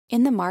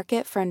In the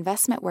market for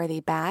investment-worthy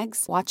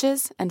bags,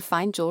 watches, and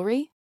fine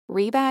jewelry,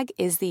 Rebag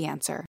is the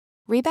answer.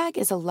 Rebag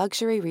is a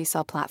luxury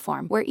resale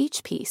platform where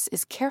each piece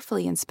is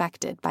carefully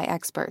inspected by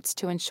experts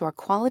to ensure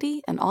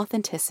quality and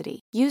authenticity.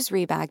 Use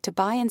Rebag to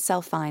buy and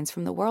sell finds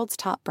from the world's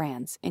top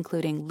brands,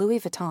 including Louis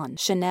Vuitton,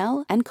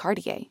 Chanel, and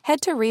Cartier. Head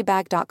to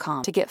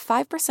Rebag.com to get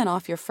 5%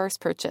 off your first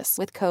purchase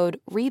with code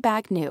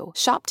REBAGNEW.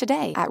 Shop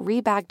today at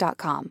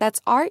Rebag.com.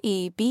 That's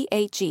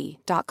REBAG.com.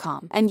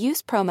 And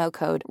use promo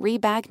code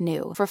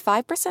REBAGNEW for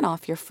 5%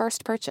 off your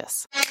first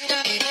purchase.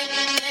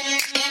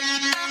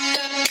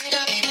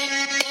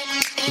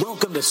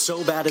 Welcome to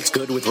So Bad It's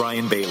Good with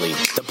Ryan Bailey,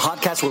 the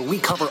podcast where we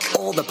cover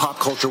all the pop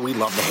culture we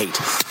love to hate,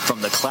 from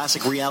the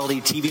classic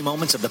reality TV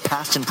moments of the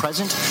past and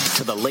present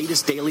to the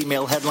latest Daily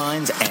Mail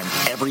headlines and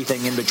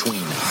everything in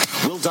between.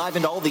 We'll dive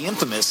into all the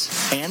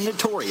infamous and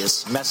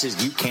notorious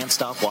messes you can't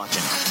stop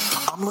watching.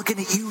 I'm looking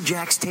at you,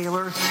 Jax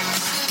Taylor.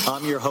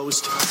 I'm your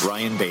host,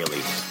 Ryan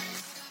Bailey.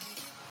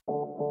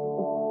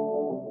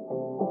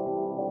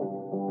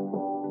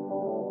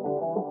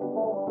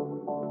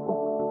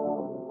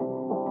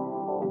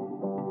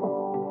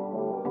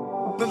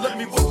 Then let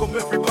me welcome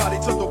everybody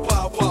to the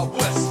Wild Wild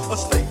West, a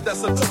state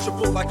that's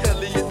untouchable like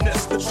Elliot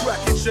Ness. The track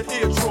hits your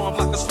eardrum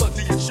like a slug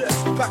to your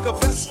chest. Pack a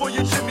vest for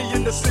your Jimmy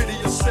in the city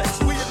of sex.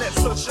 We in that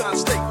sunshine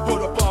state where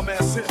the bomb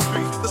ass hits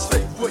be. The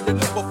state where you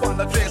never find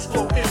a dance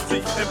floor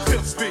empty and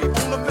pimp speed.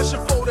 On a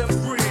mission for them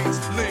greens,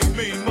 lean,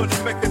 mean, money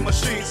making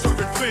machines,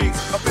 serving fiends.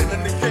 I've been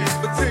in the game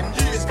for 10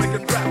 years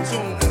making rap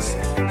tunes.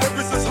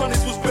 Ever since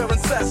Honeys was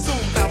wearing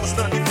Sassoon, now it's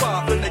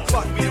 95 and they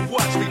clock me and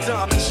watch me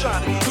diamond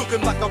shining,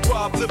 looking like a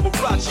Rob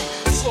Liberace.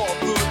 It's all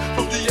good,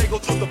 from Diego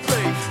to the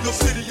Bay. Your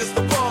city is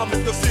the bomb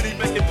if your city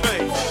make it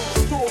pay.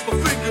 Throw up a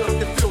finger if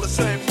you feel the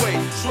same way.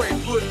 Straight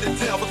putting it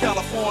down for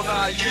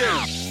California,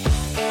 yeah.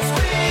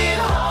 Sweet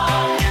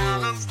home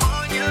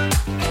California,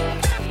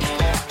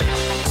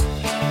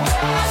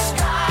 where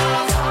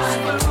skies are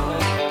blue.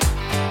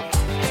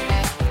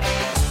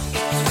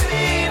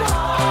 Sweet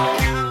home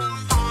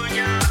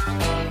California,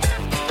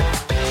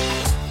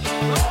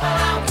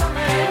 I'm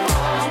coming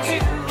home to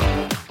you.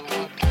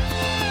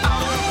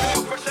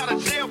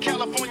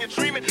 California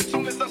dreaming.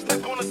 Soon as I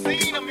step on the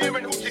scene, I'm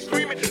hearing hoochie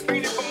screaming.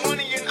 Fiending for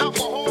money and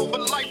alcohol,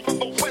 but life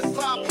of a West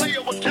Side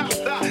player with cops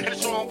die and a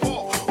strong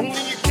ball.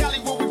 Only in Cali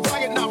where we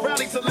riot, not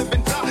rally to live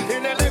and die.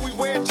 In LA we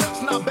wear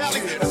chucks, not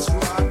valleys. That's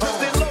right.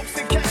 Bustin' lopes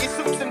and khaki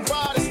suits and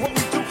ride is what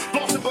we do.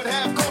 Flossing but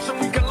have caution,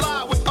 we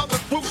collide with other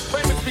groups.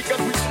 Famous because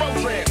we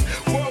programs.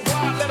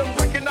 Worldwide, let them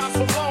recognize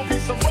for Long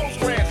Beach some Rose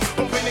Grants.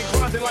 Bumping and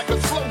grinding like a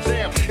slow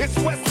jam. It's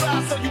West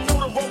Side, so you know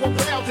the road will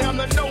bow down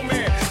to no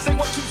man. Say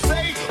what you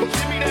say, or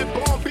give me that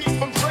bomb beat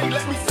from Dre.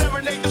 Let me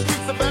serenade the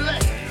streets of LA.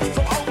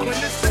 From Oakland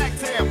to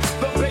Sacktown,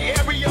 the Bay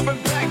Area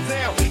and back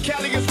down.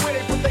 Cali is where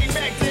they put they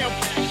Mac down.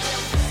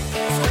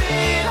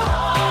 Sweet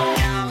home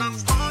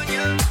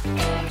California,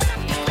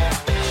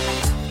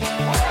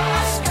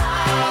 where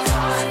skies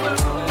are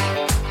blue.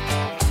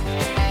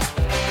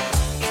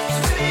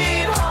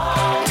 Sweet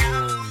home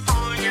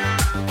California,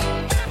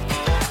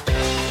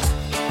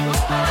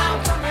 I'm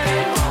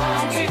coming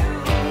home to you.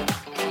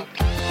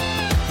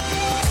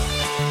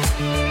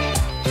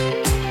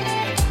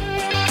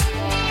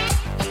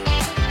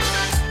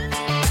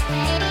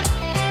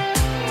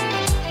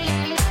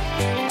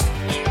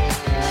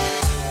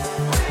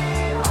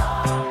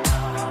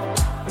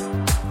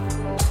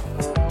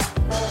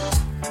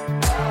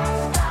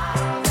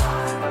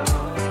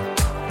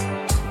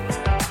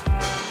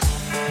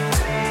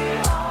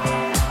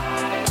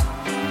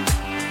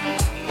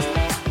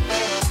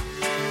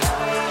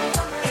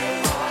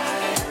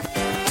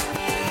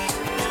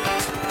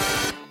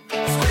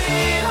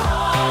 Sweet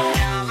home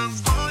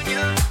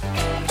California,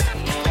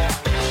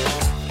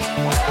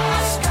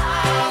 where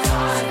skies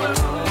are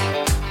blue.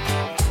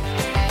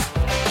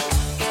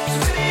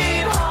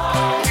 Sweet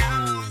home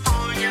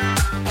California,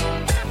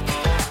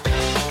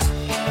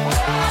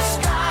 where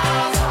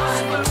skies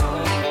are blue.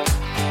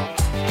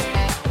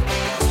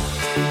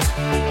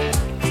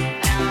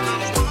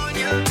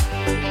 California,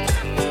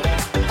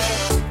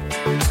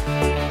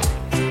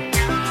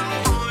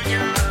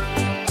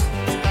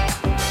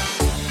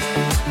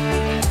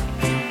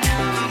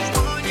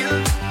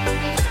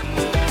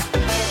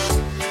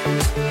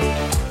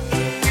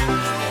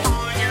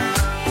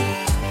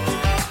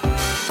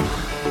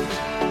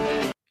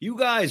 You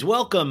guys,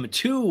 welcome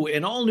to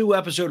an all-new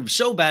episode of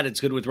So Bad It's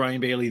Good with Ryan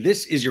Bailey.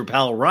 This is your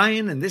pal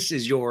Ryan, and this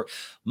is your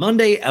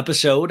Monday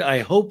episode. I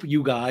hope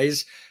you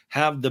guys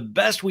have the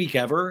best week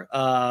ever.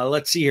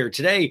 Let's see here.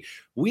 Today,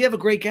 we have a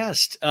great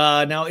guest.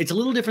 Now, it's a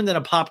little different than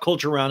a pop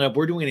culture roundup.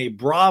 We're doing a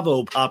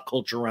Bravo Pop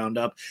Culture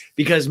Roundup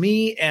because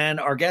me and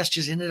our guest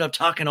just ended up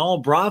talking all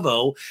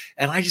Bravo,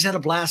 and I just had a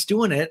blast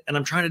doing it, and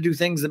I'm trying to do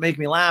things that make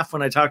me laugh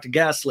when I talk to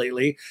guests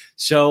lately.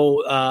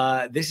 So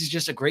this is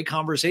just a great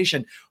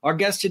conversation. Our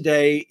guest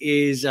today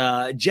is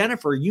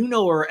Jennifer. You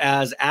know her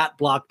as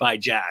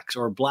 @BlockedByJax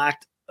or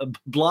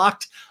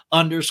blocked_by_Jax.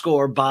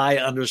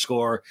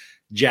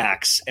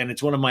 And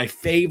it's one of my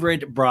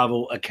favorite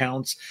Bravo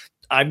accounts.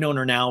 I've known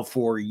her now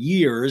for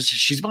years.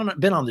 She's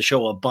been on the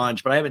show a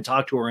bunch, but I haven't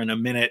talked to her in a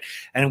minute.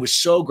 And it was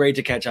so great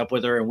to catch up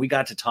with her. And we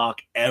got to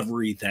talk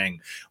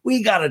everything.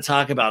 We got to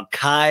talk about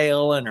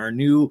Kyle and our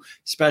new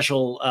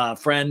special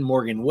friend,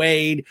 Morgan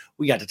Wade.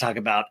 We got to talk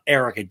about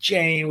Erika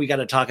Jayne. We got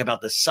to talk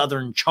about the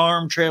Southern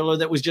Charm trailer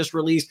that was just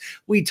released.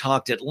 We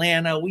talked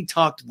Atlanta. We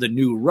talked the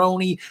new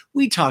RHOA.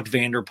 We talked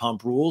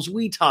Vanderpump Rules.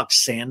 We talked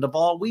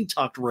Sandoval. We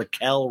talked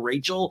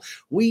Rachel.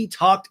 We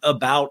talked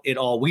about it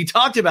all. We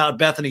talked about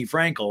Bethenny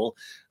Frankel.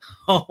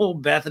 Oh,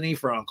 Bethenny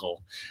Frankel.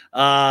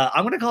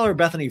 I'm going to call her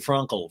Bethenny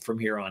Frankel from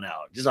here on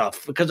out,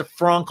 just because of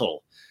Frankel.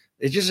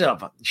 It's just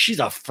she's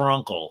a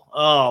Frankel.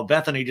 Oh,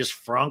 Bethenny just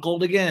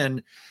Frankeled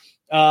again.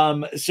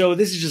 So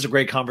this is just a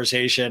great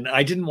conversation.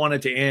 I didn't want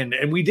it to end,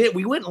 and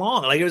we went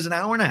long, like it was an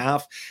hour and a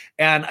half,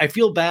 and I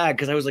feel bad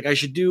because I was like, I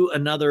should do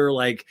another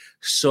like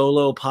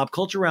solo pop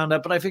culture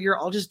roundup, but I figure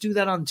I'll just do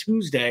that on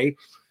Tuesday.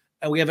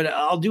 And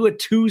I'll do a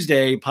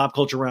Tuesday pop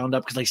culture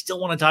roundup because I still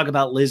want to talk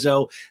about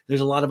Lizzo. There's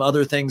a lot of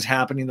other things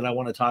happening that I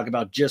want to talk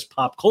about, just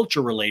pop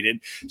culture related.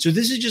 So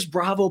this is just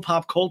Bravo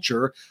Pop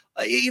Culture.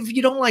 If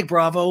you don't like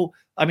Bravo,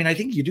 I mean, I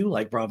think you do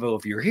like Bravo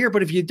if you're here,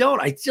 but if you don't,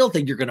 I still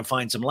think you're going to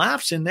find some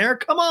laughs in there.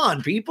 Come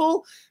on,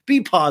 people,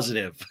 be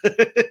positive.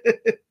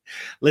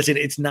 Listen,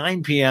 it's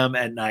 9 p.m.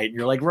 at night. And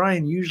you're like,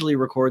 Ryan, usually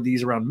record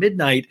these around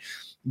midnight.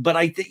 But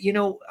I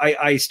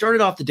started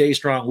off the day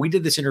strong. We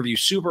did this interview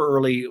super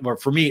early, or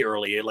for me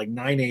early, at like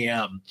 9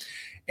 a.m.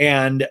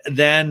 And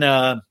then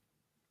I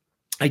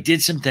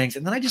did some things,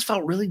 and then I just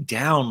felt really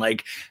down.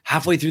 Like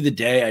halfway through the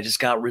day, I just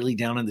got really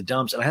down in the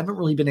dumps, and I haven't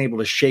really been able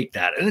to shake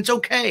that. And it's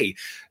okay.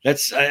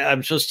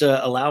 I'm supposed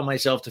to allow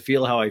myself to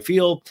feel how I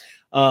feel.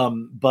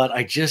 But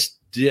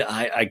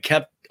I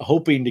kept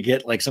hoping to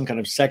get like some kind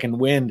of second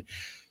wind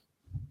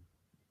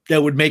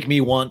that would make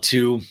me want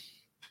to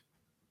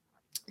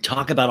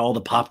talk about all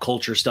the pop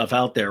culture stuff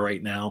out there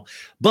right now.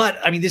 But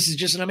I mean, this is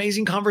just an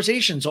amazing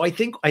conversation. So I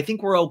think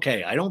we're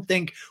okay. I don't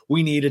think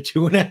we need a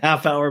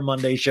 2.5 hour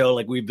Monday show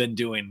like we've been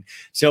doing.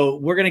 So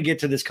we're going to get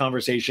to this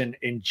conversation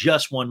in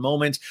just one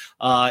moment.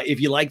 If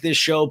you like this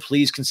show,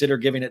 please consider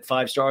giving it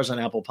 5 stars on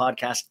Apple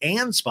Podcasts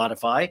and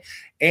Spotify.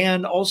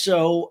 And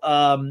also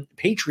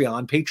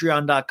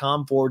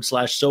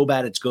patreon.com/so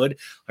bad it's good.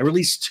 I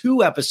released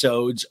 2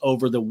 episodes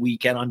over the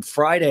weekend. On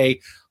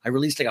Friday, I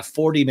released like a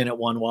 40-minute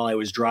one while I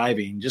was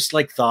driving, just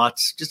like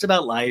thoughts, just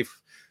about life,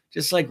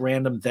 just like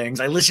random things.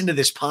 I listened to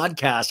this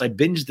podcast. I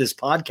binged this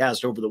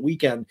podcast over the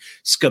weekend,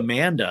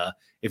 Scamanda.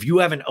 If you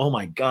haven't, oh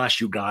my gosh,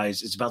 you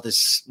guys, it's about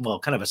this, well,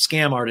 kind of a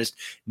scam artist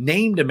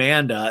named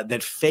Amanda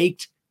that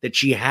faked that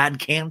she had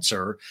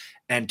cancer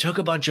and took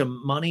a bunch of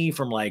money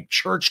from like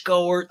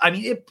churchgoers. I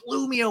mean, it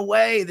blew me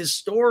away, this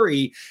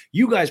story.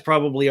 You guys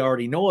probably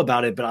already know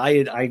about it, but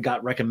I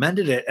got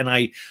recommended it, and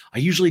I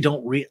usually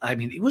don't I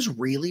mean, it was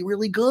really,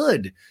 really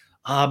good.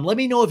 Let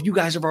me know if you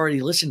guys have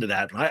already listened to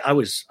that. I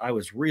was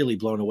really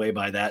blown away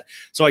by that.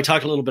 So I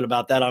talked a little bit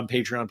about that on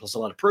Patreon, plus a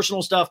lot of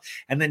personal stuff.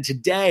 And then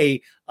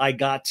today I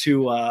got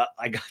to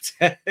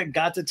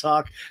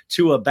talk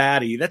to a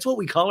baddie. That's what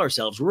we call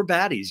ourselves. We're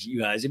baddies, you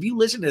guys. If you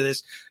listen to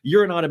this,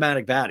 you're an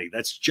automatic baddie.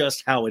 That's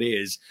just how it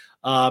is.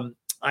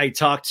 I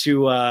talked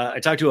to a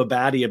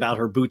baddie about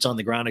her boots on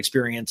the ground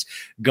experience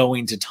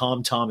going to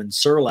Tom and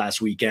Sir last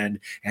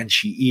weekend, and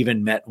she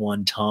even met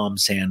one Tom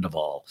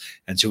Sandoval.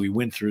 And so we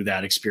went through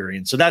that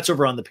experience. So that's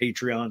over on the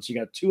Patreon. So you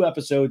got 2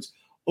 episodes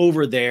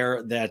over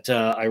there that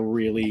I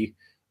really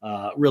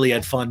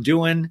had fun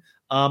doing.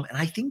 And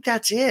I think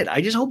that's it. I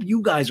just hope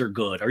you guys are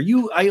good. Are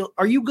you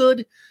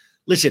good?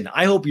 Listen,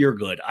 I hope you're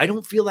good. I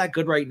don't feel that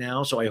good right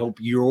now, so I hope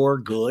you're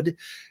good.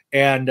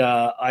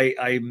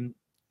 And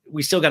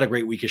we still got a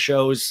great week of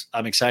shows.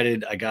 I'm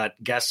excited. I got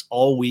guests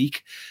all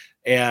week.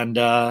 And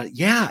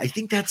I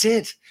think that's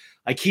it.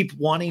 I keep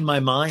wanting my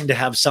mind to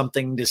have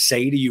something to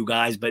say to you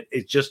guys, but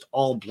it's just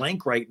all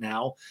blank right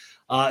now.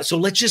 So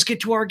let's just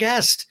get to our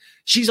guest.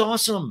 She's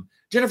awesome.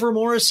 Jennifer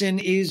Morrison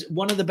is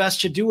one of the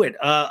best to do it.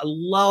 I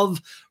love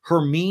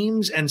her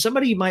memes, and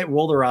somebody might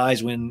roll their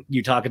eyes when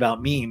you talk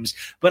about memes,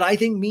 but I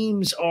think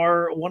memes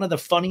are one of the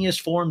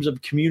funniest forms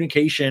of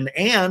communication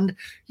and,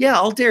 yeah,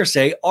 I'll dare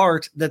say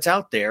art that's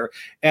out there.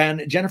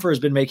 And Jennifer has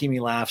been making me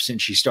laugh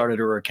since she started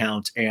her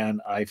account,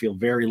 and I feel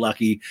very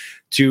lucky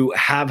to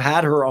have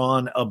had her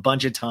on a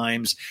bunch of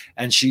times.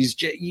 And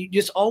you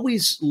just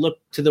always look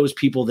to those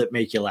people that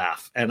make you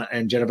laugh.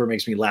 And Jennifer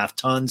makes me laugh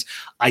tons.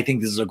 I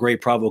think this is a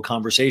great Bravo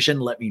conversation.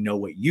 Let me know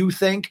what you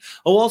think.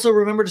 Oh, also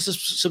remember to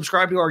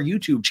subscribe to our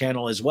YouTube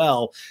channel as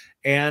well.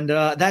 And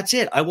that's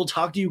it. I will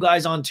talk to you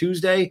guys on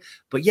Tuesday.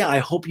 But yeah, I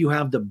hope you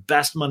have the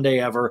best Monday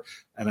ever.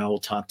 And I will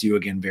talk to you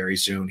again very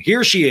soon.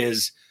 Here she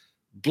is,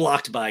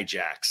 blocked by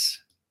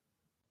Jax.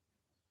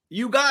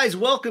 You guys,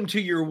 welcome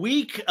to your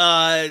week.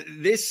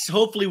 This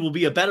hopefully will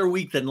be a better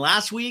week than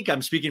last week.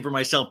 I'm speaking for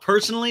myself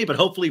personally, but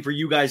hopefully for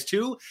you guys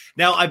too.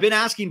 Now, I've been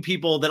asking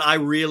people that I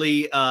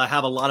really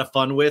have a lot of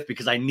fun with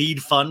because I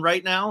need fun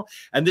right now.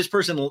 And this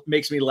person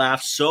makes me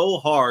laugh so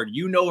hard.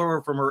 You know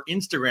her from her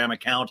Instagram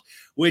account,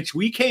 which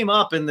we came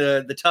up in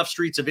the tough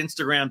streets of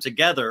Instagram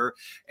together.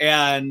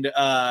 And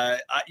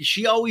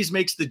she always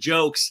makes the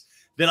jokes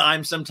that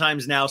I'm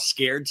sometimes now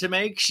scared to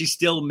make. She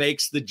still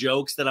makes the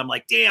jokes that I'm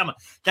like, damn,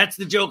 that's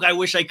the joke I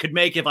wish I could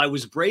make if I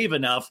was brave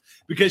enough,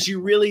 because she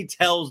really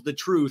tells the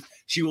truth.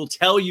 She will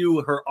tell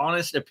you her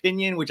honest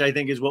opinion, which I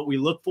think is what we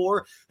look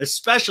for,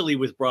 especially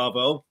with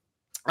Bravo.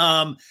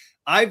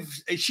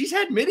 She's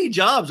had many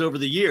jobs over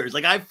the years.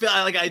 Like I feel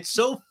like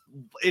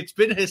it's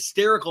been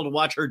hysterical to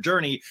watch her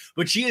journey,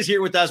 but she is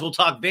here with us. We'll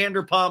talk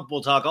Vanderpump.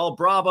 We'll talk all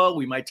Bravo.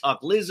 We might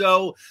talk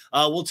Lizzo.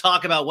 We'll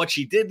talk about what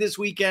she did this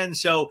weekend.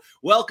 So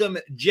welcome,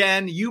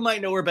 Jen. You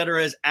might know her better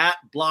as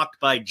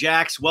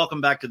 @BlockedByJax.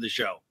 Welcome back to the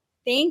show.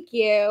 Thank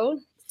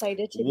you.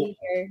 Excited to be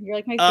here. You're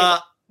like my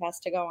favorite podcast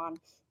to go on.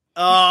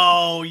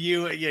 Oh,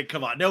 yeah,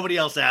 come on. Nobody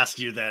else asked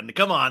you then.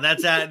 Come on.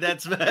 That's By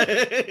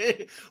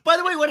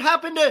the way, what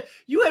happened to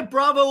you? Had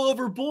Bravo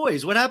over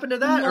boys. What happened to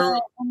that?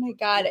 Oh my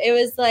God. It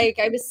was like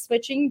I was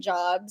switching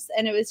jobs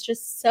and it was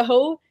just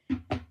so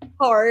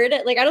hard.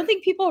 Like, I don't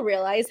think people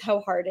realize how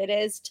hard it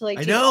is to like,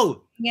 I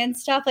know, and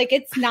stuff. Like,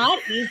 it's not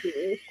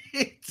easy.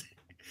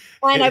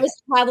 And I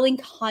was traveling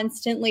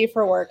constantly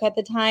for work at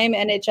the time,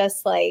 and it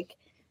just like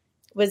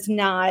was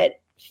not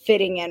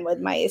fitting in with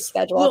my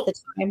schedule at the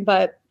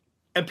time.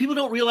 And people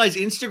don't realize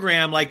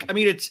Instagram, like, I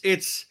mean,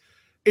 it's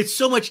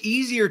so much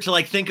easier to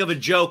like think of a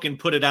joke and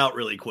put it out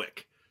really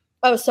quick.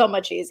 Oh, so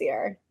much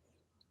easier.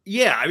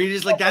 Yeah. I mean,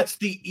 it's like, that's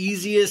the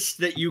easiest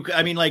that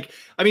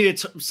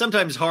it's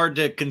sometimes hard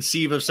to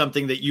conceive of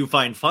something that you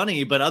find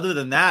funny, but other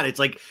than that, it's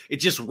like,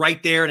 it's just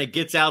right there and it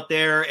gets out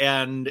there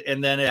and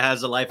then it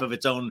has a life of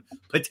its own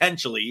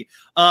potentially.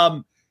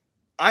 I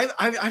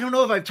don't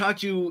know if I've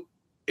talked to you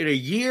in a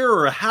year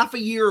or a half a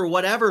year or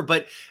whatever,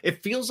 but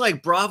it feels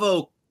like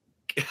Bravo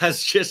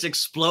has just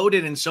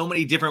exploded in so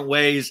many different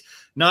ways,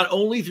 not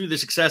only through the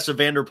success of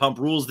Vanderpump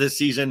Rules this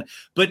season,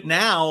 but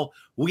now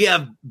we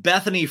have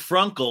Bethenny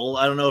Frankel.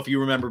 I don't know if you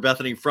remember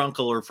Bethenny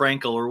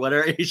Frankel or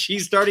whatever.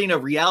 She's starting a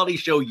reality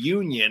show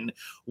Union.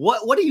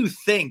 What do you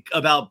think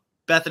about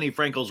Bethenny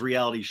Frankel's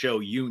reality show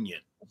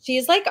Union?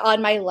 She's like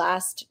on my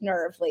last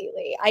nerve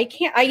lately.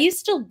 I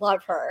used to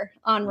love her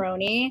on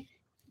RHOA.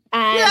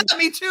 And yeah,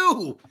 me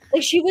too.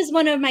 Like, she was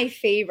one of my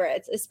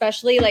favorites,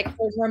 especially like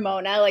for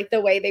Ramona, like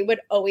the way they would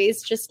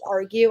always just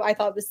argue. I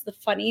thought was the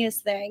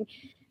funniest thing.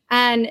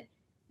 And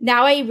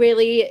now I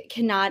really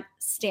cannot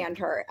stand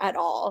her at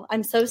all.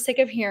 I'm so sick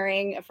of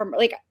hearing from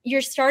like,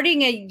 you're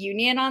starting a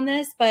union on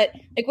this, but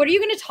like, what are you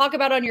going to talk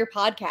about on your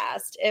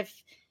podcast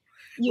if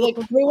you like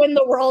ruin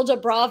the world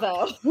of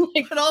Bravo?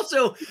 But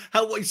also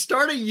how we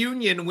start a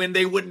union when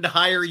they wouldn't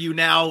hire you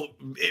now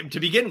to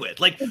begin with.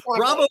 Like, exactly.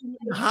 Bravo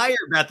wouldn't hire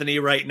Bethenny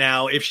right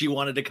now if she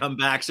wanted to come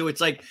back. So it's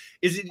like,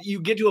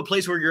 you get to a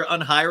place where you're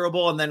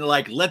unhireable and then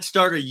like, let's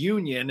start a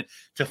union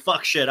to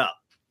fuck shit up.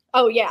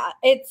 Oh yeah.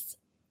 It's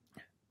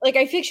like,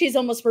 I think she's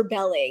almost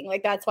rebelling.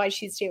 Like, that's why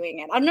she's doing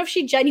it. I don't know if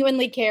she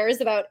genuinely cares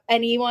about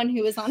anyone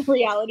who is on a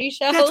reality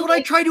show. That's what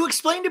I try to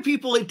explain to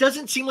people. It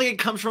doesn't seem like it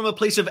comes from a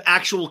place of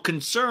actual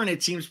concern.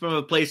 It seems from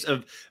a place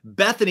of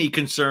Bethenny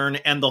concern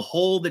and the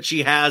hole that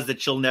she has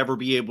that she'll never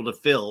be able to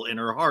fill in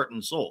her heart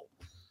and soul.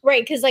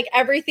 Right. Because like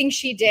everything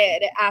she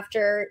did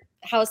after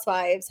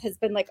Housewives has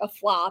been like a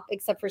flop,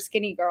 except for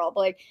Skinny Girl. But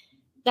like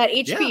that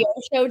HBO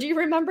show, do you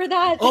remember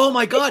that? Oh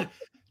my God.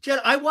 Jen,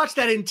 I watched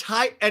that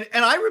entire, and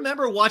I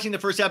remember watching the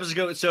first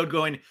episode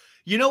going,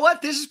 you know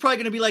what? This is probably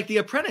going to be like The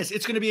Apprentice.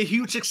 It's going to be a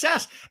huge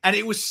success. And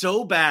it was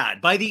so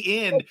bad. By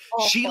the end,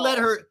 she let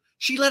her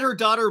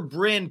daughter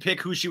Brynn pick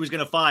who she was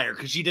going to fire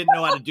because she didn't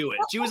know how to do it.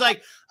 She was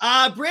like,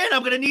 Brynn, I'm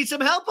going to need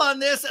some help on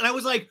this. And I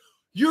was like,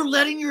 you're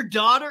letting your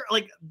daughter,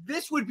 like,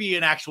 this would be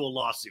an actual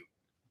lawsuit.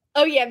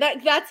 Oh yeah.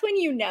 That's when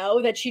you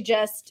know that she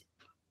just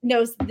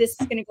knows this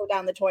is going to go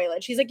down the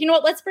toilet. She's like, you know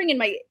what? Let's bring in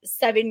my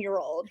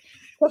 7-year-old.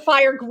 To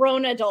fire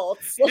grown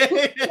adults.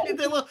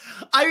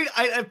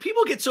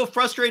 People get so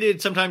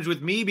frustrated sometimes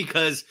with me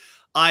because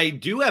I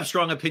do have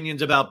strong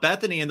opinions about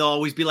Bethenny and they'll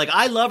always be like,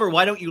 I love her.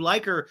 Why don't you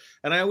like her?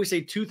 And I always say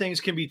two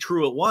things can be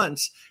true at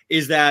once,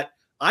 is that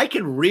I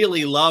can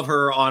really love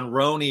her on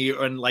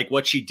RHOA and like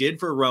what she did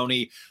for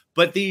RHOA.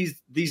 But these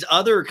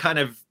other kind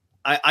of,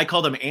 I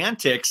call them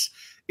antics,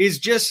 is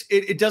just,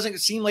 it doesn't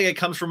seem like it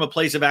comes from a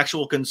place of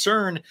actual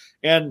concern.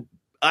 And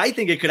I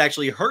think it could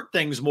actually hurt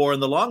things more in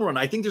the long run.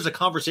 I think there's a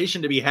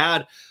conversation to be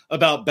had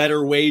about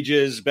better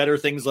wages, better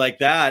things like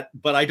that.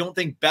 But I don't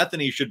think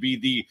Bethenny should be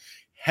the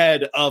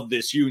head of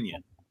this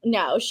union.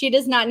 No, she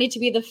does not need to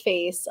be the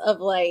face of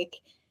like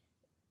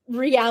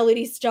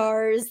reality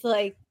stars,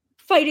 like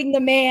fighting the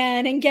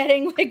man and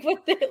getting like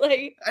what the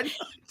like.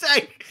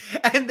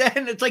 And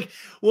then it's like,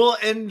 well,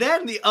 and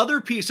then the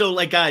other piece. So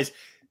like, guys,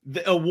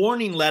 a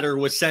warning letter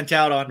was sent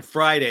out on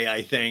Friday,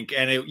 I think.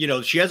 And,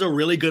 she has a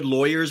really good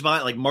lawyers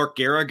behind, like Mark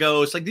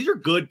Garagos. Like, these are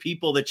good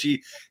people that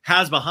she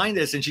has behind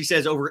this. And she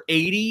says over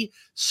 80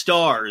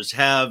 stars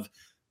have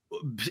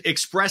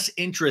expressed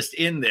interest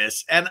in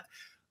this. And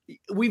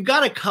we've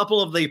got a couple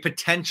of the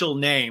potential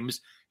names.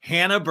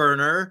 Hannah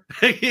Berner.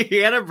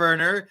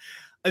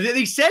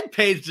 They said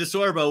Paige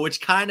DeSorbo,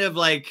 which kind of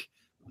like,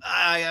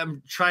 I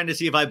am trying to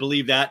see if I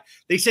believe that.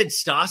 They said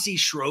Stassi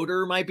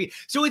Schroeder might be.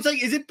 So it's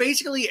like, is it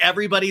basically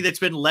everybody that's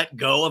been let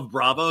go of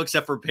Bravo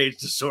except for Paige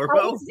DeSorbo?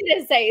 I was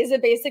going to say, is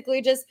it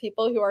basically just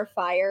people who are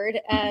fired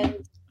and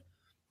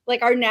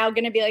like are now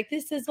going to be like,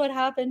 this is what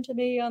happened to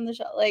me on the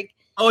show? Like,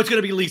 oh, it's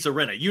going to be Lisa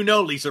Rinna.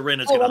 Lisa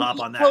Rinna's going to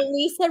hop on that. So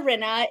Lisa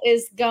Rinna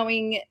is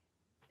going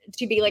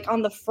to be like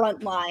on the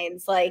front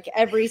lines, like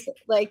every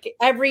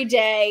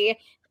day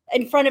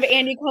in front of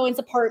Andy Cohen's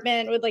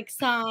apartment with like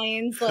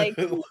signs, like.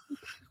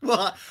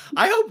 Well,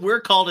 I hope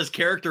we're called as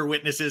character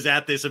witnesses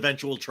at this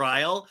eventual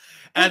trial.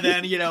 And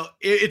then,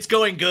 it's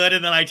going good.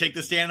 And then I take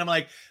the stand. And I'm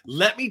like,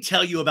 let me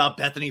tell you about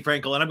Bethenny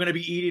Frankel. And I'm going to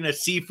be eating a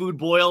seafood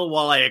boil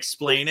while I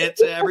explain it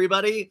to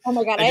everybody. Oh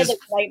my God. I had like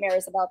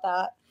nightmares about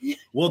that.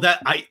 Well,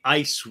 that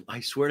I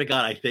swear to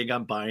God, I think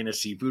I'm buying a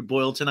seafood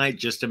boil tonight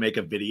just to make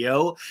a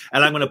video.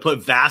 And I'm going to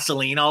put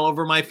Vaseline all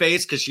over my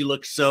face because she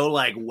looked so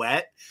like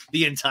wet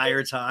the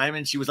entire time.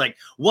 And she was like,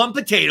 1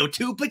 potato,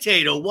 2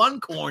 potato,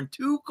 1 corn,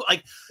 2.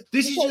 Like,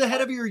 this is the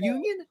head of your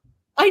union?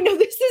 I know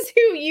this is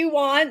who you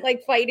want,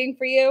 like fighting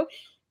for you.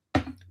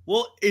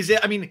 Well,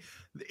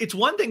 it's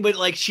one thing, but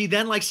like she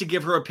then likes to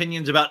give her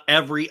opinions about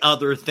every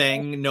other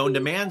thing known to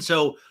man.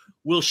 So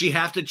will she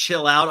have to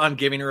chill out on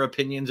giving her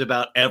opinions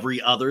about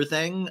every other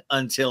thing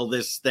until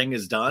this thing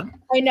is done?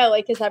 I know,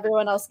 like, is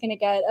everyone else going to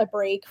get a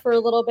break for a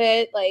little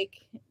bit? Like,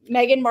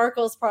 Meghan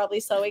Markle's probably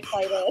so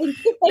excited.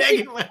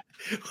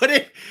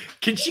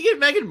 Can she get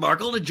Meghan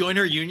Markle to join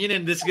her union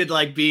and this could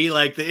like be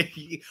like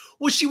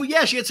she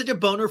had such a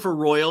boner for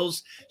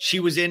royals. She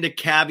was into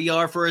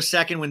caviar for a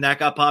second when that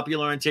got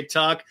popular on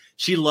TikTok.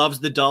 She loves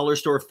the dollar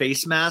store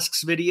face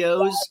masks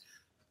videos.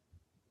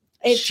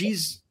 Yeah.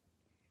 She's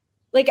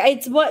like,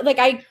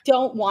 I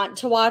don't want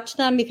to watch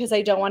them because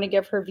I don't want to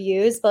give her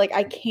views, but like,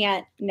 I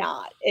can't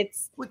not.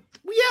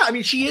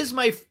 She is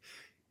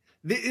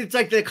it's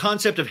like the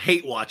concept of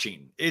hate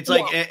watching. It's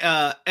like,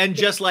 and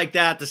just like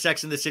that, the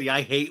Sex and the City,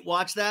 I hate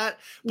watch that,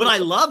 but I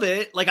love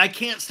it. Like, I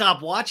can't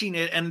stop watching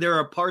it. And there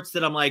are parts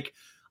that I'm like,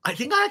 I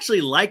think I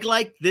actually like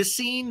this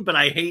scene, but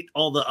I hate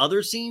all the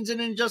other scenes. And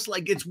then just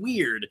like, it's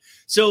weird.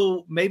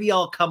 So maybe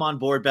I'll come on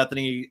board,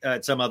 Bethenny,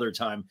 at some other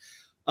time.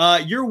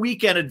 Your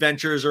weekend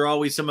adventures are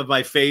always some of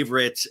my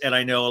favorites. And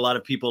I know a lot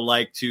of people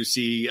like to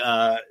see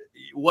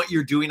what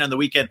you're doing on the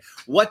weekend.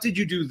 What did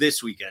you do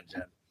this weekend,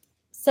 Jen?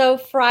 So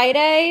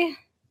Friday,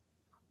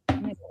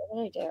 what did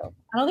I do?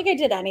 I don't think I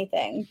did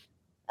anything.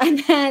 And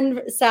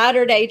then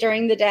Saturday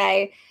during the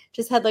day,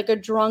 just had like a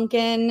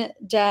drunken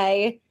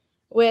day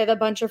with a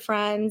bunch of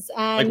friends.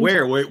 And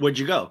like where'd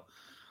you go?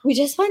 We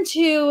just went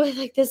to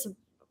like this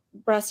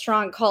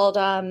restaurant called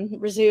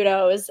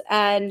Risotto's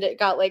and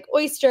got like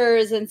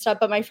oysters and stuff.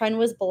 But my friend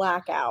was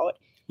blackout.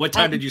 What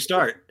time did you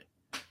start?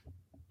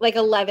 Like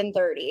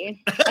 11:30.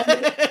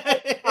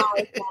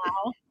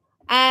 Now.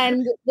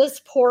 And this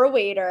poor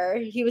waiter,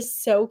 he was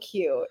so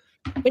cute.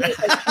 But he,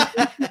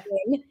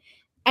 like,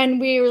 and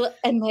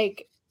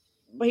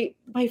my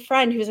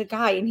friend who's a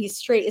guy and he's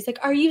straight is like,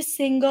 "Are you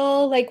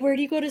single? Like, where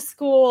do you go to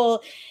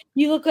school?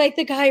 You look like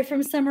the guy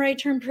from Summer I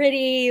Turned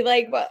Pretty.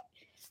 Like, what?"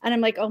 And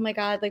I'm like, "Oh my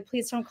God, like,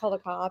 please don't call the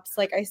cops.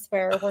 Like, I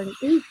swear we're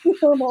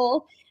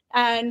normal."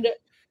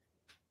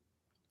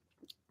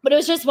 But it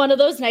was just one of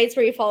those nights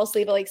where you fall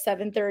asleep at like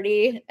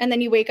 7:30 and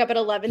then you wake up at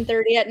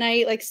 11:30 at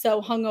night, like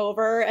so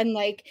hungover and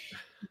like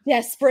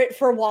desperate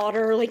for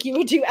water. Like you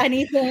would do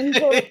anything.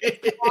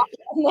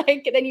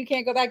 Like, then you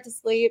can't go back to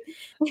sleep.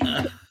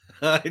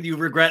 And you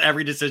regret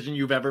every decision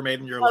you've ever made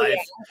in your life.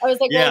 Yeah. I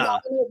was like,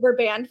 well, we're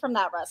banned from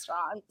that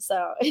restaurant.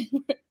 So.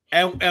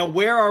 and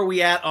where are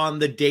we at on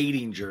the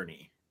dating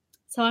journey?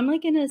 So I'm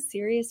like in a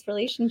serious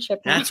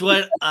relationship. That's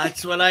what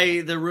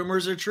the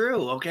rumors are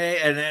true. Okay.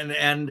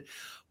 And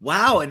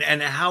wow.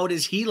 And how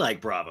does he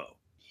like Bravo?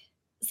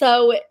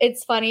 So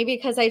it's funny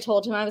because I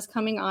told him I was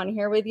coming on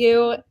here with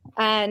you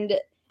and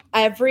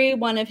every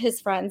one of his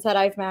friends that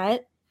I've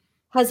met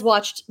has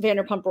watched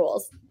Vanderpump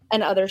Rules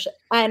and other shit.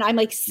 And I'm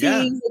like,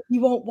 see, you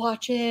won't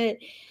watch it.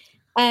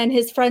 And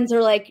his friends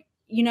are like,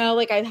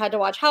 like I've had to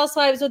watch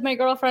Housewives with my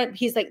girlfriend.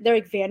 He's like, they're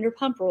like,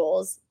 Vanderpump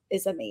Rules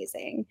is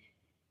amazing.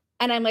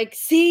 And I'm like,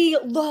 see,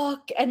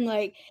 look. And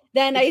like,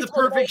 then it's the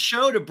perfect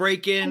show to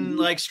break in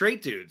like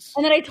straight dudes.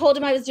 And then I told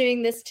him I was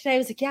doing this today. I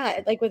was like,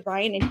 yeah, like with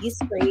Ryan and he's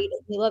straight.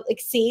 And he loves,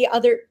 like, see,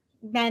 other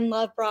men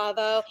love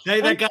Bravo.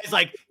 Hey, that guy's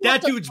like,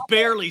 that dude's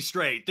barely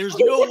straight. There's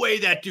no way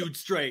that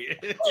dude's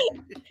straight.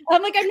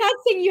 I'm like, I'm not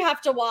saying you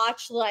have to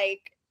watch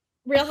like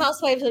Real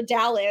Housewives of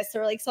Dallas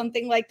or like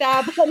something like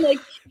that. But I'm like,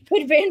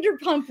 put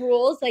Vanderpump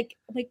Rules. Like,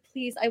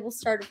 please, I will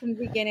start it from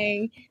the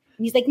beginning.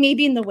 And he's like,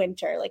 maybe in the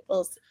winter. Like,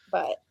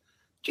 but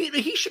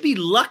He should be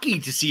lucky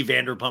to see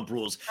Vanderpump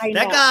Rules. I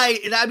That know. guy,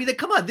 I mean,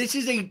 come on, this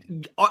is a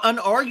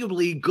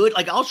unarguably good,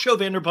 like I'll show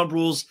Vanderpump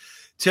Rules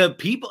to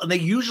people and they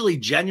usually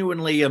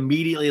genuinely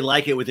immediately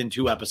like it within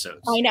 2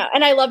 episodes. I know.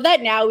 And I love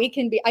that now I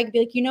could be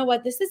like, you know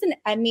what? This is an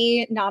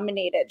Emmy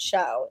nominated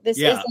show. This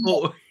Yeah.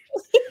 isn't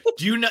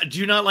Do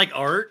you not like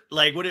art?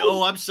 Like what?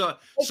 Oh, I'm sorry.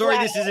 Sorry,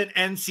 this isn't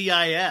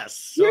NCIS.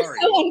 Sorry. You're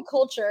so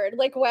uncultured.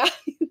 Like, wow.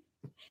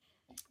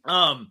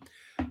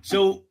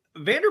 So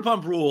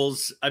Vanderpump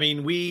Rules, I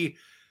mean, we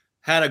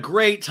had a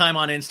great time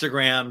on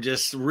Instagram,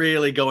 just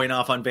really going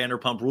off on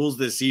Vanderpump Rules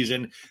this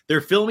season. They're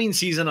filming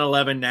season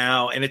 11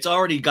 now, and it's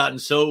already gotten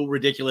so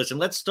ridiculous. And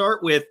let's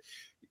start with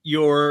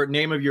your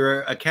name of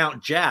your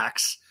account,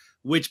 Jax,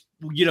 which,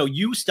 you know,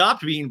 you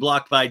stopped being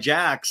blocked by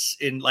Jax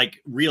in like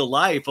real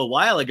life a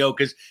while ago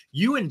because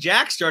you and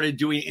Jax started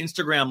doing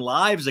Instagram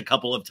lives a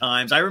couple of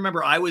times. I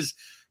remember I was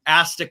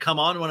asked to come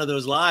on one of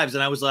those lives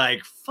and I was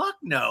like, fuck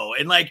no.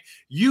 And like,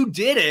 you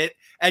did it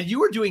and you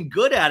were doing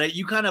good at it.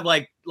 You kind of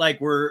like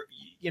were,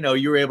 you know,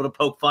 you were able to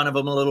poke fun of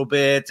him a little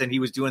bit and he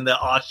was doing the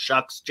aw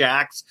shucks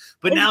Jax,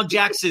 but now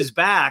Jax is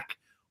back.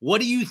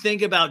 What do you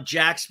think about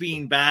Jax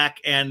being back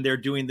and they're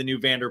doing the new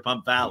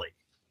Vanderpump Valley?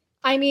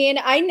 I mean,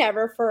 I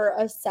never for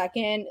a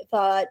second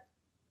thought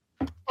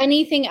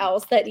anything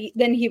else that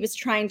then he was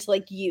trying to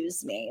like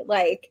use me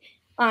like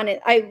on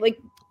it. I like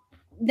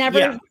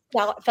never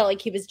felt like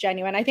he was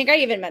genuine. I think I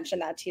even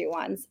mentioned that to you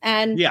once.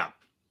 And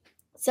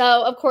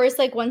so of course,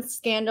 like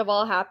once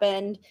Sandoval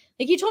happened,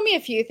 like he told me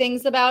a few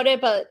things about it,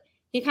 but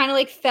he kind of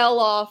like fell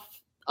off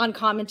on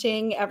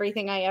commenting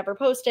everything I ever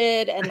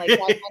posted and like that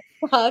kind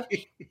of stuff.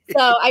 So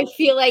I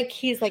feel like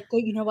he's like, well,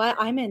 you know what?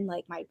 I'm in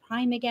like my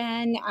prime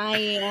again. I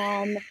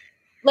am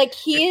like,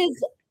 he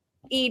is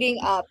eating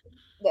up.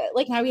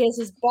 Like now he has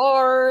his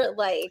bar.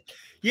 Like,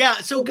 yeah.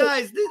 So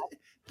guys,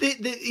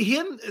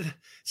 him.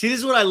 See, this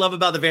is what I love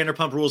about the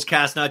Vanderpump Rules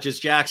cast, not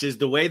just Jax, is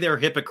the way they're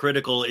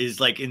hypocritical is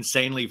like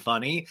insanely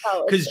funny.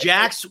 Because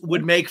Jax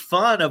would make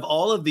fun of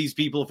all of these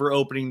people for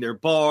opening their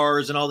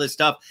bars and all this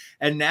stuff.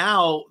 And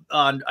now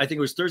on, I think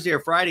it was Thursday or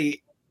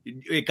Friday,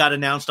 it got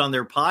announced on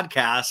their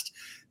podcast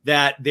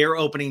that they're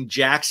opening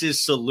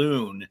Jax's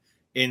Saloon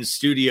in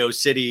Studio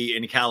City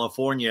in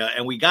California.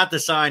 And we got the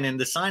sign and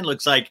the sign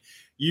looks like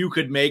you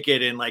could make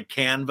it in like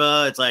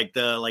Canva. It's like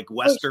the like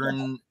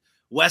Western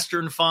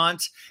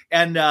font.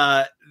 And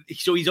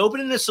so he's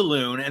opening a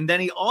saloon. And then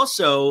he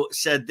also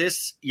said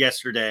this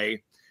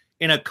yesterday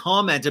in a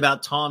comment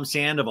about Tom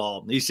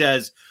Sandoval. He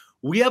says,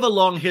 we have a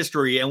long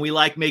history and we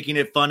like making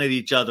it fun at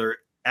each other.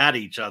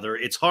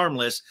 It's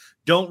harmless.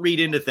 Don't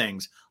read into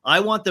things. I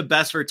want the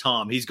best for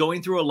Tom. He's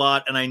going through a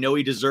lot and I know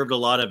he deserved a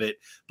lot of it,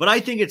 but I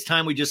think it's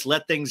time we just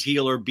let things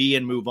heal or be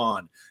and move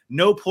on.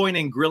 No point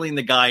in grilling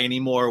the guy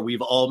anymore.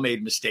 We've all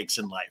made mistakes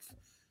in life.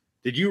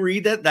 Did you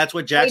read that? That's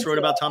what Jax wrote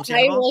about Tom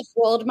Sandoval? I like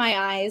rolled my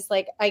eyes.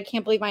 Like, I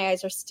can't believe my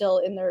eyes are still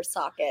in their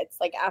sockets.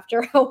 Like,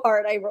 after how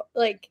hard I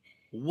like.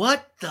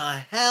 What the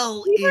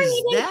hell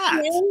is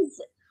that?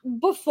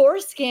 Before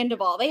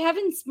Sandoval, they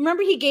haven't.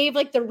 Remember, he gave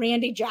like the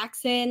Randy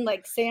Jackson,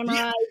 like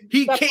Samurai.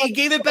 Yeah, he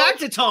gave it back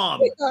to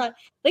Tom.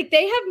 Like,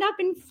 they have not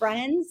been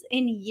friends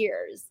in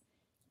years.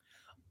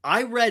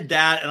 I read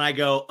that and I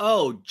go,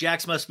 oh,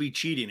 Jax must be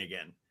cheating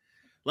again.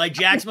 Like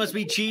Jax must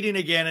be cheating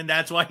again, and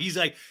that's why he's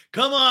like,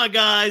 "Come on,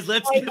 guys,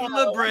 let's give him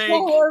a break."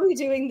 Why are we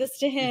doing this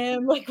to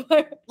him? Like,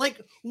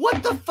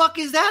 what the fuck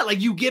is that?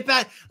 Like, you get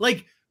back,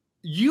 like,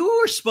 you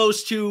were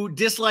supposed to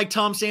dislike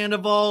Tom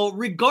Sandoval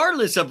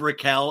regardless of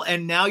Raquel,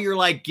 and now you're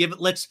like,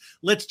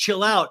 let's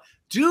chill out,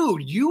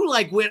 dude. You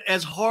like went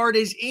as hard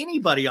as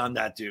anybody on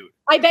that dude.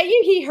 I bet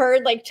you he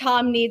heard like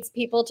Tom needs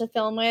people to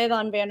film with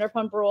on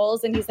Vanderpump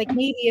Rules, and he's like,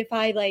 maybe if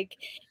I like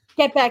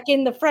get back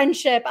in the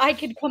friendship, I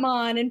could come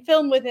on and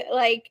film with it.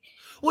 Like,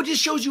 well, it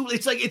just shows you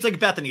it's like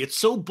Bethenny. It's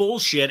so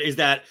bullshit. Is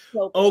that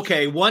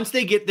okay? Once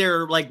they get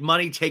their like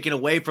money taken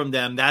away from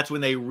them, that's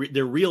when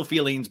their real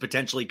feelings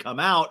potentially come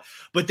out.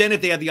 But then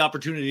if they have the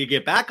opportunity to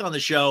get back on the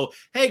show,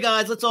 hey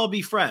guys, let's all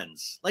be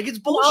friends. Like, it's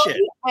bullshit.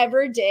 All he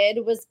ever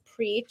did was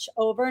preach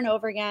over and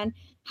over again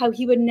how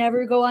he would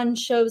never go on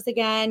shows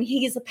again.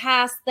 He's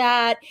past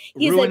that.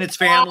 He's ruin its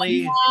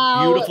family,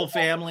 beautiful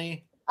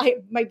family.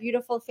 My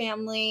beautiful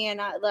family, and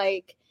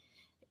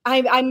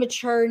I'm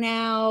mature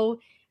now,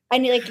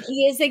 and like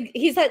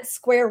he's at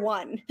square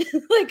one,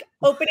 like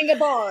opening a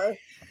bar,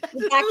 back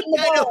in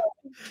the bar.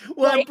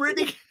 Well,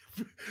 like,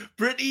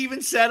 Brittany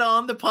even said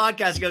on the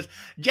podcast, he goes,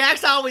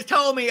 Jax always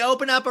told me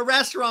open up a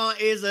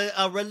restaurant is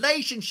a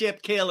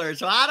relationship killer,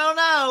 so I don't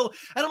know.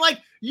 And I'm like,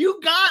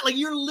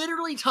 you're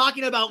literally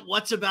talking about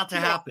what's about to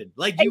happen.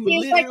 Like, you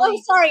literally like,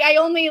 oh, sorry, I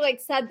only like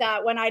said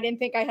that when I didn't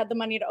think I had the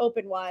money to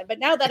open one, but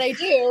now that I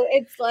do,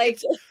 it's like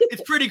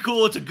it's pretty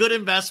cool. It's a good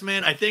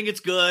investment. I think it's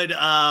good.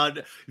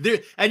 And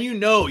you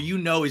know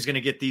he's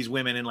gonna get these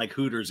women in like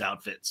Hooters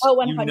outfits. Oh,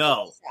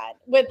 100%.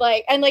 With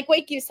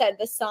like you said,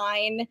 the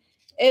sign.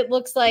 It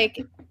looks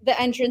like the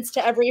entrance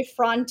to every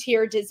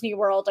Frontier Disney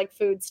World, like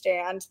food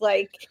stand,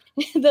 like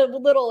the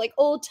little like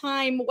old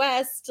time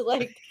West,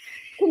 like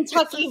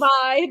Kentucky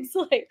vibes.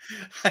 Like,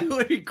 it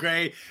would be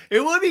great.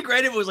 It would be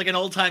great if it was like an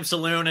old time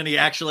saloon and he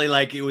actually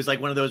like, it was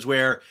like one of those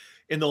where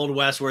in the Old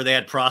West where they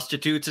had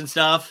prostitutes and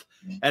stuff.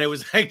 And it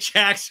was like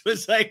Jax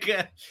is like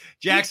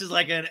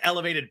an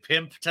elevated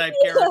pimp type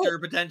character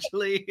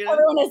potentially. You know?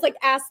 Everyone has like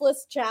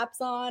assless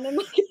chaps on and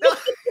like it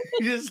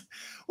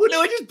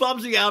just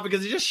bums me out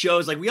because it just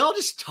shows like we all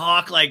just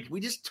talk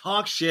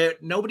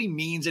shit. Nobody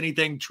means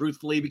anything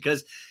truthfully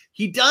because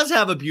he does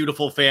have a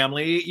beautiful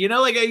family, you know,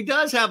 like he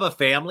does have a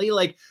family.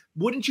 Like,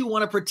 wouldn't you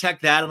want to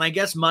protect that? And I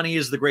guess money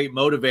is the great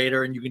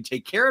motivator and you can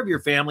take care of your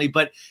family.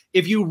 But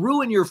if you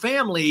ruin your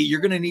family,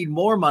 you're going to need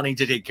more money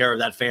to take care of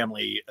that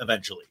family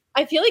eventually.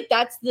 I feel like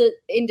that's the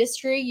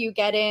industry you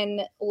get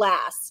in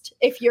last.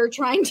 If you're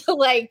trying to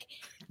like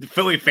the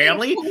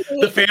family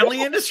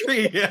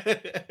industry,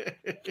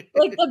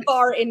 like the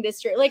bar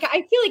industry. Like,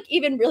 I feel like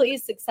even really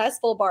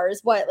successful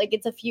bars,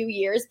 it's a few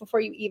years before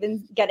you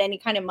even get any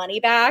kind of money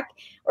back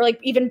or like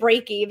even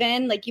break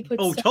even. Like you put,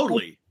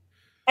 totally.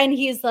 And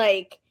he's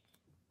like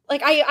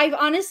I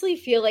honestly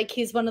feel like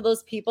he's one of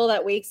those people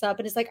that wakes up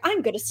and is like,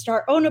 I'm going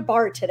to own a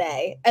bar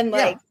today. And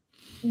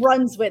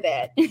runs with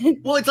it.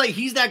 Well, it's like,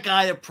 he's that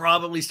guy that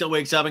probably still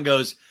wakes up and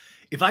goes,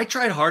 if I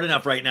tried hard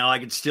enough right now, I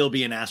could still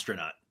be an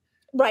astronaut.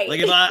 Right.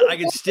 Like if I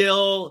could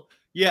still,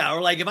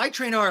 or like if I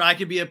train hard, I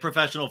could be a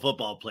professional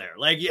football player.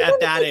 Like at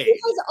that age.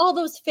 Because all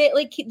those fit,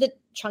 like the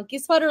chunky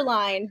sweater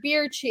line,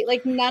 beer cheat,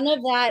 like none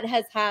of that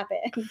has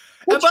happened.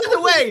 And by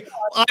the way,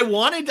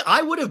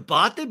 I would have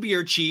bought the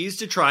beer cheese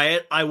to try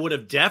it. I would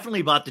have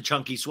definitely bought the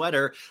chunky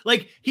sweater.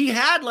 Like he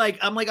had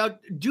I'm like, I'll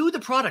do the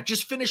product.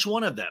 Just finish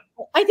one of them.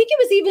 I think it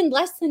was even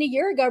less than a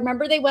year ago.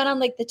 Remember they went on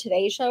like the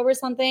Today Show or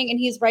something and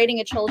he's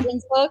writing a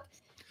children's book.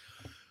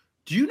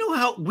 Do you know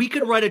how we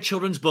could write a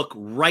children's book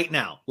right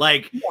now?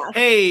 Like,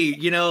 hey,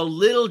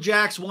 little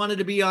Jax wanted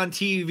to be on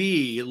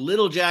TV.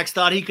 Little Jax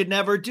thought he could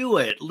never do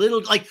it.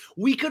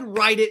 We could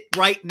write it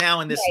right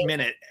now in this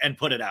minute and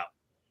put it out.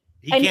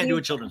 He can't do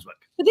a children's book.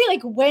 But they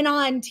went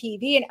on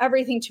TV and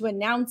everything to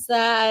announce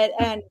that.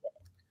 And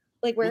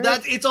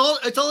it's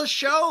all a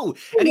show.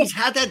 And he's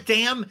had that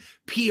damn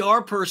PR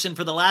person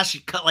for the last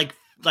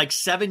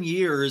 7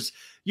 years.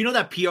 You know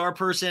that PR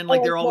person,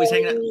 they're always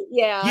hanging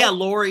out. Yeah,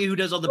 Lori, who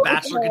does all the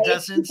Bachelor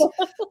contestants.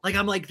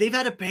 I'm like, they've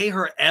had to pay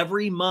her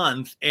every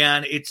month,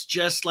 and it's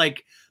just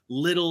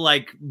little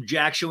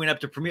Jack showing up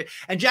to premiere.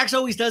 And Jax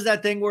always does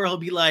that thing where he'll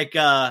be like,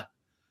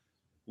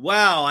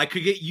 wow, I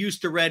could get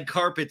used to red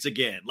carpets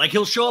again. Like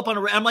he'll show up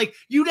I'm like,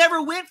 you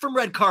never went from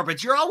red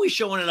carpets. You're always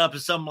showing it up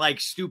as some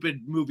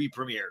stupid movie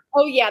premiere.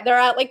 Oh yeah. They're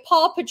at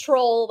Paw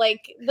Patrol,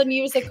 the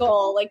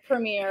musical,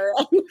 premiere.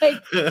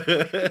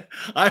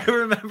 I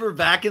remember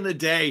back in the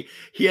day,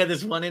 he had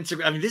this one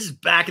Instagram. I mean, this is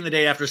back in the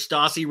day after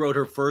Stassi wrote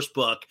her first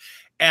book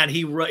and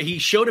he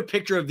showed a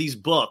picture of these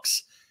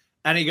books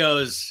and he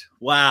goes,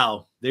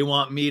 wow, they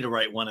want me to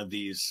write one of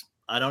these.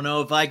 I don't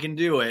know if I can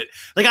do it.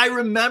 I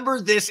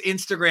remember this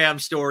Instagram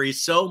story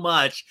so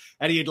much.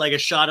 And he had a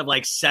shot of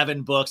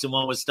 7 books and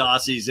one was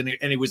Stassi's. And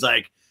he was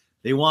like,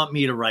 they want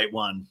me to write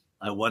one.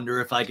 I wonder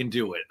if I can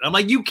do it. And I'm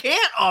like, you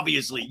can't,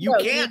 obviously. You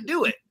can't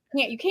do it.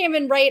 You can't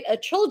even write a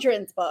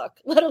children's book,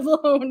 let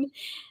alone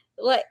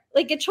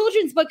a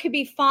children's book could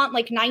be font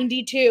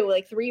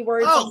 92, 3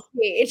 words on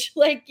page.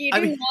 Do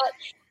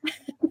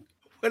not.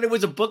 When it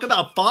was a book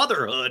about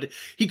fatherhood,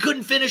 he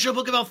couldn't finish a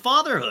book about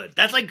fatherhood.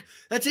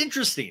 That's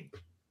interesting.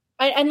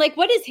 And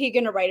what is he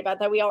going to write about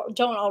that we all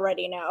don't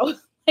already know?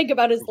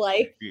 About his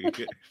life.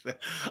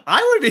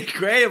 I would be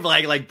great if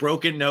like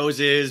broken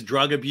noses,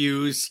 drug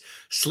abuse,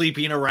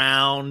 sleeping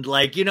around,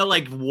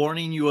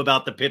 warning you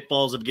about the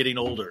pitfalls of getting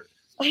older.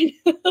 I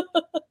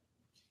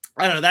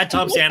don't know, that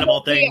Tom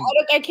Sandoval thing.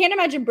 I can't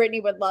imagine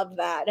Brittany would love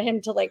that.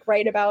 Him to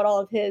write about all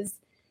of his.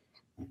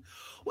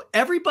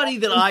 Everybody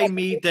that I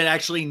meet that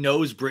actually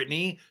knows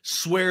Brittany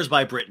swears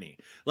by Brittany.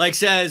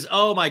 Says,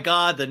 oh my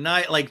God, the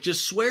night,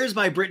 just swears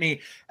by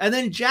Brittany. And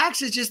then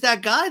Jax is just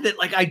that guy that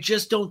I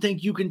just don't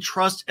think you can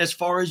trust as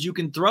far as you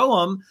can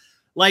throw him.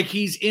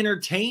 He's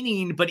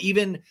entertaining, but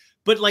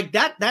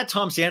that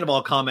Tom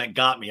Sandoval comment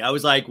got me. I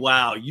was like,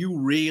 wow, you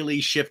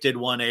really shifted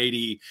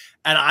 180.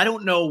 And I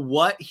don't know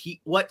what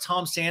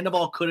Tom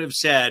Sandoval could have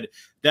said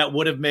that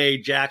would have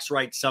made Jax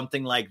write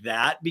something like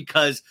that,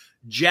 because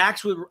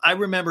I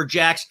remember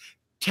Jax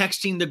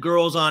texting the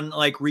girls on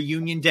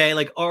reunion day,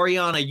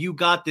 Ariana, you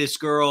got this,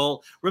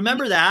 girl.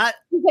 Remember that?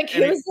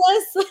 Who's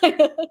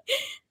this?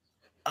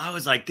 I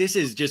was like, this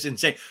is just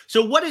insane.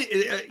 So what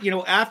is,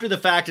 after the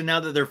fact and now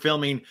that they're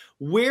filming,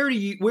 where are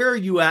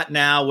you at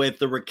now with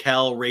the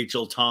Raquel,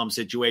 Rachel, Tom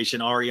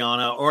situation,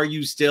 Ariana? Or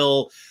you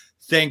still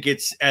think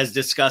it's as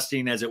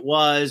disgusting as it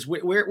was?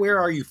 Where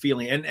are you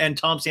feeling? And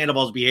Tom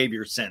Sandoval's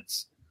behavior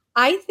since?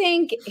 I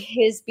think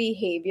his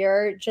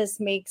behavior just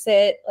makes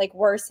it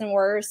worse and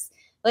worse.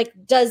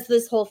 Does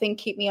this whole thing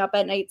keep me up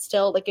at night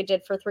still? It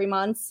did for 3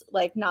 months?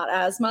 Not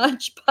as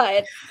much,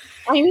 but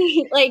I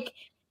mean,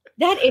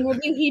 That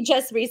interview he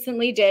just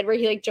recently did where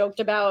he like joked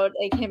about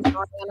like him and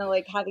Ariana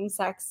like having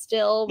sex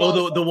still.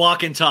 The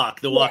walk and talk,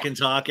 walk and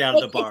talk out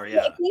of the bar.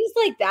 Yeah. Things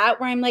like that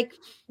where I'm like,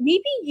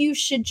 maybe you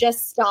should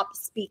just stop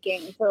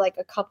speaking for like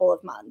a couple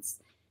of months.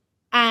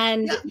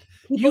 And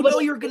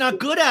you're not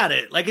good at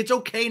it. Like, it's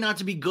okay not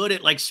to be good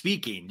at like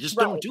speaking. Just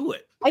don't do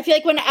it. I feel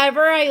like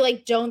whenever I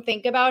like don't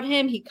think about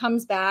him, he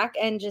comes back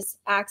and just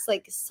acts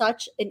like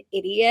such an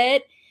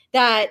idiot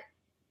that.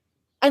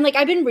 And like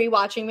I've been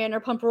rewatching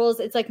Vanderpump Rules.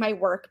 It's like my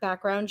work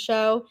background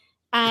show.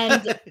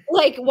 And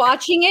like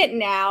watching it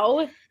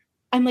now,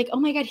 I'm like, oh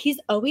my God, he's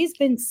always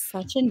been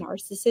such a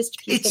narcissist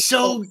piece it's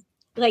so shit.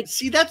 Like,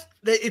 see,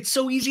 it's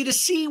so easy to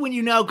see when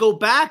you now go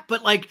back,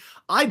 but like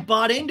I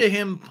bought into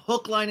him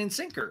hook, line, and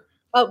sinker.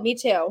 Oh, me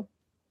too.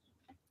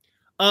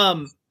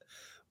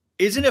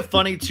 Isn't it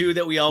funny too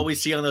that we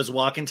always see on those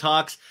walk and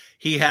talks,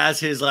 he has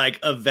his like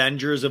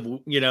Avengers of,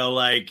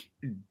 like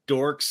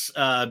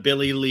dorks,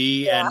 Billy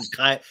Lee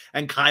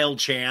and Kyle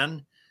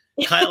Chan.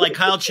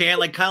 Kyle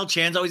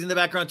Chan's always in the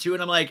background too.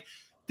 And I'm like,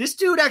 this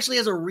dude actually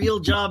has a real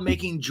job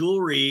making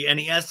jewelry, and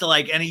he has to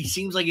and he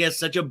seems like he has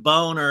such a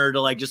boner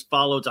to like just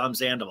follow Tom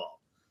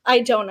Sandoval. I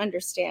don't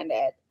understand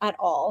it at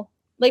all.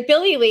 Like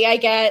Billy Lee, I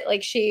get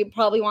like she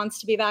probably wants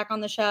to be back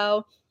on the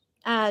show.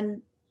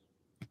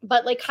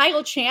 But like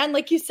Kyle Chan,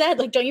 like you said,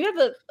 like, don't you have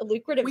a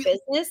lucrative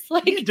business?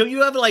 Like, don't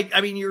you have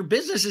your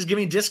business is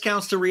giving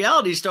discounts to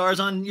reality stars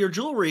on your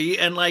jewelry.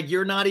 And like,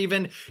 you're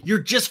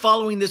just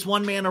following this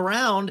one man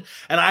around.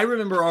 And I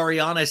remember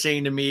Ariana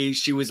saying to me,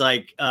 she was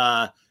like,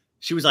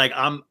 she was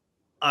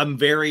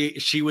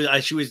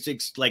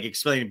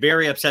explaining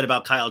very upset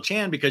about Kyle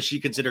Chan because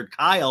she considered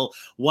Kyle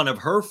one of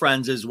her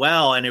friends as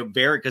well. And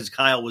because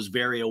Kyle was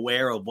very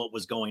aware of what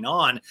was going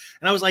on.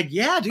 And I was like,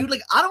 yeah, dude,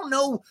 like, I don't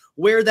know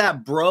where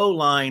that bro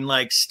line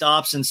like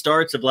stops and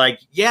starts of like,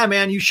 yeah,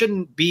 man, you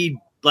shouldn't be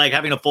like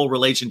having a full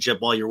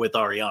relationship while you're with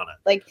Ariana.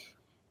 Like,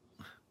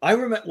 I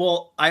remember,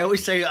 I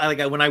always say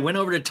when I went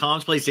over to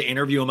Tom's place to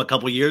interview him a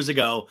couple years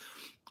ago,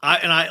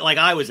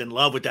 I was in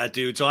love with that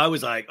dude. So I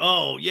was like,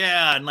 oh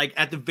yeah. And like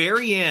at the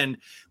very end,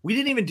 we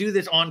didn't even do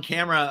this on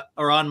camera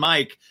or on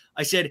mic.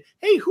 I said,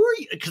 hey, who are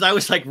you? Cause I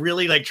was like,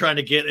 really like trying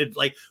to get it.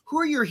 Like, who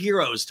are your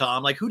heroes,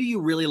 Tom? Like, who do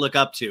you really look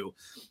up to?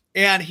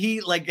 And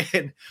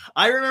and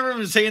I remember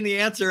him saying the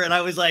answer and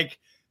I was like,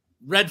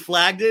 red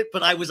flagged it,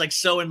 but I was like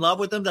so in love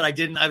with him that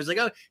I was like,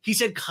 oh, he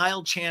said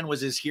Kyle Chan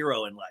was his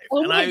hero in life.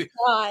 Oh, and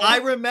God. I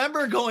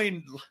remember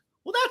going,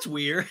 well, that's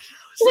weird.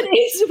 That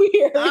is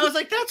weird. I was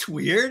like, that's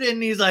weird.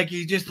 And he's like,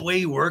 just the way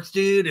he works,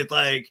 dude. It's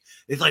like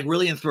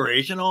really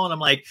inspirational. And I'm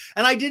like,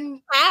 and I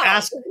didn't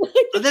ask.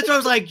 That's what I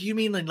was like, you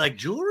mean like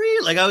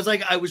jewelry? Like,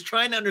 I was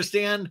trying to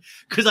understand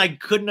because I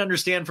couldn't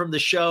understand from the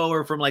show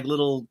or from like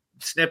little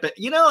snippet,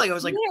 like I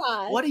was like,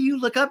 what do you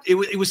look up?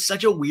 It was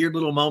such a weird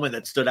little moment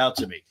that stood out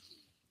to me.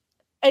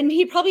 And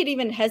he probably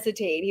didn't even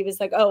hesitate. He was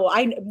like, oh,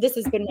 this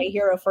has been my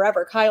hero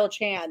forever. Kyle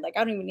Chan. Like,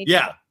 I don't even need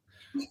to.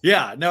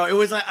 Yeah, no, it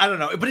was, I don't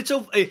know, but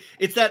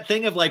it's that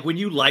thing of like, when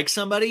you like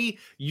somebody,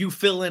 you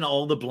fill in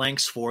all the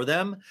blanks for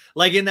them.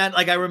 Like in that,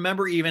 like, I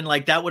remember even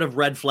like that would have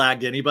red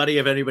flagged anybody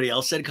if anybody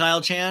else said Kyle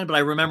Chan. But I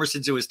remember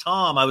since it was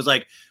Tom, I was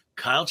like,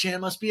 Kyle Chan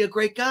must be a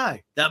great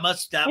guy. That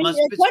must like,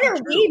 what are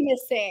we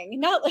missing?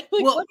 Not like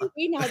what did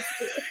we not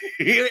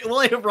see?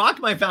 Well, it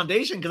rocked my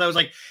foundation because I was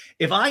like,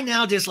 if I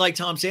now dislike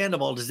Tom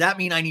Sandoval, does that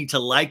mean I need to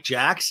like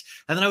Jax?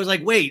 And then I was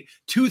like, wait,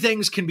 two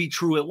things can be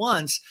true at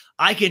once.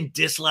 I can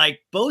dislike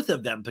both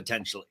of them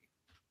potentially.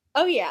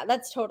 Oh yeah,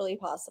 that's totally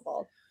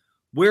possible.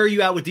 Where are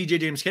you at with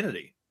DJ James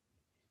Kennedy?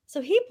 So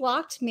he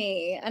blocked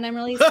me, and I'm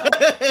really sad.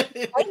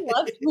 I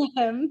loved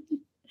him.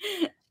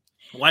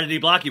 Why did he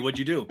block you? What'd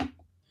you do?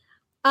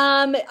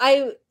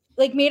 I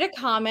like made a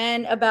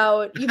comment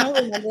about,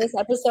 remember this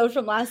episode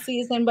from last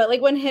season, but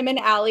like when him and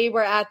Allie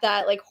were at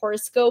that like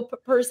horoscope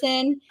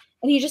person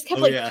and he just kept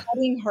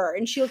cutting her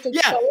and she looked like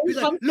so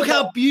uncomfortable. Like, look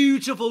how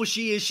beautiful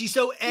she is. She's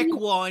so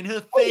equine,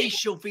 her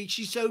facial features,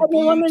 she's so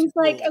beautiful. The woman's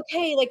like,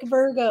 okay, like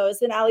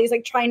Virgos, and Allie's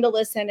like trying to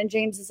listen and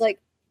James is like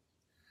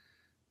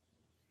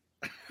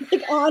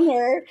on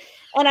her.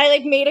 And I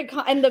like made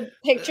and the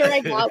picture I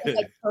got was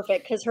like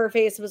perfect because her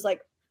face was like,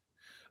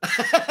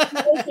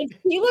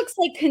 he looks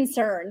like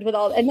concerned with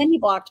all, and then he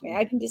blocked me.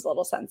 I think he's a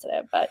little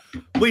sensitive, but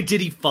wait, did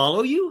he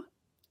follow you?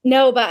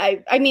 No,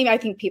 but I mean, I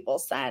think people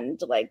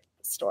send like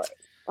stories,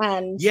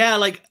 and yeah,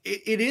 like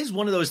it is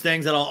one of those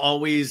things that I'll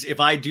always, if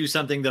I do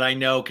something that I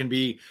know can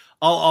be,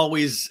 I'll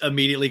always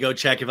immediately go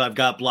check if I've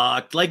got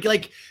blocked.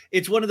 Like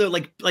it's one of the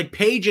like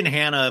Paige and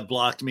Hannah have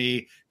blocked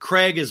me.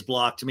 Craig has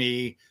blocked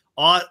me.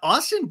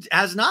 Austin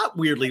has not,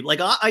 weirdly. Like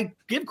I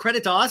give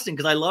credit to Austin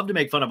because I love to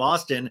make fun of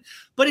Austin,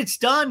 but it's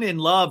done in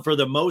love for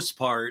the most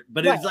part.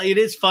 But it's like, it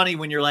is funny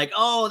when you're like,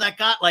 oh, that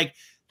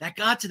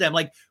got to them.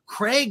 Like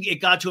Craig,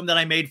 it got to him that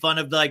I made fun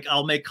of, like,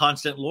 I'll make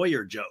constant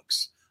lawyer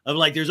jokes of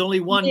like, there's only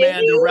one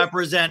man to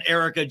represent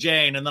Erika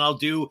Jayne, and then I'll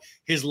do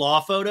his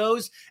law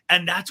photos.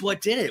 And that's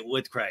what did it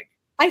with Craig.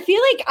 I feel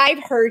like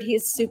I've heard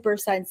he's super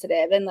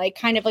sensitive and like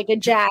kind of like a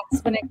Jax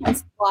when it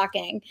comes to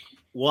blocking.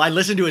 Well, I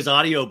listened to his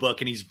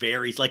audiobook and he's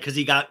very like, because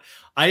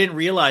I didn't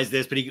realize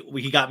this, but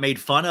he got made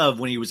fun of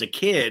when he was a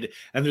kid.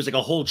 And there's like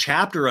a whole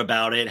chapter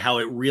about it, how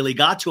it really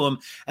got to him.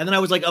 And then I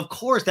was like, of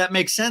course, that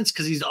makes sense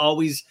because he's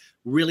always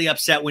really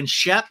upset when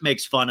Shep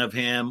makes fun of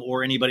him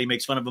or anybody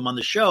makes fun of him on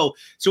the show.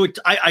 So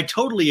I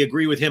totally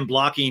agree with him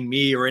blocking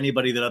me or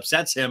anybody that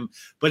upsets him.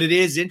 But it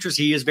is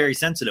interesting. He is very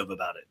sensitive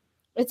about it.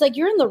 It's like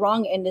you're in the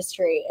wrong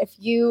industry if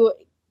you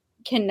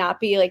cannot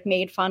be like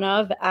made fun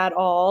of at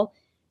all.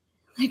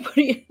 Like, what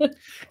are you?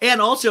 And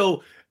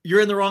also,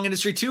 you're in the wrong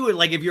industry too. And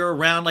like, if you're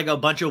around like a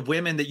bunch of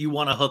women that you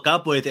want to hook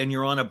up with and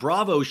you're on a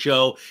Bravo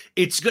show,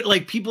 it's good.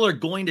 Like, people are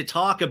going to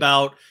talk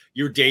about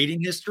your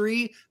dating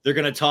history. They're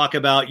going to talk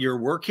about your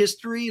work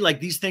history. Like,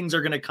 these things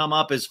are going to come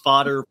up as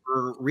fodder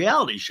for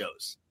reality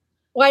shows.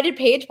 Why did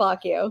Paige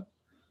block you?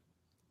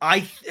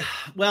 I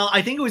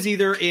think it was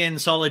either in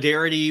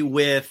solidarity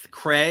with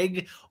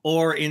Craig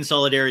or in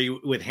solidarity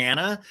with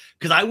Hannah,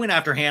 because I went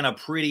after Hannah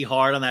pretty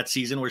hard on that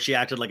season where she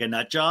acted like a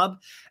nut job.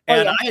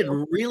 And I had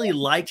really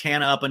liked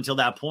Hannah up until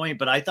that point,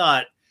 but I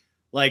thought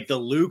like the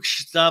Luke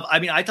stuff, I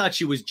mean, I thought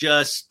she was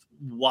just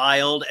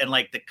wild and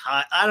like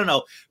I don't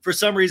know, for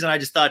some reason I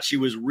just thought she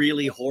was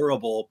really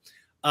horrible.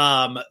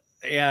 And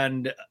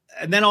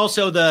then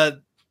also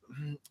the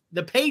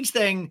Paige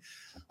thing,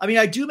 I mean,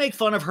 I do make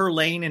fun of her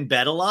laying in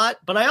bed a lot,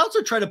 but I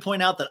also try to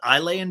point out that I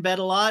lay in bed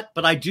a lot.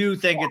 But I do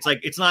think it's like,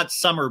 it's not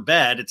summer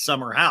bed, it's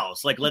summer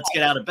house. Like, let's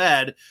get out of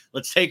bed.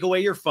 Let's take away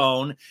your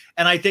phone.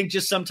 And I think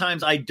just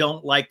sometimes I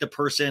don't like the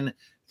person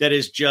that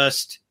is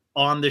just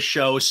on the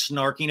show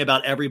snarking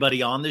about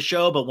everybody on the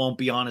show, but won't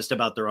be honest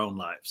about their own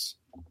lives.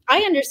 I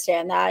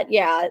understand that.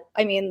 Yeah.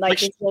 I mean,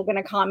 like you're still going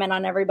to comment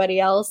on everybody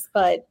else,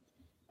 but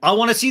I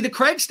want to see the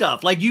Craig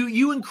stuff. Like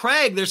you and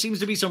Craig, there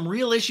seems to be some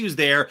real issues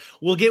there.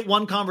 We'll get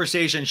one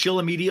conversation. She'll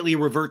immediately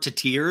revert to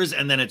tears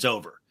and then it's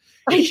over.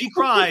 If she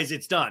cries,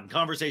 it's done.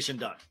 Conversation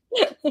done.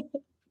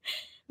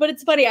 But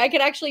it's funny. I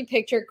could actually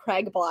picture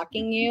Craig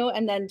blocking you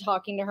and then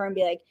talking to her and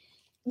be like,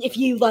 if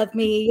you love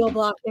me, you'll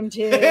block him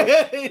too.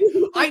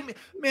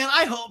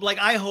 I hope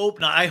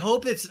not. I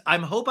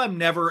hope I'm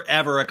never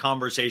ever a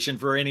conversation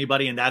for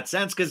anybody in that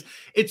sense. Cause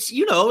it's,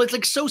 it's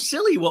like so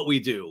silly what we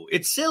do.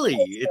 It's silly.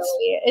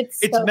 It's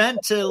so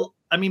meant to,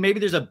 I mean, maybe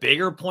there's a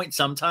bigger point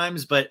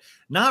sometimes, but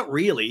not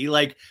really.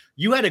 Like,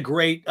 you had a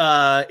great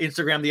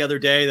Instagram the other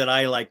day that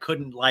I like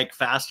couldn't like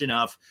fast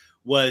enough,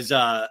 was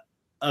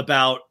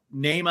about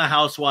name a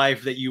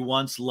housewife that you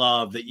once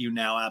loved that you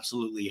now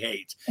absolutely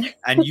hate.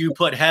 And you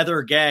put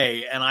Heather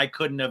Gay, and I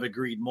couldn't have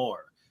agreed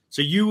more.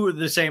 So you were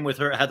the same with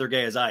Heather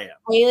Gay as I am.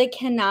 I like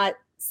cannot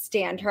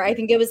stand her. I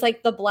think it was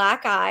like the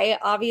black eye,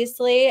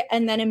 obviously.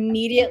 And then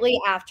immediately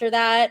after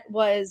that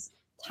was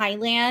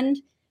Thailand,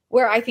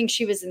 where I think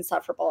she was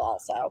insufferable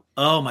also.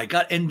 Oh my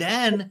God. And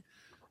then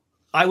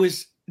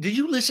did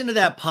you listen to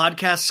that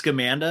podcast,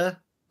 Scamanda?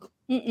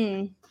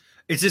 Mm-mm.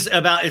 It's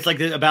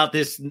about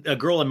this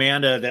girl,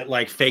 Amanda, that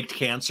like faked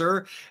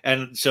cancer.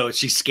 And so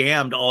she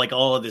scammed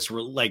all of this,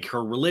 like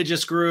her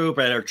religious group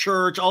and her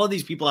church, all of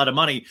these people out of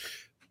money.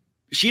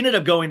 She ended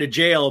up going to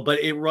jail, but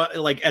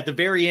like at the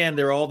very end,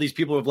 there are all these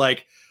people who have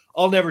like,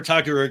 I'll never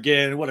talk to her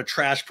again. What a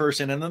trash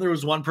person. And then there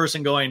was one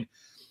person going,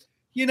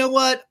 you know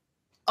what?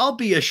 I'll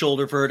be a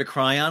shoulder for her to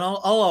cry on. I'll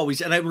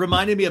always, and it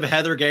reminded me of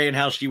Heather Gay and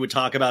how she would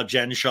talk about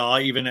Jen Shaw,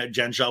 even if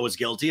Jen Shaw was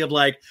guilty of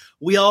like,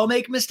 we all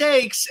make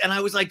mistakes. And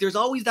I was like, there's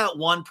always that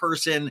one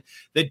person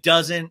that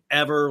doesn't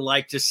ever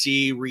like to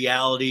see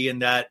reality,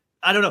 and that,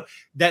 I don't know,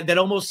 that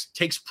almost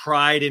takes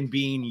pride in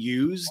being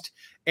used.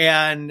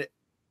 And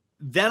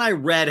then I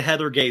read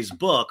Heather Gay's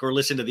book, or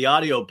listened to the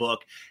audio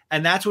book.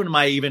 And that's when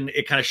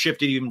it kind of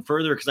shifted even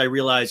further, because I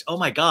realized, oh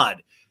my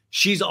God,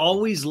 she's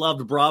always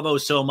loved Bravo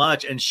so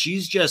much. And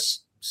she's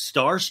just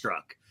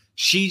starstruck.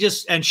 I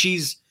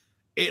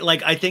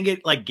think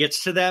it like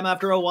gets to them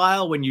after a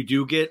while when you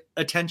do get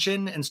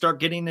attention and start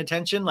getting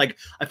attention. Like,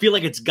 I feel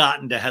like it's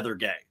gotten to Heather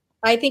Gay.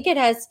 I think it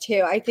has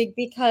too. I think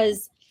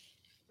because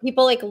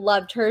people like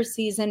loved her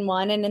season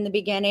 1 and in the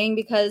beginning,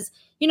 because,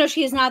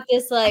 she's not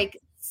this like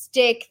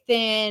stick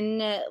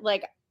thin,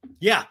 like,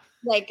 yeah.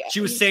 Like, she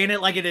was saying it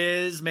like it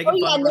is,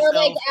 making fun of herself. And they're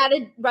like at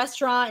a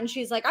restaurant and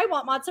she's like, I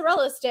want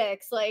mozzarella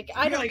sticks. Like,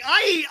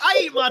 I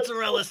eat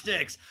mozzarella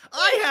sticks.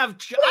 I have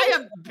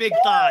big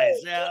thighs.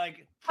 Yeah,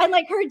 like, and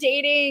like her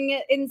dating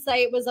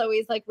insight was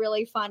always like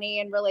really funny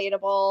and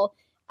relatable.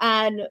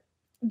 And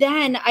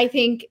then I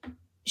think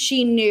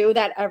she knew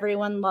that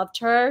everyone loved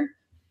her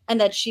and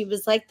that she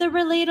was like the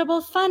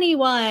relatable, funny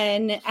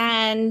one.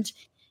 And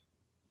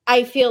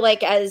I feel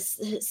like as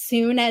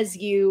soon as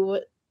you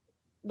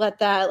let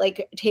that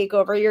like take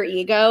over your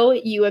ego,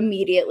 you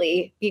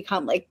immediately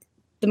become like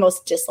the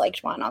most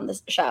disliked one on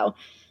this show.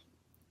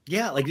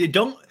 Yeah, like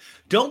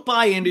don't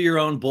buy into your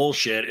own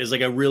bullshit is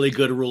like a really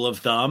good rule of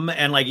thumb.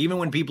 And like, even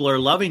when people are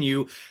loving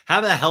you,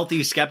 have a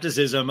healthy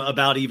skepticism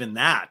about even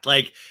that.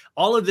 Like,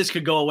 all of this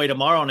could go away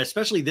tomorrow. And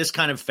especially this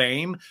kind of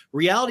fame,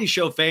 reality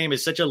show fame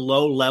is such a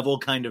low level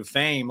kind of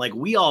fame. Like,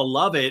 we all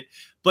love it,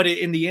 but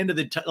in the end of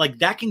the like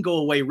that can go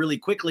away really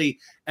quickly.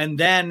 And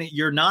then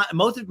you're not,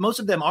 most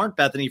of them aren't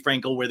Bethenny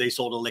Frankel where they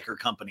sold a liquor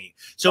company.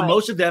 So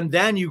most of them,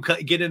 then you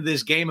get into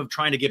this game of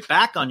trying to get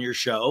back on your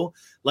show,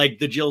 like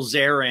the Jill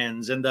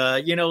Zarins and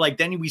the, you know, like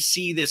then we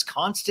see this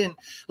constant,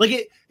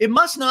 like it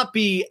must not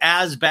be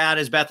as bad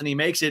as Bethenny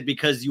makes it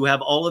because you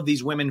have all of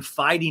these women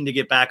fighting to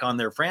get back on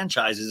their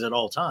franchises at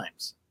all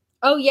times.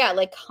 Oh yeah.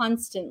 Like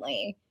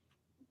constantly.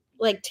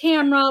 Like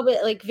Tamra,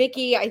 but like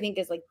Vicky, I think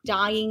is like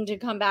dying to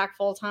come back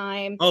full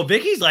time. Oh,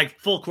 Vicky's like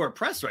full court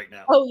press right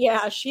now. Oh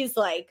yeah. She's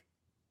like,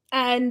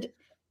 and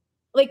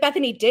like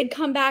Bethenny did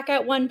come back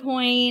at one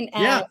point.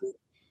 And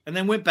and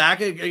then went back.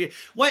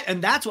 What?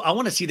 And that's what I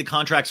want to see the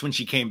contracts when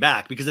she came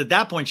back, because at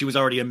that point she was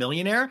already a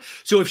millionaire.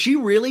 So if she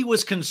really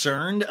was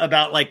concerned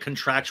about like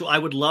contractual, I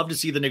would love to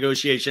see the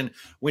negotiation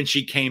when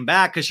she came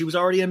back, because she was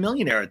already a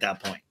millionaire at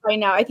that point. Right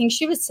now, I think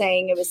she was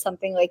saying it was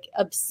something like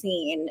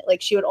obscene. Like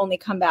she would only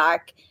come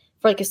back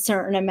for like a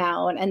certain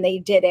amount, and they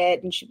did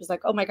it. And she was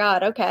like, oh my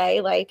God,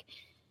 okay. Like,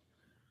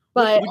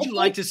 but would you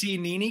like to see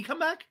Nene come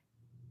back?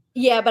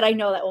 Yeah, but I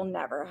know that will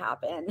never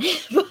happen.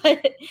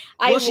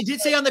 But she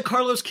did say on the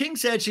Carlos King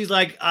said, she's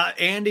like,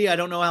 Andy, I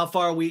don't know how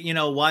far we, you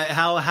know,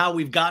 how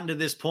we've gotten to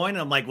this point.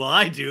 And I'm like, well,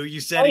 I do. You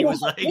said he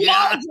was like,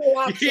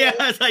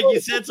 it's like you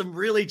said some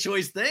really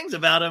choice things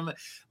about him.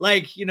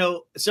 Like, you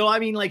know, so I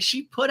mean, like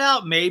she put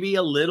out maybe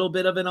a little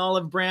bit of an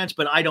olive branch,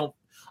 but I don't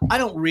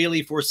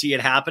really foresee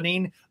it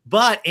happening.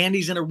 But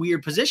Andy's in a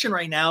weird position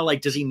right now.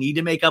 Like, does he need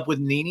to make up with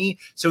Nene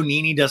so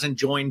Nene doesn't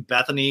join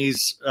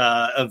Bethenny's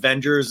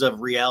Avengers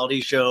of reality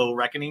show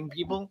reckoning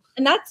people?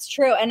 And that's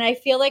true. And I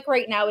feel like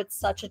right now it's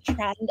such a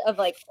trend of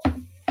like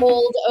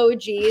old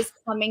OGs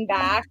coming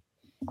back.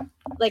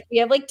 Like we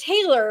have like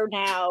Taylor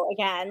now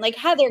again, like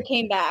Heather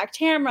came back,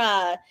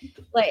 Tamra,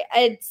 like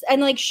and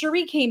like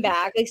Cherie came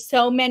back, like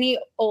so many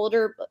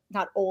older,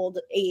 not old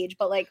age,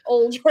 but like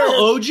older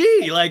OG,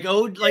 like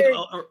old, like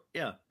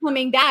yeah,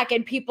 coming back,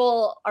 and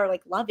people are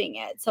like loving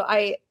it. So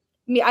I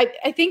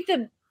think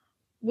the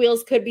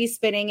wheels could be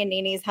spinning in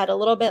Nene's head a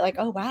little bit, like,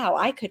 oh wow,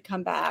 I could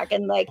come back,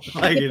 and like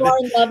people are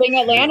loving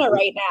Atlanta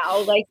right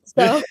now. Like,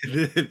 so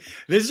this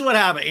is what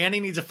happened. Andy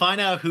needs to find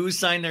out who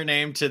signed their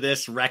name to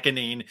this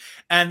reckoning,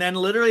 and then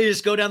literally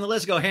just go down the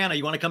list. Go, Hannah,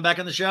 you want to come back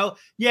on the show?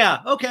 Yeah,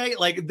 okay.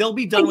 Like they'll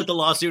be done with the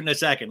lawsuit in a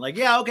second. Like,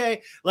 yeah,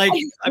 okay. Like,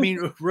 I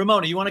mean,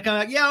 Ramona, you want to come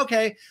back? Yeah,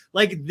 okay.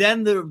 Like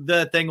then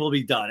the thing will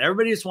be done.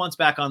 Everybody just wants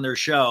back on their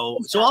show.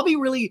 So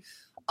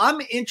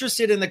I'm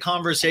interested in the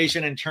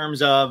conversation in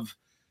terms of.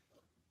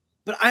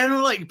 But I don't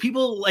know, like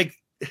people like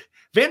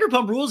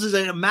Vanderpump Rules is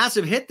a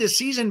massive hit this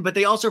season, but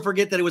they also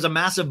forget that it was a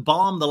massive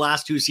bomb the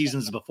last two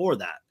seasons before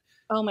that.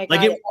 Oh my God.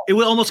 Like it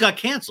almost got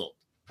canceled.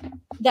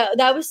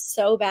 That was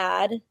so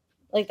bad.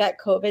 Like that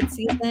COVID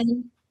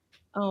season.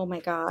 Oh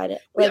my God.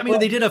 Like, I mean,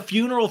 they did a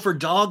funeral for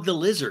Dog the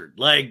Lizard.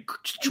 Like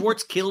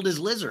Schwartz killed his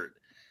lizard.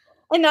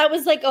 And that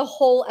was like a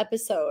whole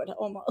episode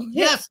almost.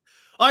 Yes.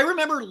 I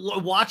remember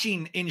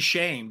watching in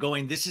shame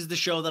going, this is the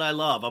show that I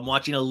love. I'm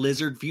watching a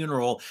lizard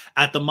funeral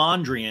at the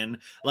Mondrian.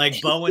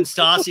 Like Bo and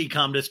Stassi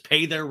come to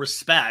pay their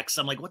respects.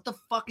 I'm like, what the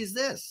fuck is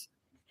this?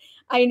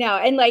 I know.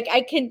 And like,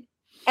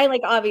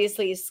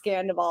 obviously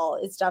Sandoval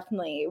is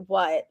definitely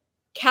what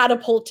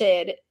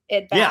catapulted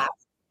it back.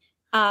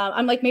 Yeah.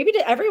 I'm like, maybe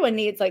everyone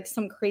needs like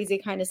some crazy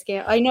kind of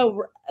scam. I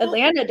know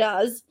Atlanta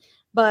does.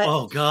 But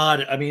oh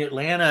God, I mean,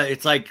 Atlanta,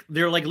 it's like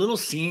they're like little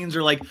scenes,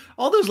 or like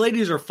all those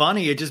ladies are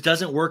funny. It just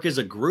doesn't work as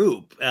a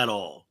group at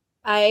all.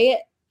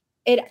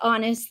 It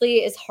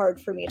honestly is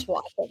hard for me to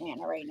watch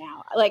Atlanta right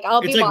now. Like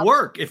it's like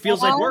work. It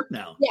feels like work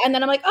now. Yeah. And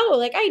then I'm like, oh,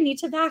 like I need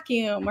to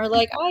vacuum, or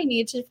like I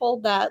need to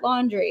fold that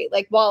laundry,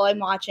 like while I'm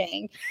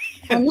watching.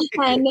 And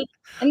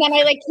then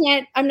I like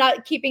I'm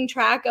not keeping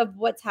track of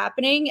what's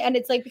happening. And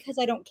it's like, because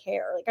I don't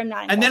care. Like I'm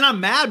not. And then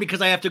I'm mad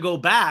because I have to go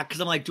back, because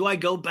I'm like, do I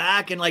go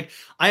back? And like,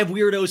 I have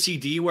weird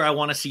OCD where I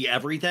want to see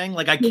everything.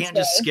 Like I can't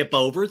just skip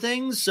over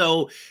things.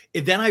 So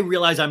then I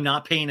realize I'm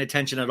not paying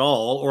attention at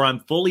all, or I'm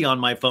fully on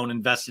my phone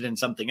invested in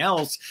something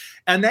else.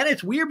 And then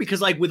it's weird because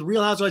like with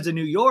Real Housewives of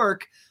New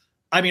York,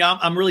 I mean,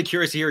 I'm really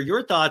curious to hear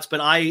your thoughts, but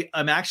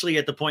I'm actually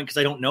at the point, because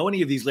I don't know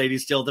any of these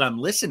ladies still, that I'm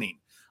listening.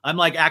 I'm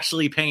like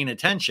actually paying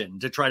attention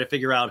to try to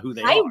figure out who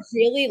they are. I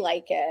really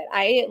like it.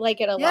 I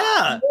like it a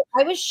lot.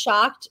 I was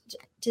shocked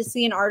to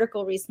see an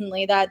article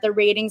recently that the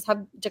ratings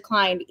have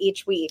declined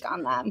each week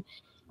on them.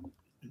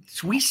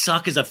 We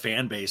suck as a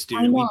fan base,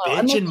 dude. We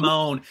bitch and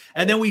moan,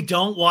 and then we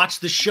don't watch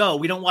the show.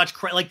 We don't watch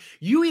like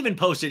you even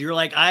posted. You're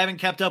like, I haven't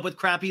kept up with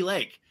Crappy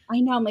Lake. I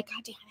know. I'm like,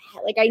 God damn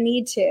it. Like I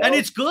need to. And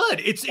it's good.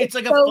 It's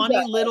like so a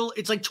funny little,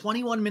 it's like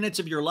 21 minutes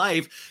of your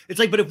life. It's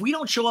like, but if we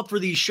don't show up for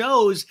these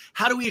shows,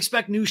 how do we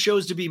expect new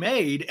shows to be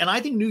made? And I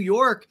think New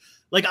York,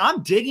 like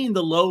I'm digging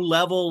the low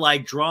level,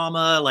 like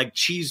drama, like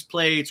cheese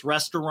plates,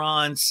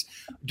 restaurants.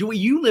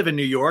 You live in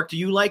New York? Do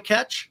you like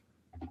Catch?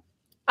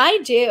 I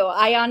do.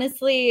 I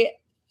honestly,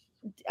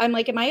 I'm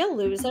like, am I a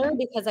loser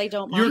because I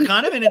don't? You're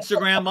kind of an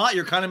Instagram.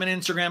 You're kind of an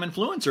Instagram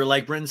influencer,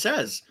 like Bryn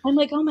says. I'm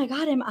like, oh my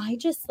God, am I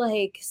just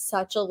like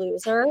such a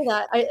loser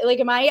that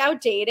am I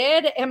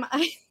outdated? Am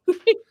I?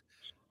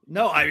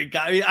 No, I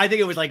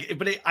think it was like,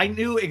 but I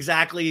knew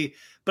exactly.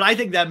 But I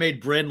think that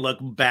made Bryn look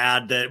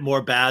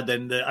more bad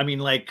than I mean,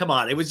 like, come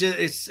on. It was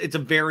just, it's a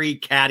very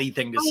catty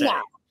thing to say.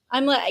 Know.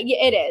 I'm like,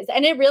 it is.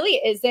 And it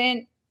really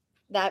isn't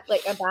that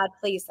like a bad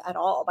place at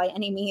all by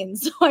any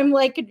means. So I'm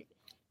like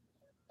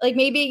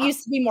maybe it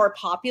used to be more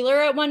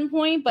popular at one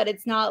point, but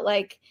it's not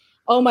like,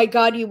 oh my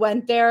God, you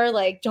went there.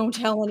 Like, don't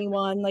tell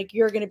anyone, like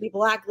you're going to be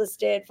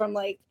blacklisted from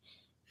like,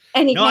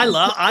 no,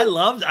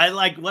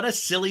 what a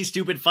silly,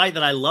 stupid fight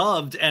that I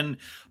loved.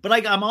 But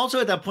like, I'm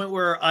also at that point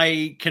where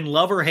I can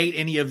love or hate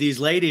any of these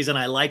ladies. And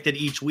I like that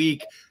each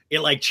week it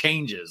like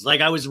changes. Like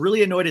I was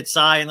really annoyed at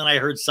Sai. And then I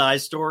heard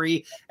Sai's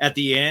story at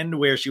the end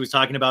where she was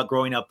talking about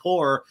growing up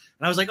poor.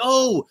 And I was like,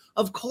 oh,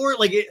 of course.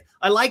 Like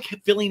I like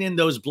filling in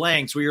those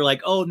blanks where you're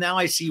like, oh, now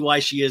I see why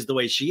she is the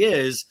way she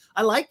is.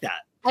 I like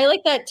that. I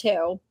like that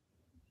too.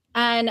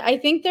 And I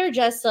think they're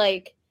just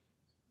like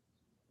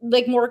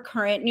more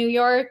current New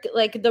York,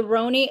 like the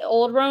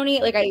old RHOA,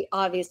 like I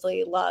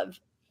obviously love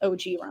OG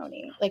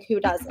RHOA. Like who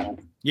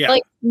doesn't? Yeah.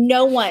 Like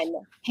no one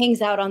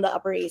hangs out on the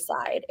Upper East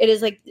Side. It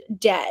is like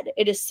dead.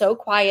 It is so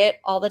quiet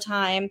all the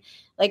time,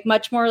 like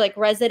much more like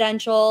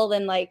residential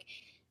than like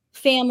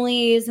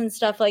families and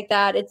stuff like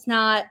that. It's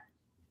not,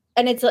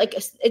 and it's like,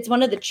 it's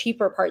one of the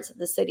cheaper parts of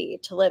the city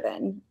to live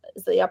in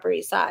is the Upper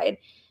East Side.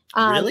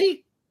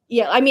 Really?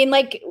 Yeah. I mean,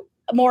 like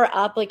more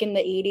up like in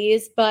the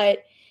 80s,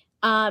 but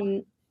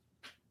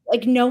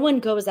like no one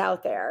goes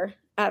out there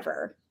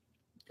ever.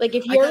 Like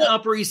if you're like,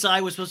 Upper East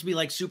Side was supposed to be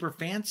like super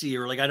fancy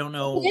or like, I don't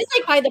know. It is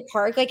like by the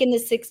park, like in the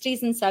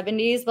 60s and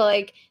 70s, but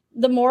like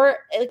the more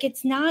like,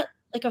 it's not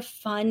like a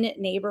fun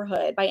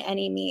neighborhood by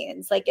any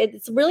means. Like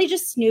it's really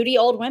just snooty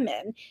old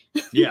women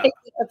like,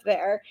 up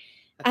there.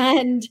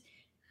 And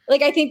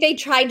like, I think they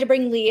tried to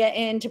bring Leah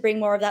in to bring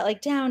more of that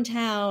like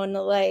downtown,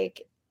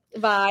 like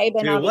vibe.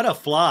 And dude, what a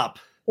flop.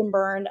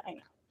 Burned. I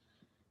know.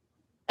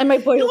 And my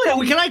boyfriend.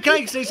 You know, can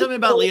I say something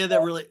about Leah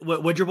that really?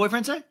 What'd your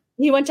boyfriend say?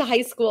 He went to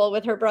high school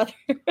with her brother.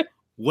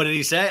 What did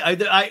he say?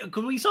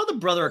 We saw the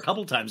brother a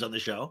couple times on the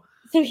show.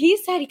 So he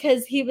said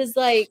because he was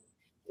like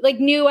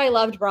knew I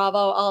loved Bravo,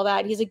 all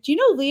that. He's like, do you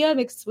know Leah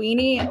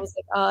McSweeney? I was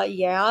like,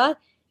 yeah.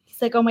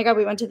 He's like, oh my God,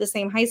 we went to the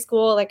same high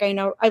school. Like I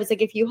know. I was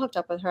like, if you hooked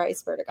up with her, I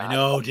swear to God. I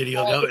know. Did he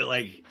hook up?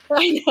 Like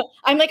I know.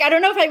 I'm like, I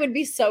don't know if I would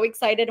be so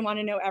excited and want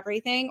to know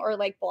everything or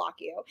like block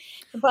you.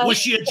 But was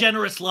she a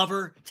generous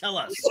lover? Tell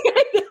us.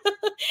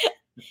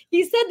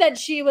 He said that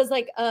she was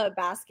like a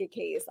basket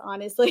case,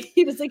 honestly.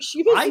 He was like,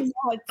 she was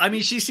nuts. I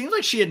mean, she seems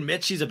like she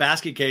admits she's a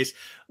basket case.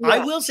 Yeah. I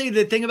will say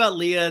the thing about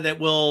Leah that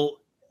will,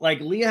 like,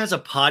 Leah has a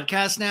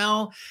podcast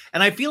now.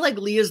 And I feel like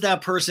Leah's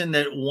that person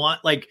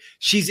that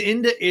she's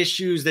into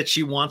issues that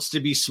she wants to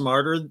be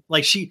smarter.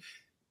 Like she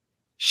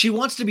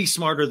wants to be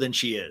smarter than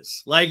she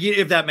is. Like,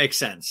 if that makes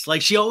sense.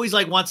 Like she always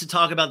like wants to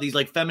talk about these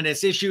like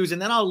feminist issues.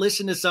 And then I'll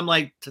listen to some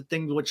to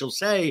things what she'll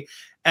say.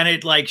 And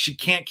it like, she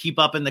can't keep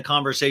up in the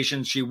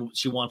conversation she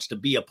wants to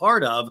be a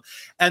part of.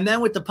 And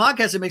then with the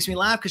podcast, it makes me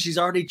laugh because she's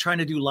already trying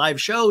to do live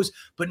shows,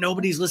 but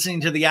nobody's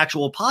listening to the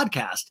actual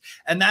podcast.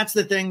 And that's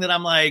the thing that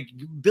I'm like,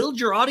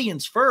 build your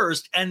audience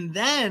first and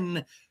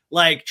then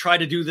like try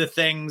to do the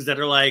things that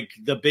are like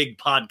the big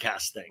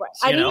podcast things. Right.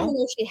 I didn't even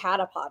know she had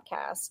a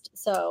podcast.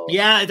 So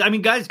yeah, I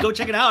mean, guys, go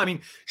check it out. I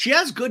mean, she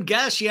has good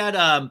guests. She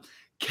had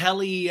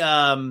Kelly,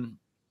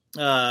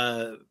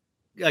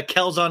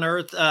 Kells on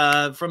Earth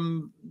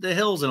from the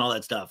Hills and all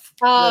that stuff.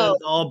 Oh,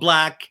 all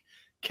black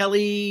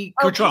Kelly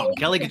Cutrone.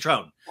 Kelly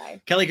Cutrone.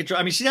 Kelly Cutrone.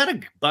 I mean, she had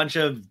a bunch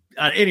of.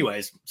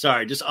 Anyways,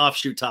 sorry, just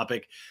offshoot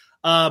topic.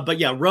 But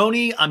yeah,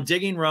 RHOA. I'm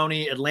digging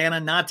RHOA.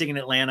 Atlanta, not digging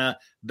Atlanta.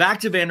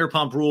 Back to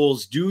Vanderpump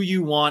Rules. Do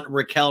you want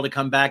Raquel to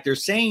come back? They're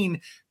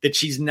saying that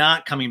she's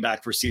not coming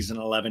back for season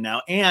 11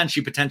 now, and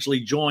she potentially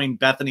joined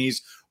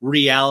Bethenny's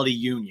reality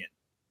union.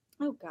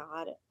 Oh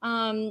God.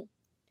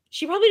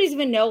 She probably doesn't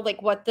even know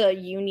like what the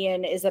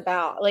union is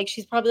about. Like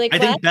she's probably like, I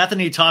think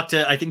Bethenny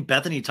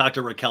talked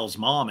to Raquel's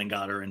mom and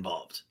got her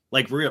involved.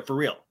 Like for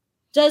real.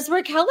 Does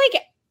Raquel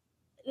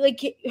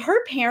like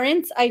her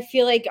parents, I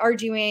feel like are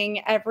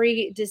doing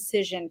every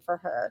decision for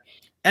her.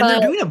 And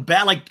they're doing a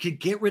bad, like to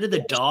get rid of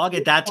the dog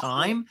at that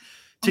time.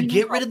 To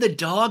get rid of the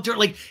dog,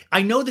 like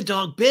I know the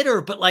dog bit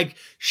her, but like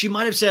she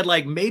might have said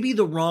like maybe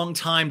the wrong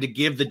time to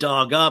give the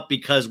dog up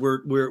because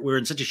we're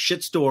in such a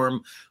shitstorm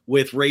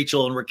with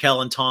Rachel and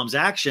Raquel and Tom's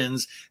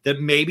actions that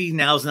maybe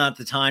now's not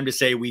the time to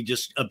say we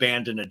just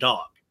abandon a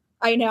dog.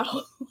 I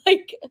know,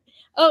 like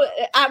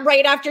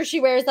right after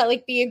she wears that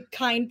like be a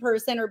kind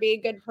person or be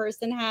a good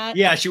person hat.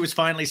 Yeah, she was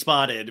finally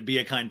spotted. Be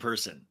a kind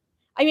person.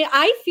 I mean,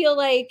 I feel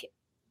like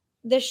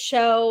the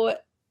show.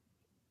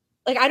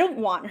 Like, I don't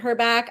want her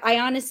back.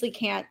 I honestly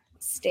can't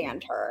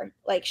stand her.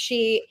 Like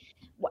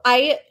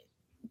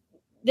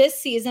this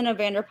season of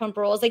Vanderpump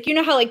Rules, like, you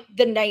know how like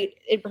the night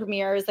it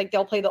premieres, like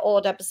they'll play the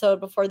old episode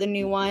before the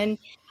new one.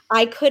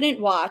 I couldn't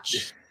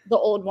watch the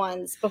old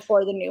ones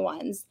before the new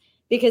ones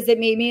because it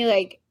made me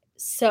like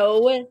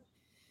so,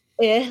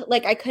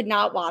 like I could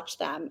not watch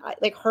them.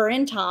 Like her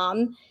and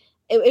Tom,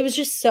 it was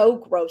just so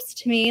gross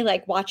to me,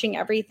 like watching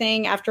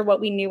everything after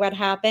what we knew had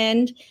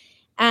happened.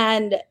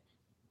 And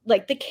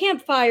like the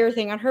campfire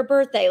thing on her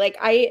birthday. I'm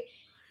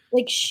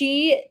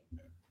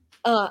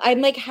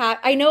like,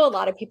 I know a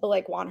lot of people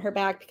like want her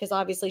back because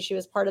obviously she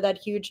was part of that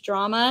huge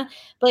drama,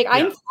 but like,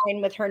 I'm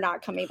fine with her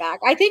not coming back.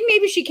 I think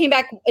maybe she came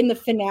back in the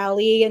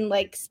finale and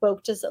like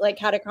spoke to, like,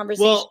 had a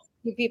conversation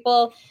with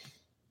people.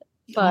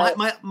 But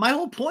my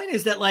whole point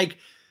is that, like,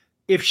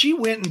 if she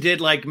went and did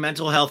like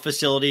mental health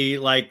facility,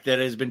 like that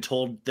has been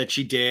told that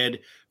she did,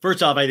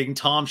 first off, I think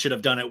Tom should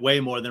have done it way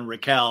more than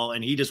Raquel.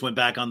 And he just went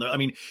back on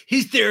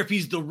his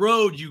therapy's the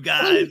road, you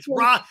guys.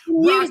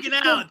 Rocking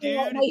out,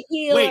 dude.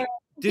 Wait,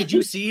 did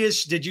you see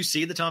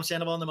the Tom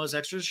Sandoval and the Most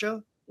Extras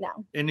show? No.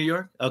 In New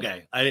York?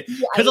 Okay.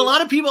 Because a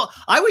lot of people,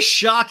 I was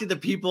shocked at the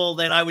people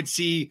that I would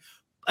see,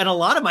 and a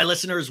lot of my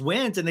listeners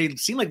went and they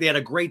seemed like they had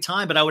a great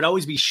time, but I would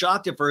always be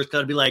shocked at first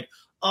because I'd be like,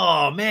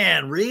 oh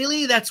man,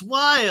 really? That's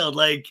wild.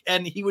 Like,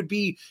 and he would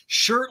be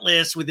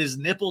shirtless with his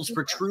nipples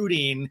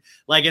protruding,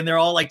 like, and they're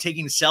all like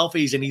taking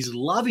selfies and he's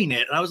loving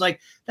it. And I was like,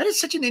 that is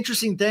such an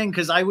interesting thing,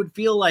 because I would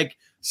feel like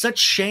such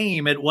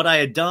shame at what I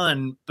had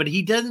done, but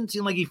he doesn't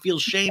seem like he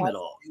feels shame at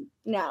all.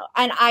 No.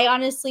 And I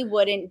honestly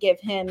wouldn't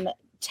give him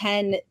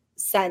 10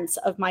 cents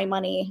of my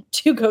money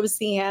to go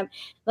see him.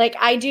 Like,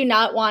 I do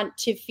not want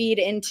to feed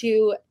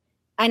into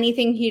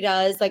anything he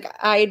does. Like,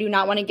 I do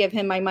not want to give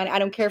him my money. I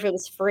don't care if it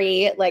was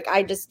free. Like,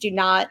 I just do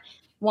not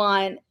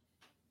want,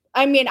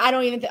 I mean, I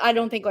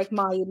don't think like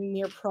my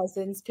mere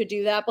presence could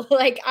do that, but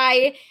like,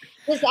 I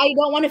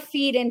don't want to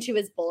feed into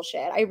his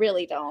bullshit. I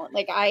really don't.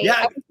 Like,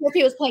 if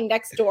he was playing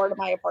next door to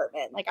my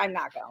apartment, like, I'm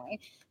not going.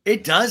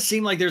 It does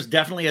seem like there's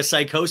definitely a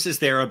psychosis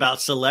there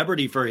about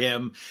celebrity for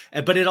him,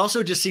 but it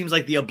also just seems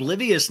like the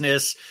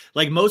obliviousness,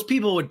 like most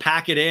people would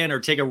pack it in or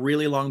take a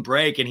really long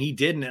break, and he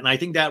didn't. And I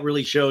think that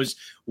really shows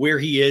where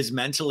he is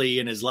mentally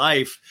in his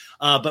life.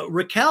 But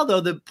Raquel,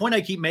 though, the point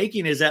I keep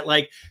making is that,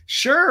 like,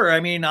 sure, I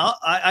mean,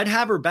 I'd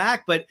have her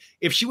back, but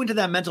if she went to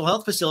that mental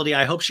health facility,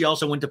 I hope she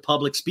also went to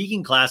public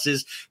speaking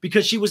classes,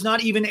 because she was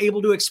not even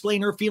able to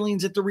explain her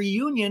feelings at the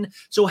reunion.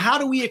 So how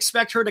do we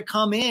expect her to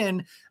come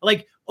in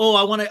like, oh,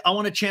 I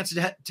want a chance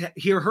to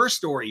hear her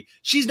story?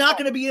 She's not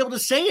going to be able to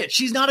say it.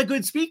 She's not a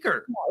good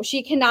speaker. No,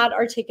 she cannot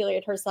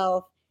articulate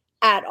herself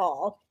at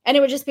all. And it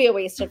would just be a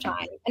waste of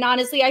time. And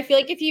honestly, I feel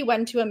like if you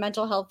went to a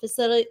mental health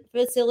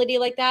facility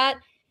like that,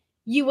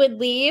 you would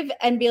leave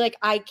and be like,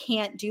 I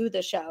can't do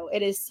the show.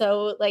 It is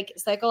so like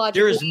psychological.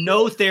 There is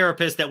no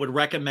therapist that would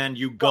recommend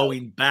you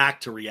going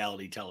back to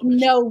reality television.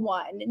 No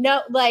one.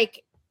 No,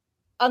 like,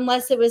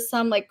 unless it was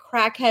some like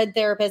crackhead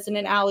therapist in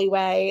an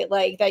alleyway,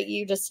 like that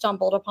you just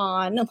stumbled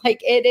upon.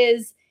 Like, it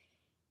is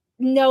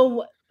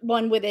no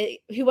one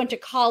who went to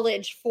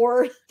college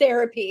for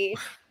therapy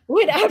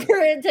would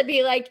ever to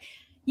be like,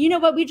 you know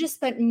what, we just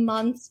spent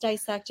months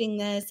dissecting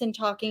this and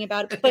talking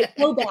about it, but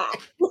go back.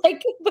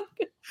 Like,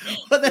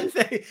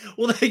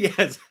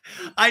 yes,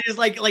 I just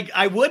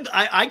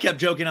I kept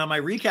joking on my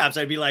recaps.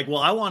 I'd be like, well,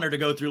 I want her to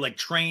go through like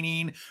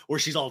training where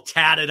she's all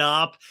tatted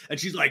up and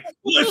she's like,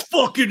 let's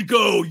fucking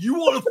go. You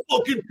want a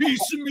fucking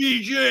piece of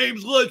me,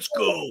 James? Let's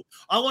go.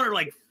 I want her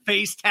like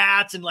face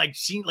tats and like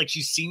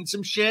she's seen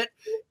some shit.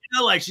 You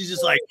know, like she's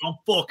just like, I'm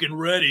fucking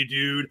ready,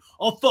 dude.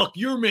 I'll fuck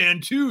your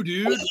man too,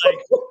 dude. Like,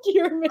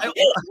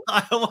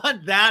 I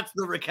want that's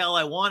the Raquel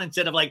I want,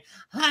 instead of like,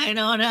 I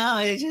don't know,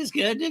 it's just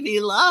good to be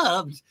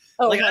loved.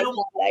 Oh, like,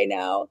 I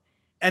know.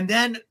 And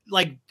then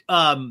like,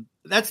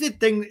 that's the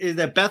thing, is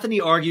that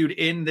Bethenny argued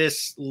in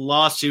this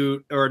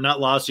lawsuit, or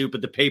not lawsuit,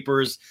 but the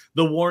papers,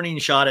 the warning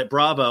shot at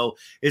Bravo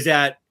is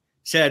that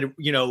said,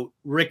 you know,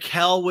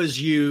 Raquel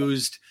was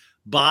used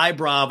by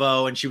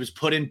Bravo and she was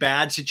put in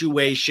bad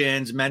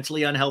situations,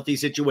 mentally unhealthy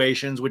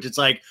situations, which it's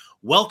like,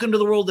 welcome to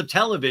the world of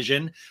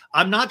television.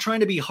 I'm not trying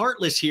to be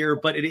heartless here,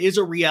 but it is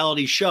a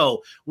reality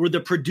show where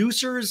the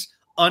producers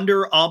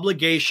under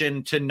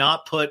obligation to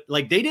not put,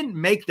 like, they didn't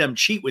make them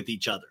cheat with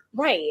each other.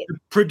 Right. The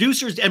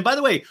producers. And by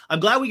the way, I'm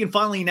glad we can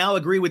finally now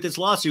agree with this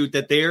lawsuit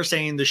that they're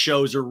saying the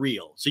shows are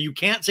real. So you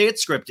can't say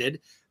it's scripted.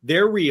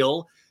 They're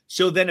real.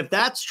 So then if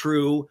that's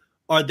true,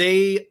 are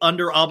they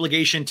under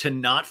obligation to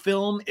not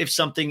film if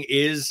something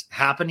is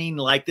happening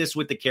like this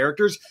with the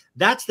characters?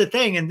 That's the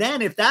thing. And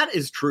then if that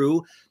is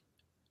true,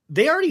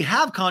 they already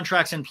have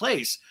contracts in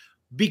place,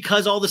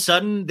 because all of a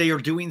sudden they are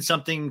doing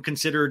something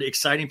considered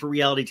exciting for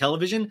reality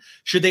television.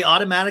 Should they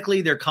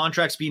automatically, their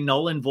contracts be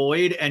null and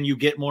void and you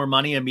get more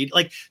money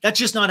immediately? Like, that's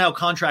just not how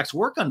contracts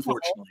work,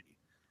 unfortunately.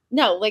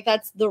 No, like,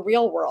 that's the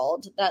real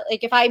world. That,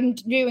 like, if I'm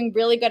doing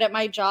really good at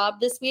my job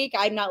this week,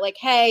 I'm not like,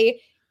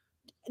 hey,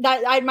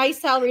 my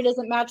salary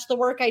doesn't match the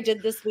work I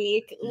did this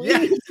week.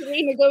 Yeah.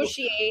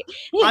 Renegotiate.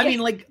 I mean,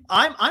 like,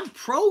 I'm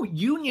pro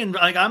union.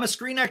 Like, I'm a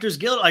Screen Actors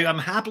Guild. I'm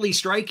happily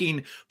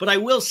striking, but I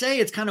will say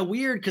it's kind of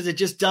weird because it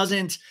just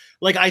doesn't,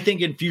 like, I think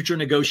in future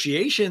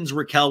negotiations,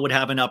 Raquel would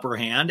have an upper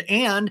hand,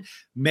 and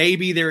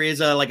maybe there is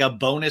a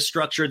bonus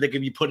structure that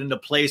can be put into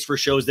place for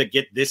shows that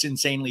get this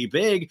insanely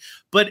big.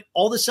 But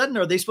all of a sudden,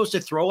 are they supposed to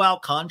throw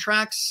out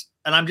contracts?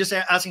 And I'm just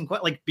asking,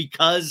 like,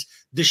 because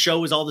the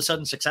show is all of a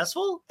sudden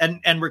successful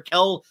and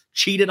Raquel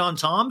cheated on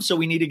Tom, so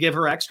we need to give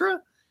her extra?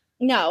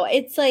 No,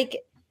 it's like,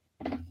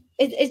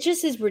 it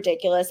just is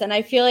ridiculous. And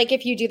I feel like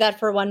if you do that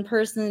for one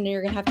person,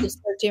 you're going to have to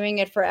start doing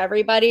it for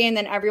everybody. And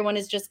then everyone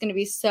is just going to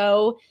be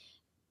so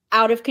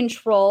out of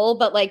control,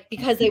 but like,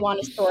 because they want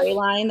a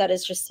storyline that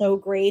is just so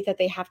great that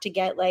they have to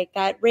get like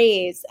that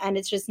raise. And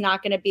it's just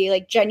not going to be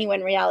like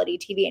genuine reality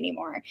TV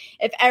anymore.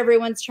 If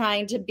everyone's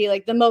trying to be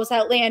like the most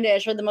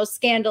outlandish or the most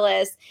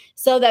scandalous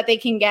so that they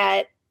can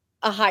get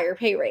a higher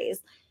pay raise.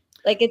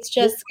 Like, it's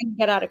just going to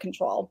get out of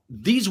control.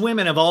 These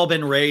women have all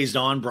been raised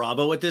on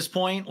Bravo at this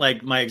point.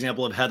 Like my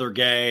example of Heather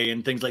Gay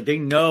and things like, they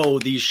know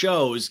these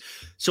shows.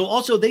 So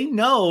also they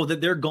know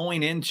that they're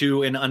going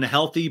into an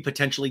unhealthy,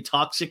 potentially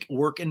toxic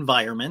work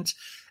environment.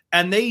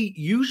 And they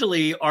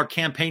usually are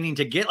campaigning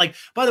to get, like,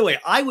 by the way,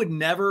 I would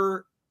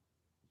never,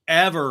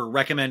 ever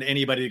recommend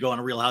anybody to go on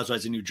a Real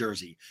Housewives of New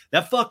Jersey.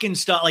 That fucking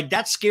stuff, like,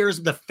 that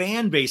scares, the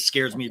fan base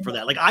scares me for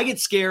that. Like, I get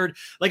scared.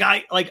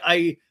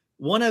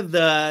 One of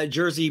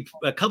the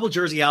a couple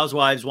Jersey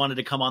housewives wanted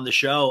to come on the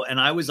show. And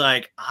I was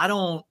like, I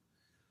don't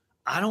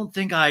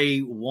think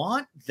I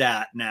want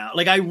that now.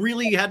 Like, I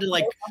really had to,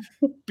 like,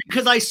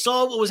 because I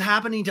saw what was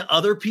happening to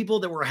other people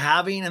that were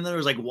having, and then there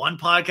was like one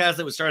podcast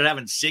that was started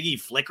having Siggy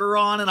Flicker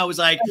on. And I was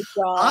like,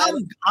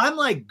 I'm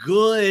like,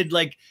 good.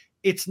 Like,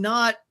 it's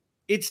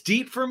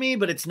deep for me,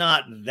 but it's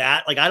not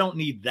that, like, I don't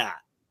need that.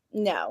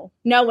 No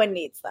one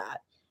needs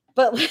that.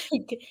 But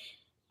like,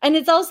 and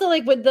it's also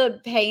like with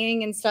the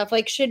paying and stuff,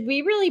 like, should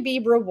we really be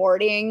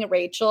rewarding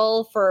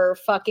Rachel for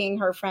fucking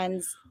her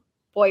friend's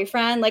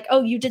boyfriend? Like,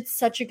 oh, you did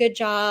such a good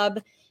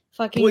job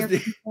fucking your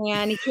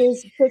man.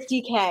 Here's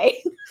 $50K.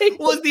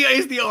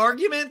 Is the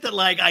argument that,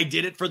 like, I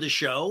did it for the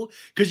show?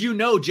 Because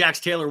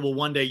Jax Taylor will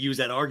one day use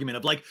that argument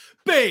of like,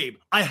 babe,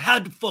 I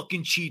had to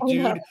fucking cheat,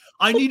 dude.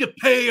 I need to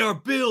pay our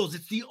bills.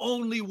 It's the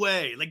only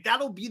way. Like,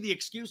 that'll be the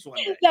excuse one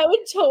day. That would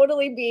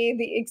totally be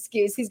the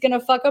excuse. He's gonna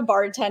fuck a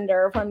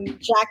bartender from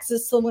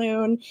Jax's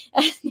saloon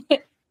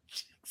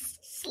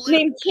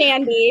named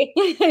Candy.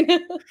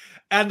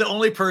 And the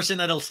only person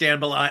that'll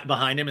stand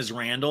behind him is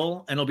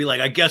Randall. And he'll be like,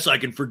 I guess I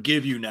can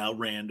forgive you now,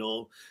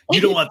 Randall.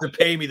 You don't have to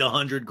pay me the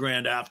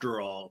 $100,000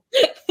 after all.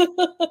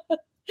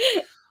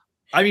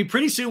 I mean,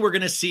 pretty soon we're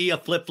going to see a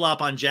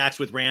flip-flop on Jax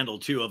with Randall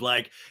too, of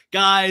like,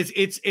 guys,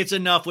 it's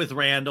enough with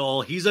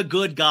Randall. He's a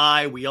good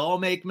guy. We all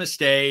make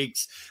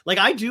mistakes. Like,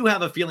 I do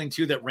have a feeling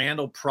too that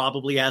Randall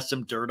probably has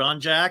some dirt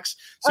on Jax.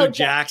 So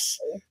Jax,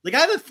 like,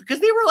 because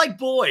they were like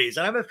boys.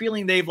 I have a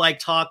feeling they've like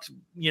talked,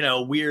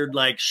 weird,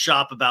 like,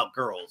 shop about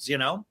girls,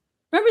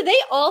 Remember, they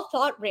all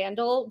thought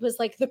Randall was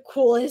like the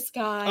coolest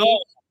guy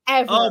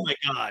ever. Oh my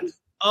God.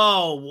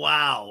 Oh,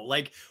 wow.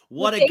 Like,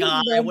 what a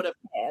guy.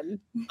 And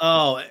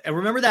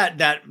remember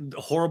that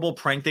horrible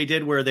prank they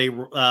did where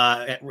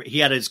he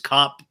had his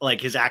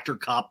actor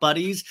cop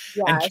buddies.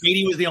 Yes. And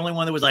Katie was the only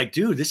one that was like,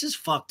 dude, this is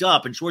fucked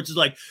up. And Schwartz is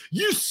like,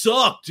 you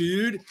suck,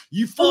 dude.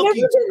 You fucking I've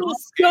never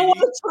been so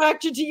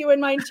attracted to you in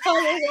my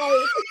entire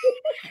life.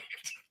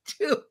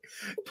 Dude,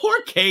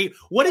 poor Kate.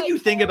 What did you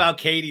think about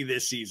Katie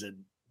this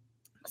season?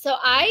 So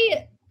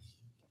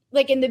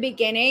like, in the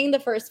beginning,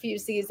 the first few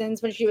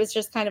seasons, when she was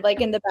just kind of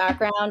like in the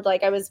background,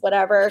 like, I was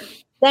whatever.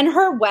 Then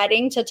her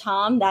wedding to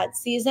Tom that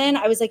season,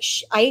 I was like,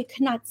 I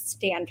could not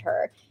stand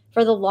her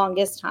for the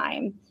longest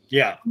time.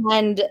 Yeah.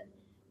 And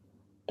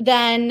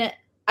then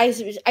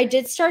I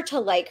did start to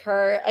like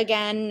her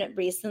again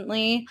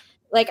recently.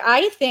 Like,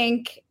 I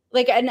think,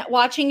 like, and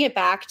watching it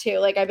back too,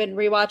 like, I've been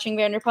rewatching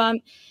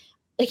Vanderpump.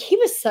 Like, he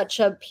was such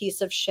a piece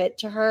of shit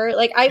to her.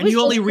 Like,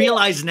 you only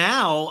realize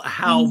now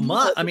how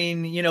much. I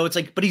mean, it's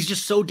like, but he's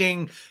just so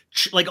dang.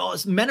 Like,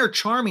 men are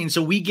charming,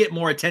 so we get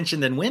more attention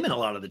than women a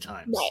lot of the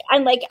times. Right.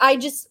 And like, I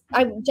just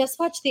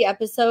watched the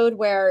episode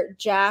where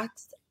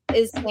Jax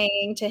is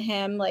saying to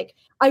him, like,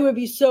 I would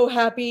be so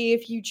happy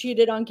if you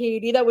cheated on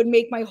Katie. That would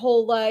make my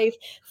whole life.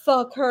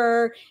 Fuck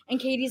her. And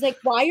Katie's like,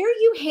 why are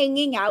you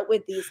hanging out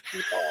with these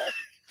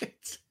people?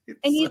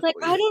 And he's like,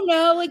 I don't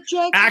know, like,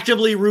 Jax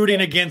actively rooting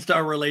against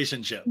our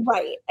relationship.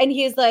 Right. And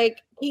he's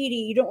like, Katie,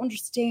 you don't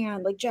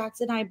understand. Like,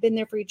 Jax and I have been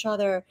there for each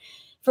other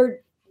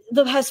for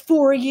the past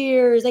 4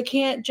 years. I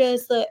can't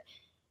just and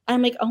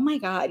I'm like, oh my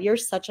God, you're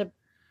such a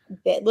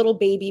little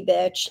baby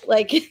bitch.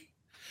 Like,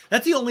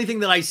 that's the only thing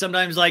that I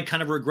sometimes like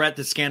kind of regret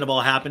that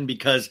Sandoval happened,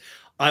 because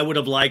I would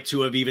have liked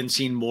to have even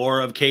seen more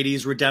of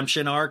Katie's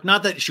redemption arc.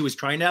 Not that she was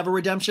trying to have a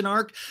redemption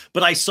arc,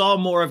 but I saw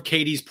more of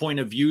Katie's point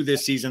of view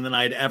this season than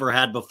I'd ever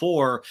had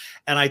before.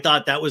 And I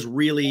thought that was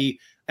really,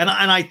 and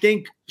I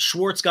think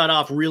Schwartz got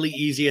off really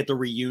easy at the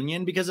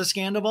reunion because of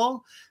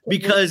Sandoval,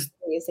 because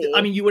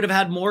I mean, you would have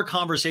had more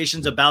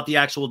conversations about the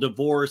actual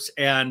divorce.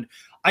 And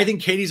I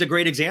think Katie's a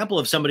great example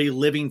of somebody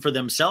living for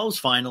themselves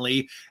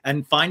finally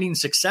and finding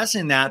success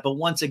in that. But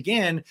once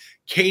again,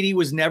 Katie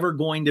was never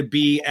going to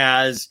be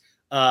as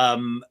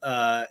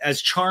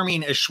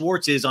charming as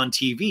Schwartz is on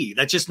TV.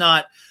 That's just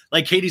not,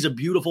 like, Katie's a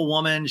beautiful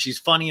woman. She's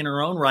funny in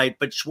her own right,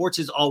 but Schwartz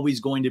is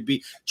always going to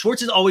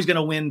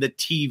win the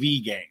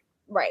TV game.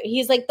 Right.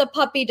 He's like the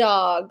puppy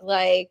dog.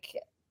 Like,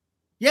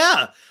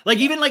 Yeah. Like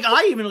even like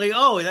I even like,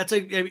 oh, that's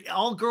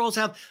all girls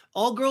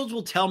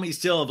will tell me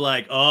still of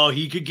like, oh,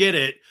 he could get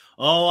it.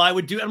 Oh, I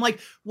would do it. I'm like,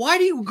 why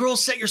do you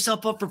girls set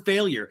yourself up for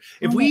failure?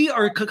 If we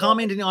are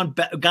commenting on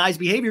guys'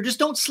 behavior, just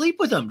don't sleep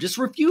with them. Just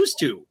refuse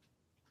to.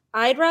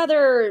 I'd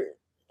rather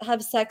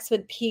have sex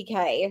with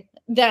PK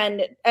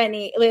than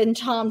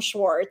Tom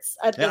Schwartz.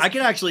 I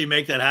can actually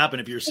make that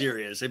happen if you're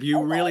serious. If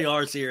you really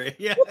are serious.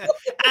 Yeah.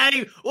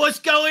 Hey, what's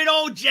going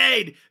on,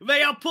 Jade?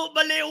 May I put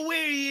my little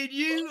weenie in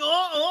you?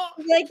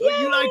 Like,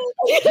 yeah.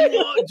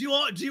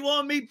 Do you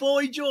want me,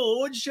 Boy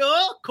George?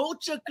 Sure.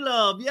 Culture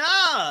Club.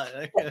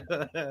 Yeah.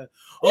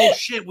 Oh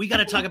shit. We got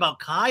to talk about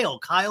Kyle.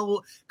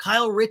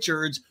 Kyle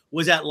Richards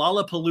was at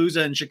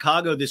Lollapalooza in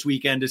Chicago this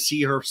weekend to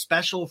see her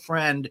special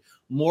friend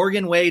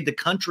Morgan Wade, the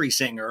country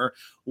singer.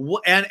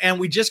 And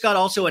we just got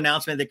also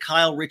announcement that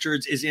Kyle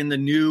Richards is in the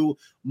new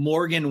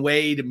Morgan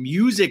Wade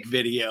music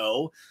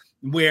video,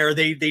 where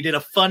they did a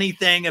funny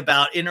thing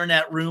about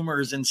internet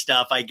rumors and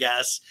stuff, I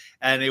guess.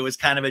 And it was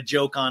kind of a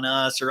joke on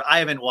us, or I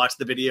haven't watched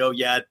the video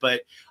yet,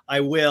 but I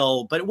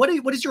will. But what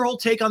is your whole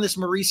take on this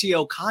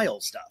Mauricio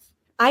Kyle stuff?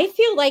 I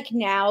feel like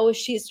now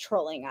she's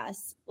trolling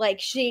us.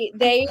 Like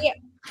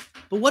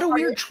But what a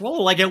weird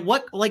troll. Like at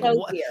what, like, so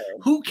what,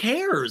 who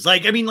cares?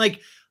 Like, I mean,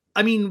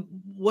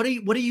 what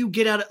do you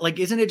get out of, like,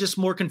 isn't it just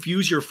more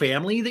confuse your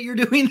family that you're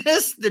doing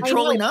this? They're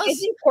trolling us.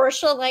 Isn't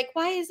Portia like,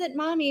 why isn't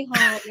mommy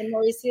home? And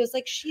Mauricio's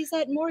like, she's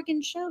at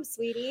Morgan's show,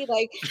 sweetie.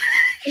 Like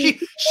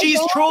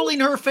she's trolling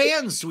her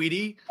fans,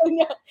 sweetie.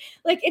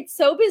 Like, it's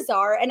so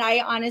bizarre. And I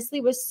honestly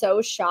was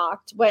so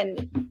shocked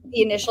when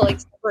the initial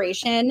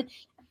expiration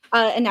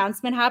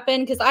announcement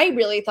happened, because I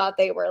really thought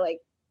they were like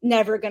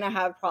never gonna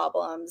have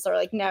problems, or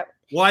like never.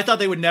 Well, I thought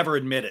they would never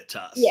admit it to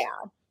us. Yeah.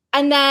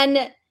 And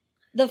then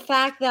the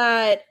fact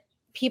that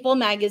People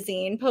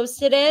Magazine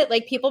posted it,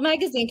 like People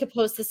Magazine could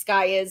post the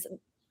sky is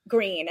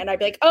green, and I'd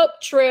be like, oh,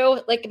 true,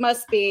 like it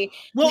must be.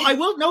 Well, I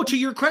will know, to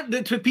your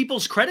credit, to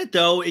People's credit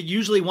though, it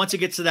usually, once it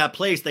gets to that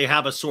place, they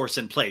have a source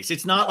in place.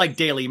 It's not like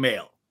Daily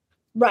Mail.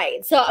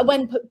 Right. So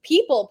when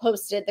people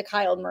posted the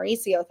Kyle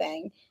Mauricio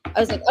thing, I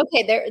was like,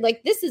 okay, they're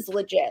like, this is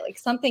legit. Like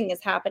something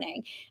is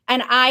happening.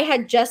 And I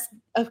had just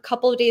a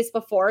couple of days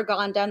before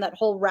gone down that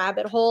whole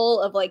rabbit hole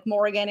of like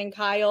Morgan and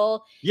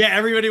Kyle. Yeah,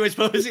 everybody was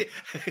posting.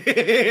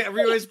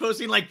 Everybody was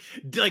posting like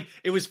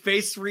it was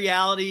Face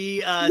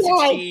Reality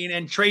 16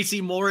 and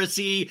Tracy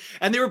Morrissey,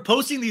 and they were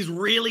posting these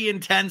really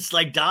intense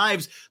like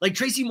dives. Like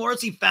Tracy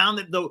Morrissey found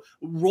that the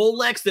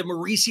Rolex that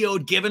Mauricio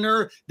had given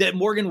her, that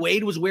Morgan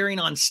Wade was wearing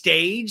on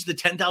stage, the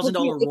 $10,000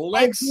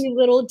 Rolex. Every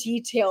little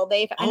detail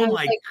they've. Oh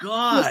my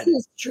God. This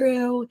is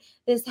true.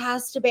 This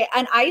has to be.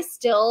 And I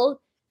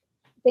still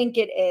think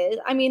it is.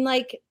 I mean,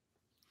 like,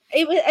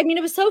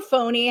 it was so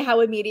phony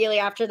how immediately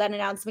after that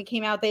announcement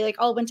came out, they like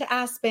all went to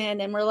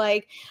Aspen and were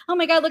like, oh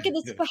my God, look at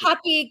this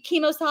happy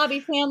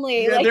Kemosabe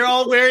family. Yeah, like, they're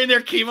all wearing their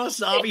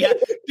Kemosabe hat.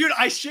 Dude,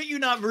 I shit you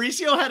not,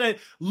 Mauricio had a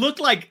look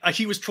like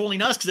he was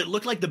trolling us because it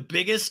looked like the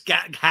biggest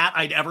hat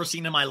I'd ever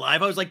seen in my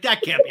life. I was like,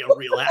 that can't be a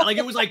real hat. Like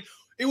it was like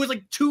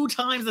 2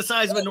 times the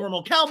size of a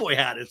normal cowboy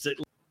hat.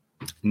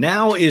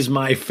 Now is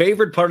my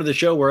favorite part of the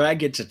show, where I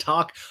get to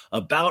talk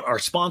about our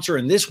sponsor.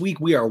 And this week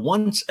we are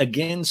once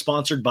again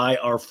sponsored by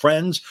our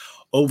friends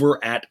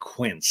over at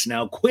Quince.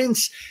 Now,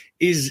 Quince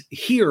is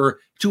here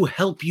to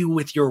help you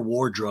with your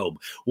wardrobe.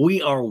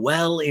 We are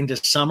well into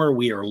summer.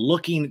 We are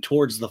looking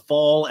towards the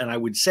fall. And I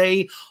would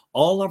say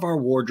all of our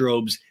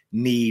wardrobes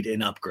need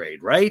an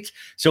upgrade, right?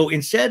 So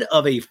instead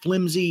of a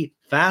flimsy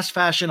fast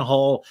fashion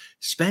haul,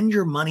 spend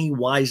your money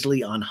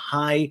wisely on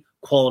high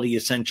quality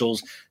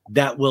essentials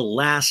that will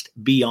last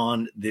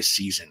beyond this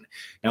season.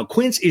 Now,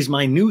 Quince is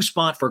my new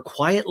spot for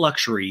quiet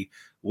luxury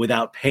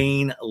without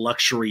paying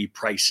luxury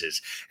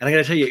prices. And I got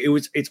to tell you,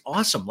 it's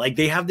awesome. Like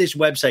they have this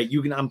website,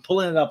 I'm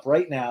pulling it up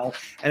right now,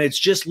 and it's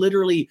just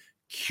literally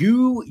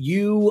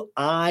QUINCE.com.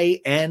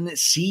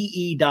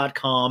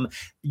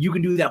 You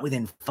can do that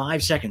within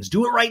 5 seconds.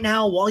 Do it right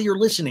now while you're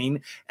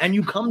listening, and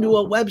you come to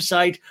a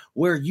website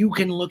where you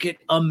can look at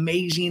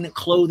amazing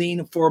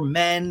clothing for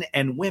men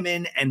and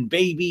women and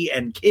baby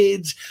and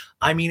kids.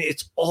 I mean,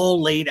 it's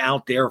all laid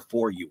out there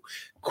for you.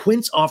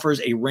 Quince offers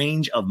a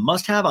range of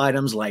must-have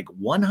items like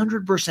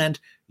 100%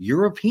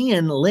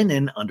 European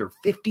linen under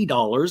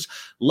 $50,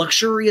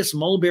 luxurious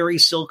mulberry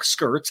silk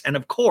skirts, and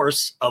of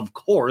course,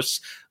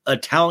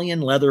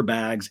 Italian leather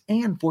bags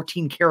and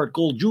 14-karat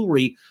gold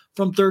jewelry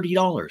from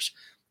 $30.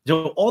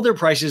 So all their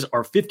prices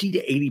are 50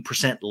 to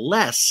 80%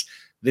 less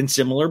than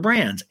similar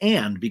brands.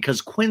 And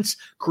because Quince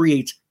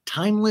creates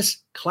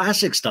timeless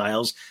classic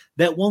styles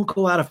that won't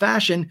go out of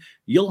fashion,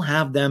 you'll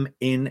have them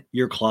in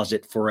your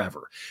closet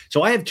forever.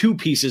 So I have 2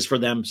 pieces for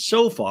them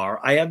so far.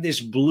 I have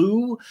this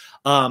blue,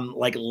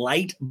 like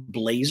light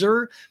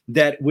blazer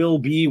that will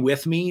be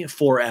with me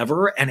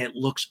forever, and it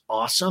looks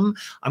awesome.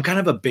 I'm kind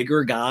of a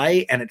bigger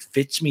guy, and it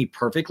fits me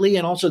perfectly.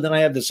 And also then I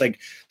have this, like,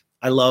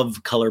 I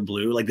love color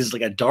blue. Like this is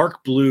like a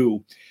dark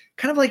blue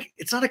kind of like,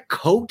 it's not a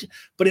coat,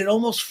 but it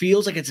almost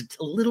feels like it's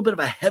a little bit of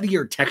a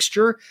heavier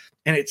texture,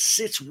 and it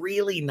sits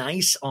really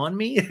nice on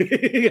me.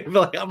 I'm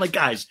like,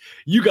 guys,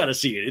 you got to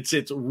see it. It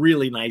sits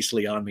really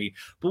nicely on me.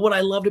 But what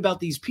I loved about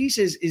these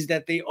pieces is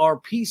that they are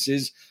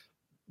pieces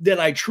that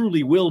I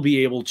truly will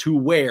be able to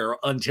wear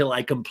until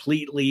I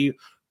completely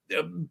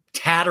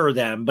tatter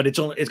them. But it's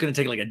going to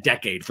take like a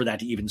decade for that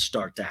to even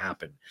start to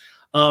happen.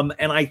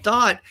 And I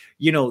thought,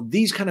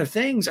 these kind of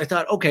things, I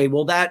thought, okay,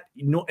 well, that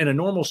in a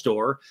normal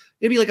store,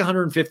 it'd be like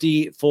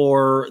 $150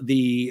 for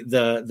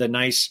the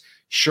nice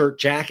shirt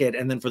jacket.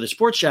 And then for the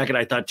sports jacket,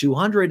 I thought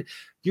 $200.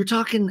 You're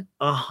talking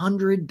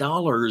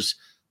 $100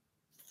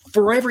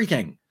 for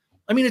everything.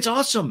 I mean, it's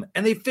awesome.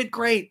 And they fit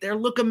great. They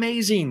look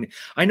amazing.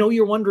 I know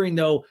you're wondering,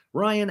 though,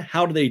 Ryan,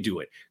 how do they do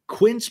it?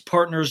 Quince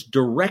partners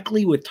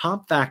directly with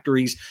top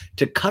factories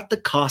to cut the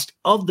cost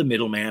of the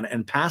middleman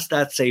and pass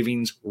that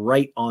savings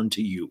right on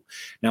to you.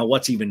 Now,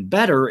 what's even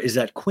better is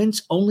that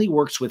Quince only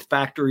works with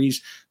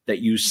factories that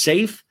use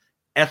safe,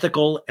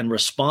 ethical, and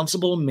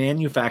responsible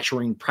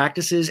manufacturing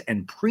practices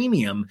and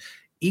premium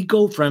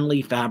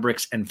eco-friendly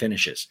fabrics and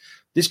finishes.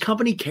 This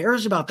company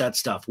cares about that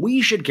stuff.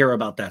 We should care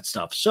about that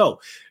stuff. So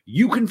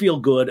you can feel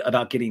good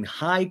about getting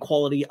high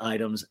quality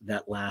items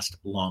that last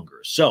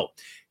longer. So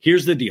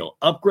here's the deal.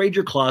 Upgrade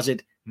your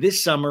closet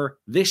this summer,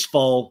 this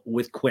fall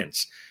with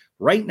Quince.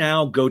 Right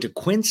now, go to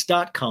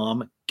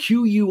quince.com,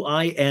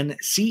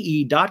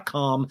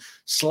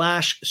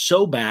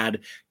 QUINCE.com/SoBad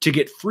to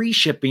get free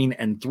shipping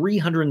and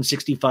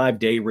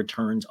 365-day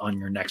returns on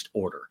your next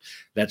order.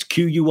 That's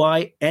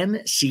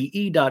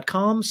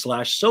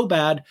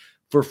QUINCE.com/SoBad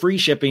for free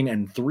shipping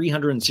and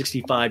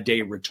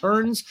 365-day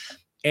returns.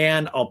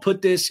 And I'll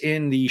put this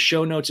in the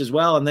show notes as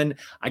well. And then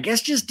I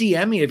guess just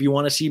DM me if you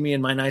want to see me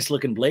in my nice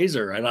looking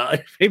blazer.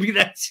 And maybe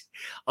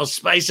I'll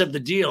spice up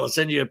the deal. I'll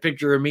send you a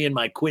picture of me in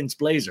my Quince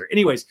blazer.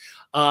 Anyways,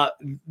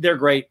 they're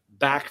great.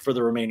 Back for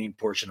the remaining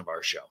portion of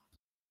our show.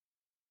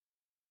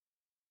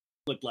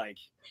 Look like.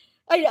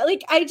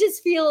 I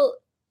just feel,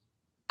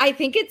 I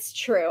think it's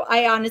true.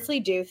 I honestly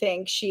do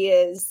think she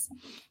is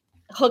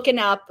hooking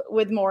up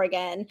with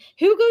Morgan,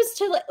 who goes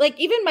to like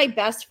even my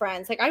best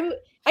friends. Like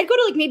I'd go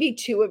to like maybe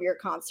 2 of your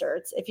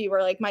concerts if you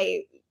were like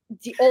the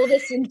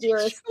oldest and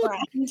dearest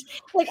friend.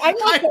 Like I'm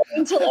not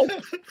going to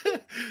like.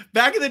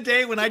 Back in the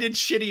day when I did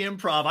shitty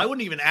improv, I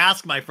wouldn't even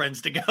ask my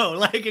friends to go.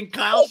 Like, and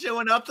Kyle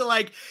showing up to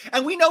like,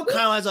 and we know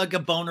Kyle has like a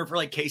boner for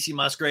like Casey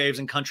Musgraves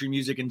and country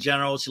music in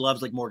general. She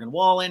loves like Morgan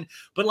Wallen,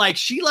 but like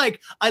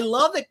I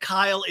love that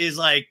Kyle is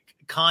like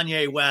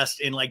Kanye West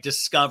in like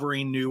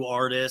discovering new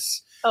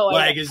artists. Oh,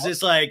 like, is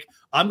this like,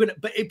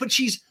 but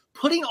she's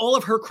putting all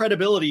of her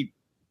credibility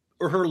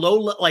or her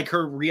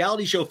her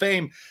reality show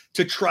fame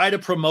to try to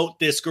promote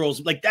this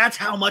girl's, like, that's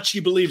how much she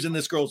believes in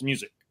this girl's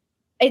music.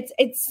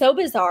 It's so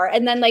bizarre.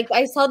 And then like,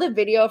 I saw the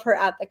video of her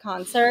at the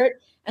concert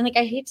and like,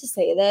 I hate to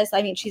say this.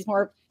 I mean, she's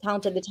more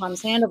talented than Tom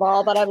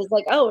Sandoval, but I was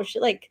like, oh, she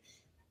like,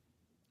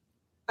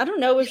 I don't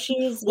know if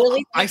she's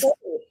really. I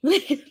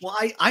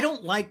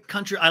don't like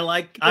country. I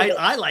like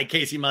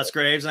Casey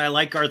Musgraves and I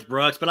like Garth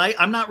Brooks, but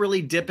I'm not really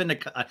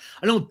I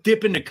don't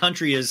dip into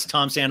country as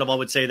Tom Sandoval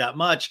would say that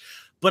much.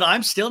 But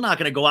I'm still not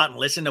going to go out and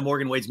listen to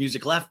Morgan Wade's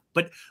music left.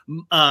 But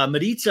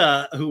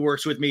Maritza, who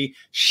works with me,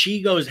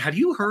 she goes, have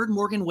you heard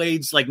Morgan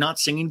Wade's like not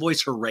singing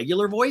voice, her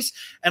regular voice?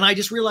 And I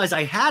just realized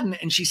I hadn't.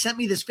 And she sent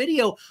me this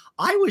video.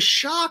 I was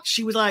shocked.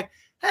 She was like,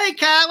 hey,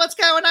 Kyle, what's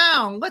going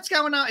on? What's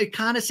going on? It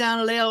kind of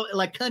sounded a little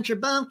like country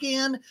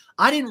bumpkin.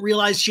 I didn't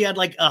realize she had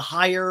like a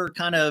higher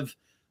kind of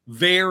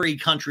very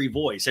country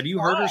voice. Have you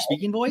heard her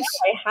speaking voice?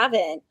 No, I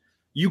haven't.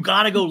 You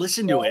got to go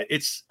listen to it.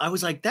 I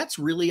was like, that's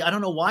really, I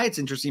don't know why it's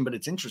interesting, but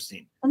it's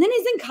interesting. And then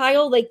isn't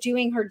Kyle like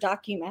doing her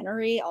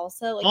documentary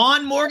also? Like,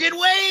 on Morgan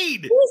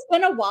Wade. Who's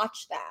going to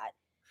watch that?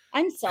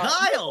 I'm sorry.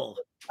 Kyle.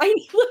 I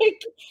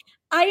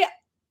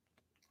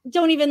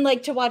don't even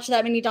like to watch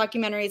that many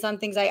documentaries on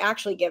things I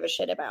actually give a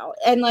shit about.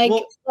 And like,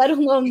 let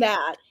alone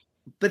that.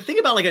 But think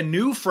about like a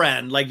new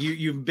friend, like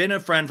you've been a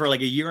friend for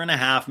like a year and a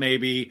half,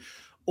 maybe,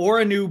 or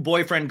a new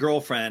boyfriend,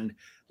 girlfriend.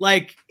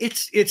 Like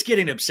it's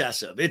getting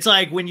obsessive. It's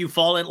like when you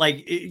fall in,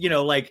 like,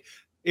 like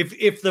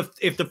if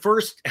the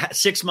first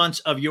 6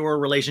 months of your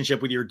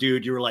relationship with your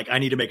dude, you were like, I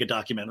need to make a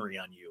documentary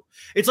on you.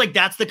 It's like,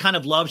 that's the kind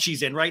of love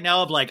she's in right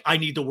now of like, I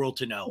need the world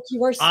to know.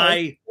 You are so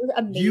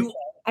amazing.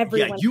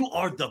 Everyone. Yeah, you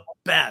are the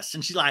best.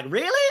 And she's like,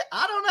 really?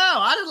 I don't know.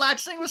 I just like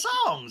singing the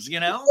songs,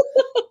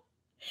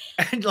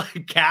 And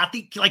like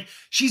Kathy, like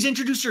she's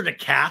introduced her to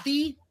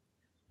Kathy.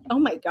 Oh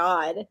my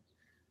God.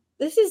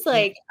 This is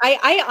like,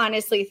 I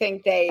honestly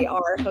think they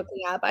are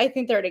hooking up. I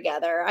think they're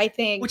together.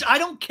 Which I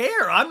don't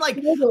care. I'm like,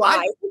 I'm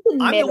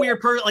the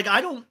weird person. Like,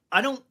 I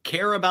don't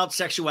care about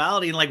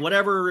sexuality and like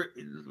whatever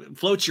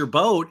floats your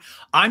boat.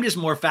 I'm just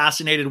more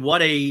fascinated.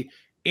 What a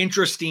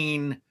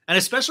interesting, and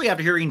especially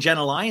after hearing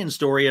Jenna Lyon's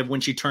story of when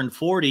she turned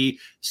 40,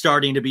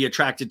 starting to be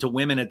attracted to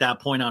women at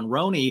that point on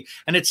RHOA.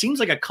 And it seems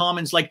like a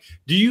common, like,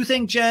 do you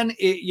think, Jen,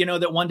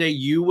 that one day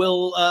you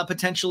will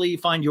potentially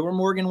find your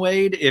Morgan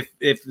Wade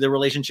if the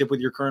relationship with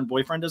your current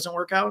boyfriend doesn't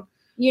work out?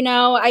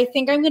 I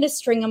think I'm going to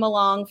string him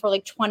along for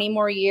like 20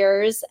 more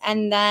years,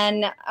 and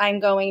then I'm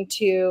going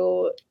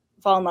to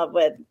fall in love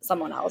with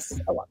someone else.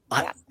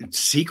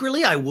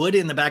 Secretly, I would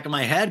in the back of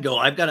my head go,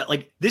 I've got to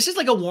like, this is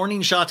like a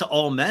warning shot to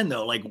all men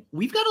though. Like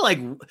we've got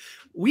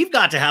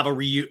to have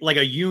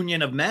a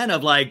union of men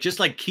of like,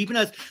 just like keeping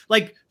us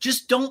like,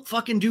 just don't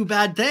fucking do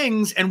bad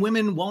things. And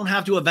women won't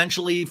have to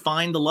eventually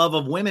find the love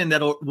of women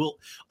that will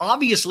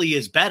obviously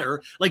is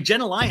better. Like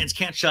Jenna Lyons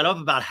can't shut up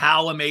about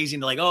how amazing,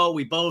 like, oh,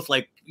 we both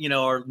like,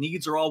 our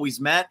needs are always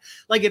met.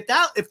 Like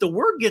if the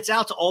word gets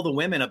out to all the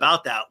women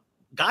about that,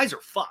 guys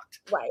are fucked.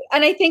 Right.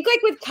 And I think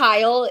like with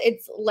Kyle,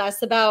 it's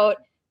less about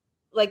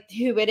like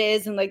who it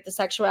is and like the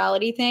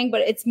sexuality thing, but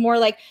it's more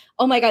like,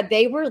 oh my God,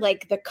 they were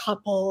like the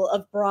couple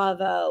of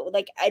Bravo.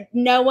 Like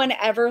no one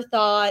ever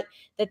thought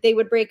that they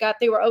would break up.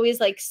 They were always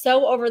like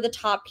so over the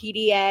top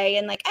PDA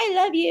and like, I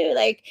love you.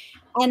 Like,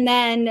 and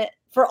then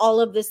for all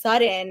of the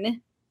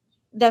sudden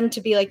them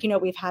to be like,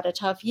 we've had a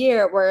tough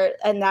year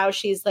and now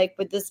she's like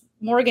with this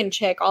Morgan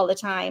chick all the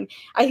time.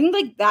 I think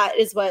like that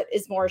is what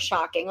is more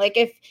shocking. Like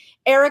if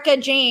Erika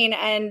Jayne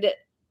and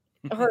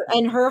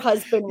her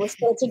husband were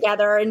still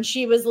together and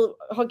she was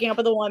hooking up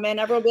with a woman,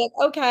 everyone would be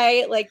like,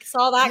 okay, like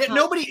saw that.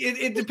 Yeah,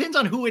 it depends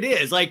on who it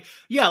is. Like,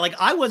 yeah, like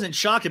I wasn't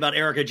shocked about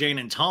Erika Jayne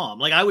and Tom.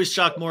 Like I was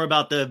shocked more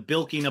about the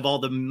bilking of all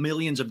the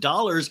millions of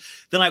dollars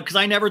because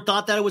I never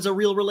thought that it was a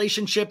real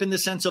relationship in the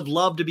sense of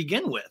love to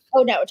begin with.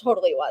 Oh no, it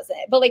totally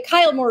wasn't. But like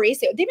Kyle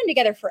Mauricio, they've been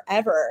together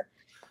forever.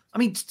 I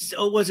mean,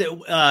 was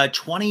it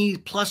 20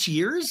 plus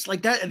years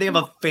like that? They have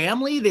a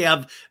family, they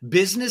have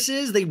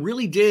businesses. They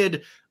really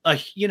did,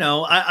 I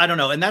don't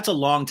know. And that's a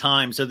long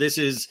time. So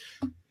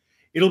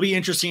it'll be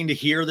interesting to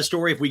hear the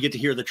story if we get to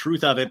hear the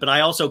truth of it. But I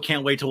also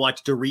can't wait to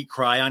watch Dorit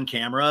cry on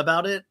camera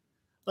about it.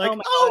 Like,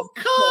 oh,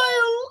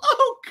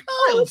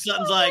 Kyle. And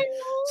Sutton's like,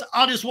 so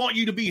I just want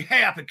you to be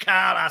happy,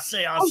 Kyle. I'll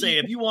say,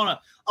 if you want to,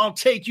 I'll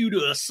take you to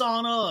a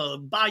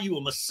sauna, buy you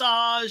a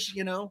massage,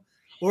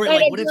 Or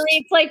like, what if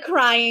it's like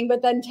crying,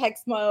 but then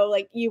text Mo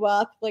like you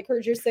up, like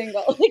heard you're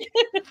single.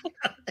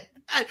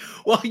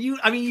 Well,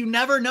 you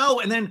never know.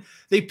 And then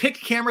they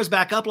picked cameras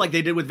back up like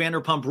they did with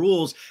Vanderpump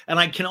Rules. And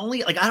I can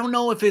only I don't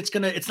know if it's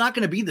not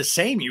going to be the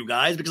same, you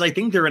guys, because I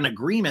think they're in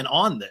agreement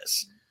on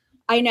this.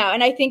 I know.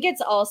 And I think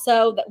it's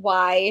also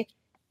why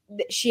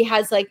she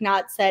has like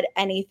not said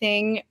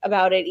anything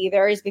about it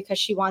either is because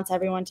she wants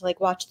everyone to like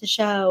watch the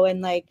show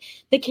and like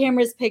the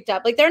cameras picked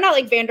up. Like they're not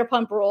like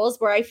Vanderpump Rules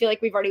where I feel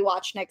like we've already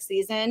watched next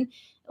season.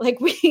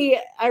 Like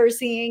we are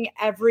seeing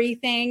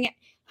everything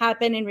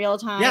happen in real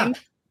time. Yeah.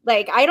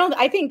 Like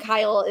I think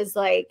Kyle is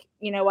like,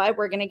 you know what,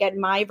 we're going to get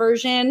my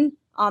version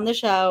on the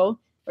show.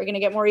 We're going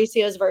to get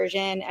Mauricio's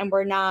version and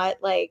we're not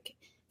like,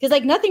 because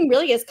like nothing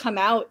really has come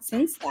out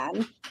since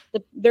then.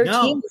 Their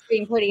team is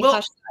being pretty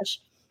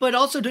hush-hush. But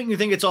also, don't you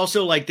think it's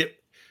also like that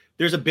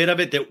there's a bit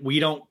of it that we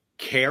don't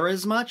care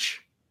as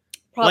much?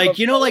 Probably. Like,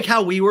 like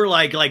how we were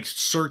like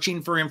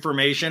searching for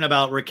information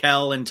about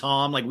Raquel and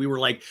Tom. Like we were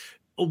like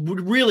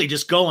really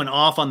just going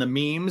off on the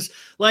memes.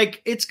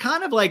 Like, it's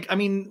kind of like, I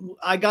mean,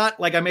 I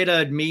made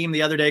a meme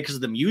the other day because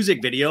of the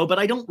music video, but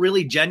I don't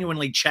really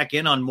genuinely check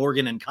in on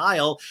Morgan and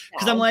Kyle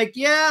because I'm like,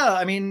 yeah,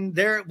 I mean,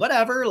 they're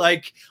whatever.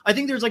 Like, I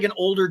think there's like an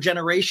older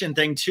generation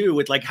thing too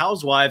with like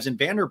Housewives and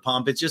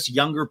Vanderpump. It's just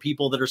younger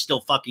people that are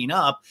still fucking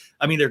up.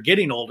 I mean, they're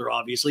getting older,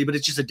 obviously, but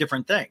it's just a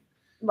different thing.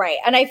 Right.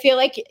 And I feel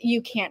like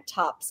you can't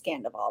top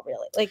Sandoval,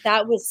 really. Like,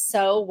 that was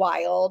so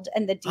wild.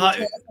 And the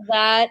details of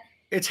that.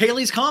 It's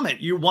Haley's comment.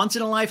 You're once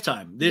in a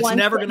lifetime. It's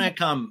never going to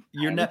come.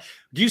 You're not.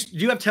 Do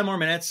you have 10 more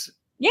minutes?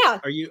 Yeah.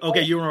 Are you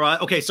okay? You were right.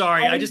 Okay.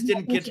 Sorry. I just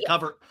didn't get to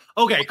cover.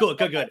 Okay, good.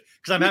 Because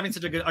I'm having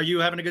such a good, are you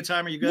having a good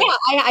time? Are you good? Yeah.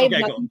 I have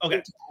okay, nothing cool.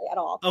 Okay. at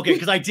all. Okay.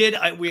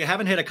 Because we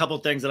haven't hit a couple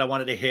things that I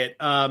wanted to hit.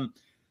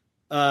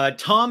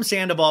 Tom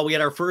Sandoval, we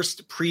had our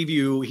first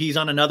preview. He's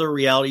on another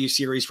reality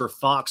series for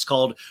Fox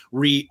called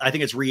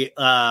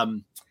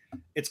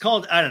it's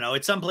called, I don't know.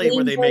 It's someplace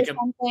where they make him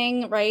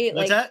something, right?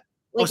 What's that?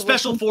 Like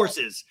Special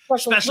Forces.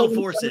 Special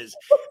Forces.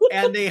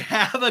 And they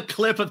have a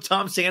clip of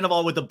Tom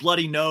Sandoval with a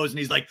bloody nose. And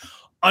he's like,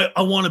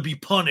 I want to be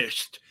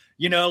punished.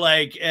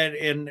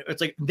 And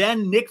it's like,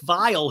 then Nick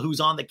Viall, who's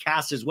on the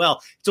cast as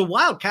well. It's a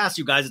wild cast,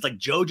 you guys. It's like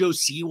JoJo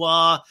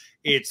Siwa.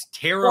 It's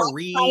Tara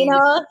Reid.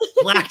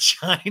 Black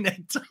China.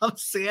 Tom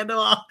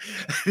Sandoval.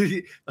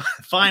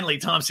 Finally,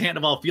 Tom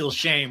Sandoval feels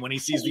shame when he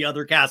sees the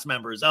other cast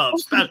members of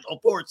Special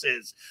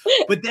Forces.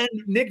 But then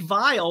Nick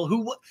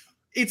Viall,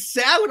 it's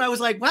sad when I was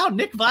like, wow,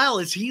 Nick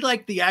Viall, is he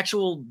like the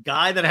actual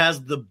guy that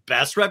has the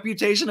best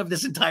reputation of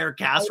this entire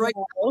cast right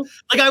now?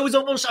 Like I was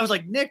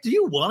like, Nick, do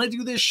you want to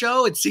do this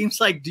show? It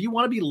seems like, do you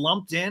want to be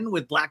lumped in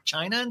with Black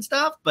China and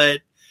stuff? But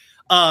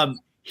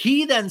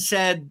he then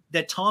said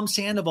that Tom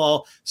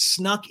Sandoval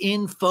snuck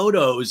in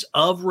photos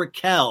of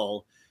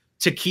Raquel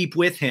to keep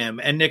with him.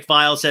 And Nick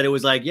Viall said it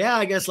was like, yeah,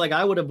 I guess like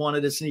I would have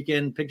wanted to sneak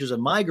in pictures of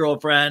my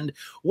girlfriend.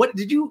 What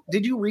did you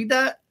read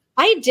that?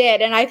 I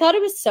did. And I thought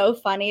it was so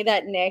funny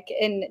that Nick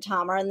and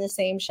Tom are on the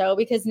same show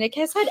because Nick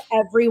has had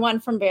everyone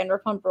from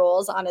Vanderpump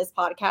Rules on his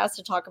podcast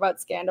to talk about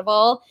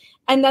Sandoval.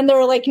 And then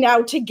they're like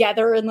now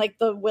together in like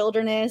the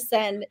wilderness.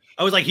 And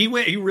I was like, he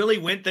really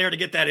went there to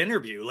get that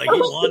interview. Like he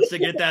wants to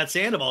get that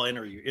Sandoval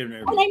interview. And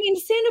I mean,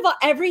 Sandoval,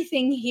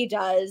 everything he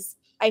does,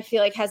 I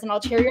feel like has an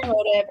ulterior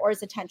motive or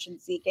is attention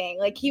seeking.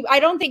 Like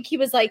I don't think he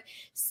was like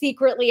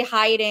secretly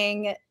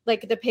hiding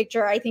like the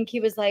picture. I think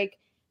he was like,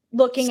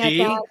 looking at that,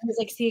 he was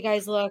like, "See,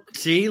 guys, look.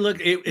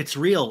 It's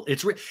real.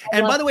 It's real."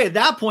 And by the way, at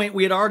that point,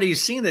 we had already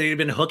seen that he'd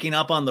been hooking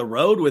up on the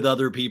road with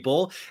other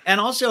people, and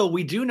also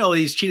we do know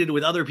he's cheated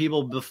with other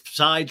people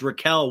besides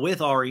Raquel with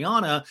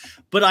Ariana.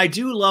 But I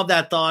do love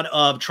that thought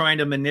of trying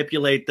to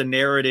manipulate the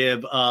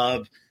narrative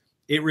of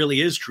it really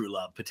is true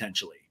love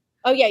potentially.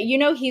 Oh yeah,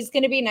 he's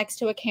going to be next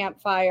to a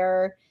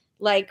campfire,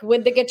 like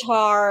with the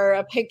guitar,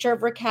 a picture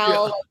of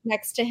Raquel like,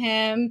 next to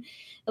him.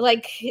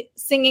 Like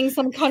singing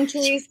some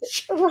country,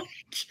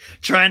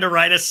 trying to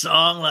write a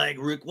song like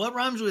what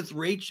rhymes with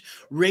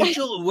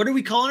Rachel? What are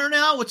we calling her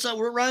now? What's up?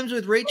 What rhymes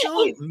with Rachel?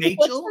 Machel?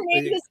 What's her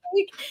name this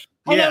week?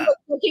 And then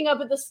looking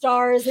up at the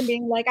stars and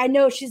being like, I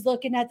know she's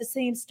looking at the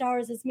same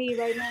stars as me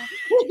right now.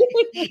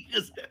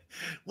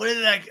 What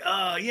is that?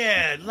 Oh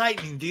yeah,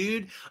 lightning,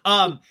 dude.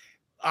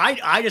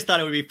 I just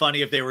thought it would be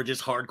funny if they were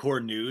just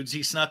hardcore nudes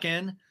he snuck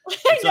in.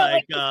 It's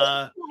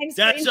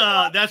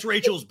that's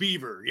Rachel's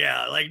beaver.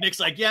 Yeah. Like Nick's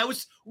like, yeah, it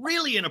was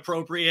really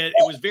inappropriate.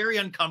 It was very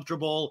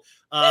uncomfortable.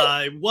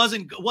 It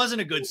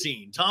wasn't a good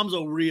scene. Tom's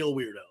a real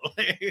weirdo.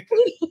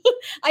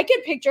 I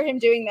could picture him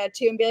doing that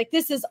too and be like,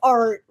 this is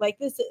art. Like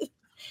this is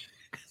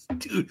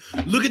dude,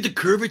 look at the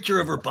curvature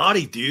of her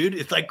body, dude.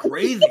 It's like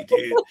crazy,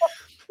 dude.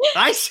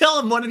 I still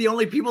am one of the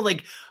only people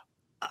like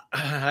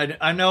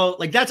I know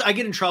like I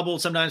get in trouble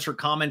sometimes for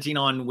commenting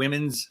on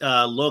women's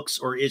looks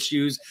or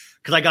issues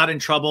because I got in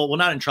trouble. Well,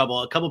 not in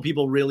trouble. A couple of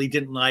people really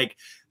didn't like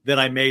that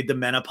I made the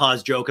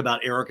menopause joke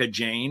about Erika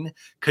Jayne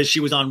because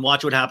she was on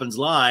Watch What Happens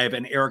Live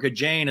and Erika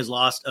Jayne has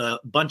lost a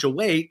bunch of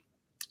weight.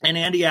 And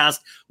Andy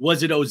asked,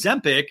 was it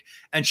Ozempic?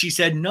 And she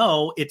said,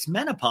 no, it's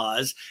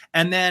menopause.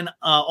 And then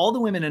all the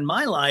women in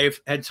my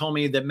life had told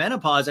me that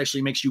menopause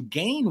actually makes you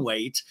gain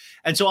weight.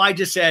 And so I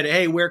just said,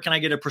 hey, where can I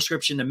get a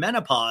prescription to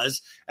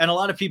menopause? And a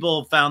lot of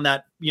people found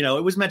that,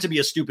 it was meant to be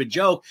a stupid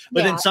joke.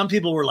 But then some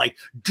people were like,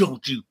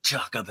 don't you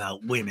talk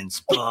about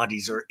women's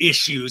bodies or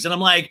issues. And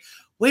I'm like,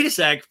 wait a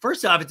sec.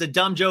 First off, it's a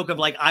dumb joke of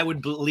like, I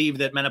would believe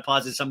that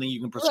menopause is something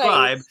you can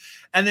prescribe. Right.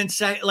 And then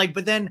say like,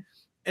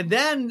 and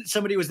then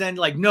somebody was then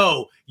like,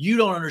 no, you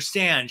don't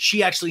understand.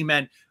 She actually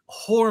meant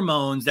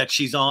hormones that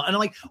she's on. And I'm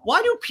like,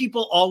 why do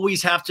people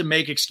always have to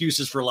make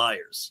excuses for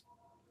liars?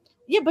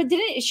 Yeah, but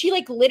didn't she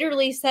like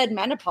literally said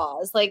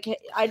menopause? Like,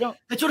 I don't.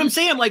 That's what I'm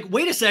saying. I'm like,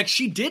 wait a sec.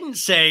 She didn't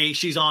say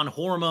she's on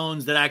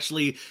hormones that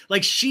actually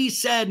like she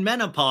said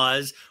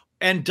menopause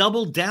and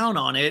doubled down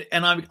on it.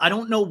 And I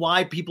don't know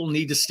why people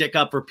need to stick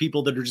up for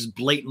people that are just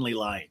blatantly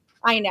lying.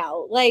 I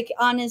know, like,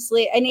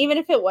 honestly, and even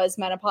if it was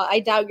menopause,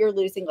 I doubt you're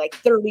losing like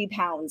 30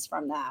 pounds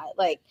from that.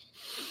 Like,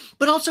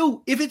 but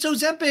also if it's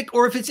Ozempic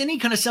or if it's any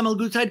kind of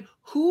semaglutide,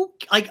 who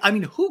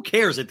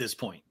cares at this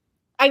point?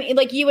 I mean,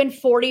 like you and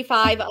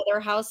 45 other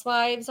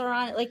housewives are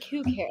on it. Like,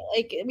 who cares?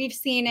 Like, we've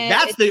seen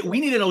it.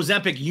 We need an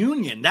Ozempic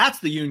union.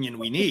 That's the union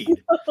we need.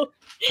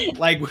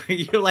 Like,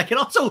 you're like, and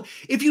also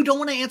if you don't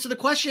want to answer the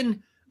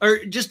question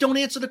or just don't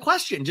answer the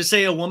question, just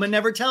say a woman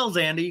never tells,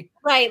 Andy.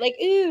 Right. Like,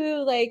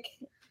 ooh, like.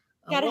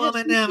 A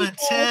woman never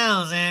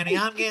tells, Andy.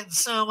 I'm getting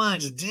so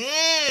much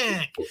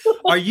dick.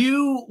 Where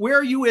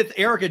are you with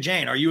Erika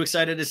Jayne? Are you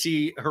excited to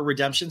see her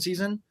redemption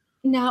season?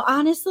 No,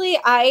 honestly,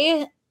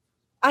 I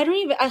don't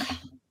even,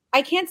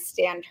 I can't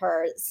stand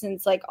her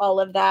since like all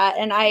of that.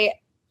 And I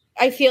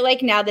feel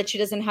like now that she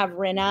doesn't have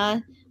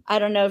Rinna, I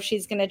don't know if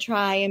she's going to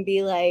try and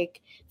be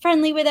like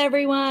friendly with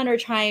everyone or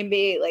try and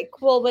be like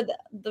cool with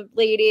the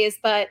ladies.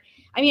 But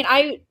I mean,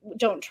 I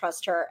don't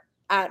trust her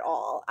at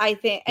all. I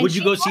think. Would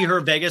you go see her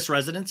Vegas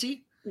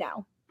residency?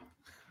 No.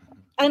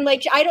 And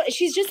like,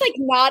 she's just like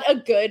not a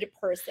good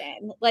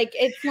person. Like,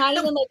 it's not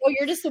even like, oh,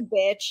 you're just a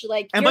bitch.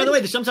 Like, and by the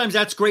way, sometimes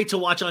that's great to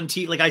watch on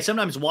TV. Like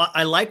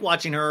I like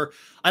watching her.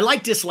 I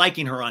like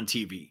disliking her on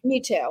TV.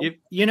 Me too.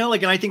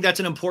 And I think that's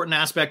an important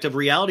aspect of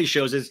reality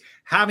shows is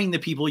having the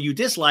people you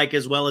dislike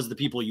as well as the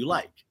people you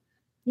like.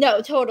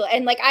 No, totally.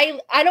 And like,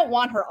 I don't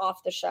want her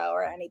off the show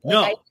or anything.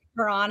 No. Like,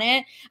 her on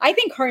it. I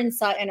think her and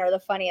Sutton are the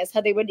funniest,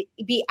 how they would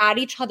be at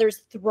each other's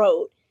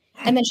throat.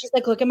 And then she's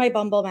like, look at my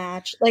Bumble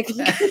match. Like,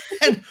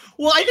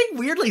 well, I think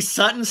weirdly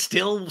Sutton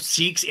still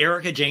seeks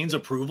Erika Jayne's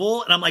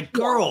approval. And I'm like,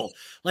 girl,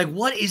 like,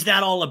 what is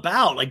that all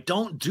about? Like,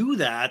 don't do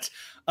that.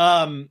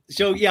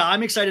 So yeah,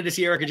 I'm excited to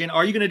see Erika Jayne.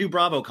 Are you going to do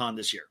BravoCon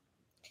this year?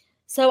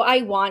 So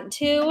I want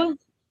to.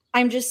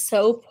 I'm just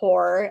so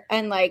poor.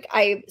 And like,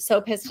 I'm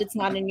so pissed it's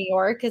not in New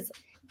York because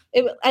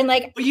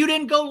but you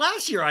didn't go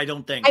last year, I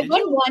don't think. I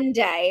went one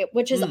day,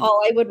 which is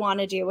all I would want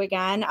to do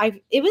again.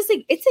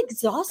 It's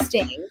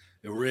exhausting.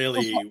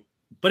 Really,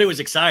 but it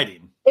was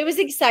exciting. It was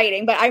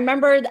exciting, but I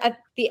remember at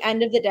the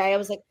end of the day, I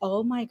was like,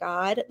 oh my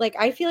God. Like,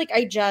 I feel like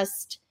I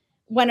just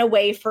went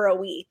away for a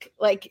week,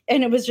 like,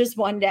 and it was just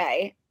one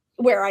day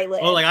where I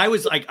live. Oh, I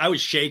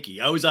was shaky.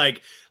 I was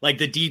like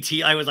the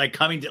DT. I was like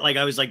coming to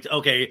I was like,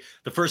 okay,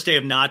 the first day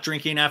of not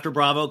drinking after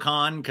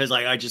BravoCon because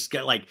I just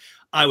get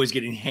I was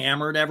getting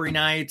hammered every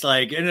night,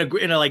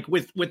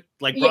 with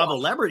Bravo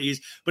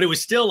celebrities, but it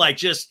was still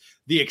just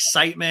the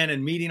excitement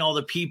and meeting all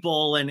the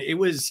people. And it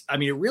was,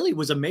 it really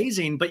was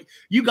amazing, but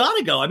you got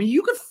to go.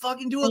 You could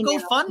fucking do a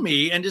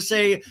GoFundMe and just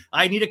say,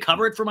 I need to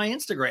cover it for my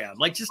Instagram.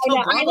 Just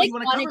tell Bravo you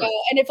want to cover it.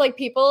 And if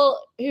people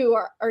who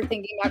are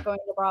thinking about going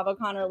to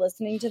BravoCon or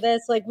listening to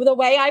this, the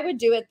way I would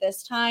do it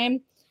this time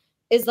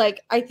is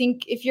I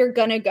think if you're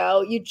going to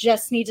go, you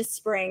just need to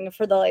spring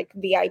for the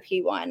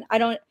VIP one.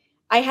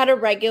 I had a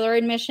regular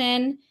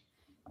admission,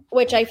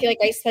 which I feel like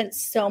I spent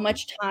so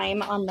much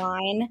time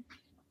online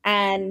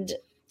and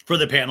for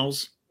the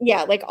panels.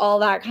 Yeah. All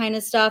that kind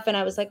of stuff. And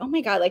I was like, oh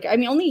my God,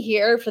 I'm only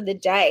here for the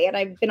day. And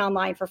I've been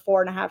online for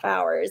 4.5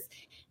 hours.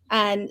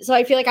 And so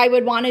I feel like I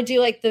would want to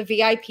do the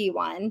VIP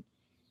one.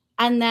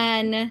 And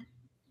then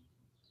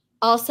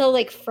also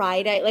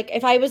Friday,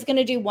 if I was going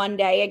to do one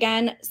day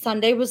again,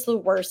 Sunday was the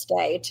worst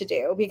day to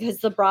do because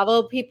the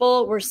Bravo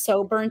people were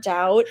so burnt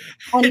out.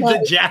 And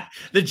the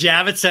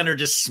Javits Center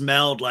just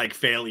smelled like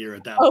failure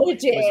at that point. Oh, it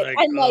did.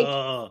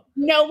 And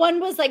no one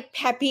was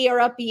peppy or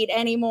upbeat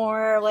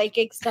anymore,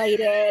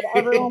 excited.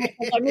 Everyone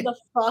was get me the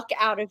fuck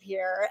out of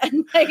here.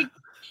 And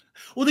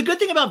well, the good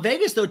thing about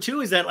Vegas, though,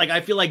 too, is that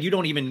I feel like you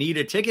don't even need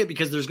a ticket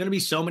because there's going to be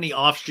so many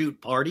offshoot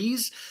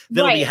parties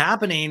that'll be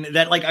happening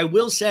that I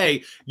will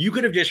say you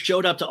could have just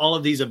showed up to all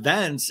of these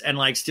events and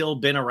still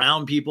been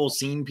around people,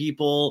 seen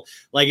people.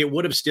 It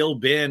would have still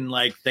been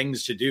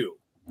things to do.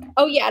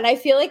 Oh, yeah. And I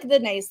feel the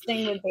nice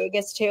thing with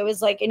Vegas, too,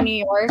 is in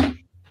New York,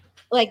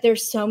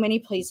 there's so many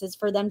places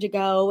for them to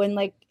go. And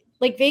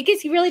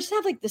Vegas, you really just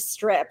have the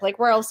Strip.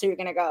 Where else are you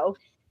going to go?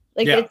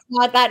 It's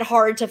not that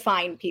hard to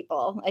find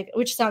people,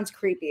 which sounds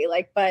creepy,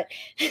 but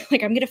I'm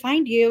going to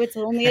find you. It's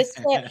only a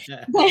split.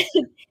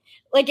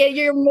 But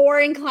you're more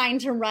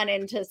inclined to run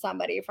into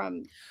somebody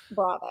from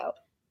Bravo.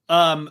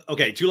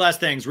 Okay. 2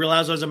 last things. Real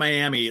Housewives of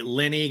Miami.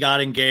 Lenny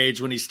got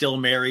engaged when he's still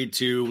married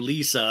to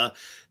Lisa.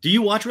 Do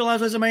you watch Real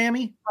Housewives of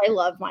Miami? I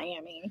love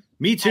Miami.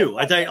 Me too.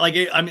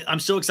 I'm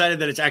so excited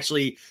that it's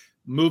actually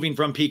moving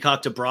from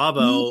Peacock to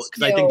Bravo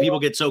because I think people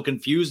get so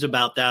confused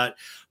about that.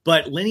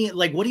 But Lenny,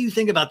 what do you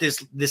think about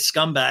this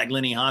scumbag,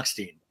 Lenny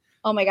Hochstein?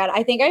 Oh my God.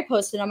 I think I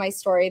posted on my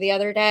story the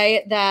other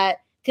day that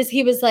because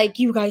he was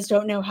you guys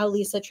don't know how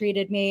Lisa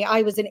treated me.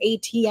 I was an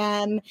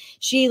ATM.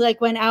 She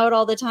went out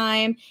all the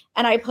time.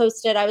 And I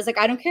posted, I was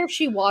I don't care if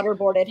she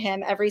waterboarded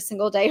him every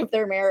single day of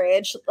their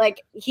marriage.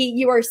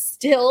 You are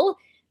still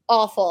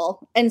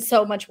awful and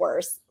so much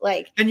worse.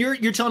 And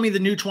you're telling me the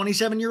new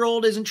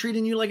 27-year-old isn't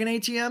treating you like an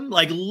ATM?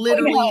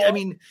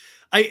 Literally,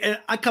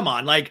 I come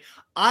on.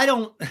 I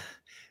don't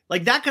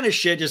that kind of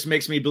shit just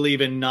makes me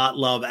believe in not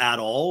love at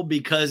all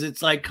because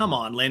it's come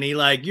on, Lenny,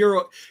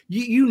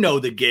 you know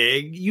the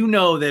gig, you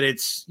know that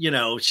it's,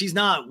 she's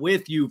not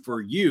with you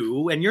for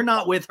you and you're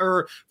not with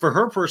her for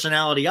her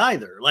personality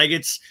either.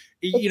 It's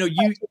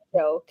you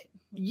joke.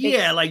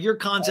 Yeah, your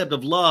concept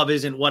of love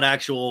isn't what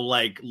actual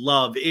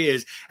love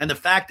is. And the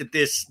fact that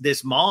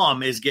this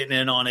mom is getting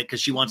in on it because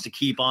she wants to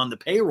keep on the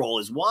payroll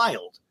is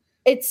wild.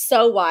 It's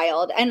so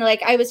wild. And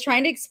I was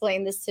trying to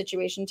explain this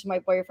situation to my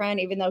boyfriend,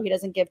 even though he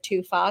doesn't give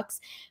 2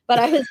 fucks. But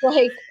I was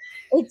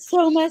it's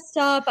so messed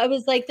up. I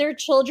was their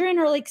children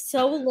are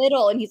so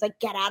little. And he's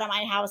get out of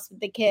my house with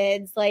the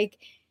kids.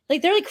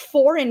 They're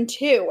 4 and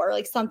 2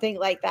 or something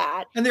like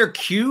that. And they're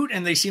cute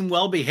and they seem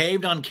well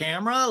behaved on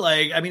camera.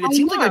 It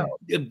seems like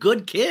a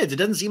good kids. It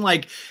doesn't seem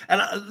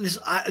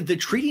the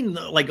treating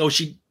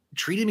she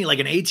treated me like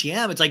an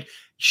ATM. It's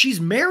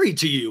she's married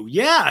to you.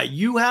 Yeah,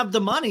 you have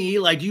the money.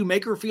 Do you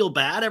make her feel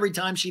bad every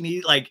time she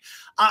needs?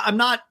 I'm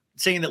not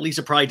saying that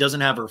Lisa probably doesn't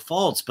have her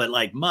faults, but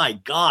my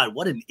God,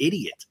 what an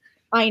idiot.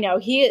 I know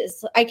he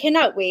is. I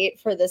cannot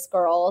wait for this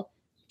girl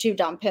to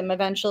dump him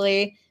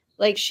eventually.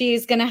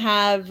 She's going to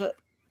have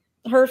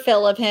her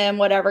fill of him,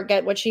 whatever,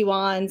 get what she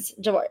wants.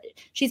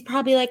 She's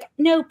probably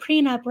no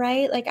prenup,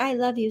 right? I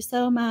love you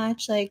so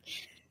much.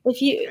 If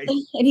you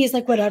and he's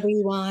whatever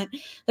you want,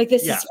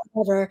 this is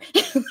whatever.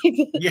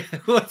 Yeah,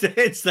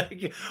 it's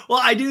well,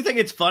 I do think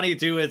it's funny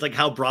too. It's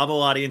how Bravo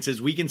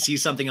audiences, we can see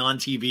something on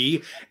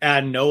TV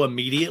and know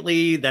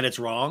immediately that it's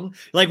wrong.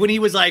 When he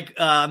was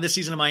on this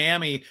season of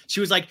Miami, she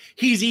was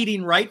he's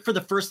eating right for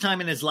the first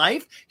time in his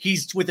life.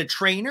 He's with a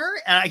trainer.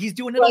 He's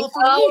doing it all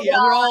for me.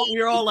 And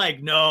we're all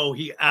no,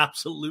 he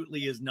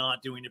absolutely is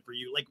not doing it for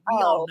you. We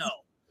all know.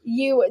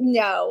 You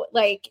know,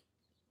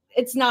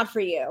 it's not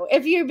for you.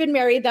 If you've been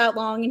married that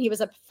long and he was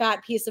a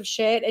fat piece of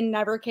shit and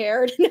never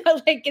cared,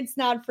 it's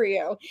not for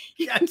you.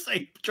 Yeah, it's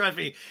trust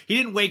me, he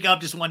didn't wake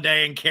up just one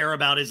day and care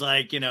about his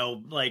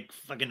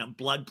fucking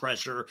blood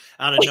pressure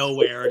out of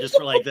nowhere. Just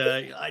for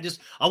I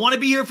want to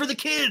be here for the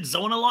kids. I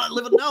want to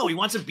live. No, he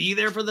wants to be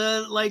there for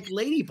the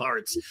lady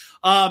parts.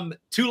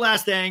 2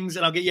 last things,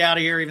 and I'll get you out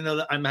of here. Even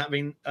though I'm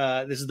having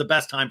this is the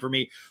best time for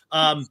me.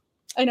 I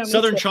know.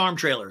 Southern Charm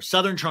trailer.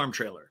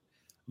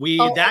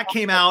 That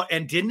came out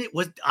and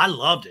I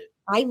loved it.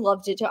 I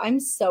loved it too. I'm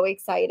so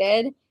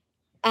excited.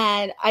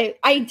 And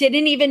I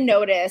didn't even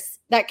notice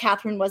that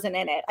Catherine wasn't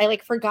in it. I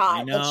like forgot.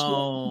 I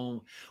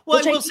know.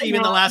 Well, I will say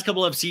even the last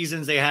couple of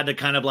seasons, they had to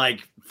kind of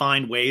like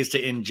find ways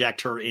to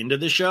inject her into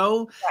the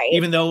show,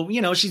 even though,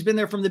 she's been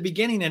there from the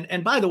beginning.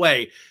 And by the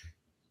way,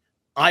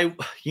 now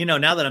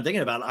that I'm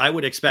thinking about it, I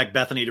would expect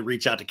Bethenny to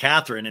reach out to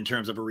Catherine in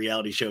terms of a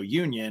reality show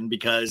union,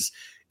 because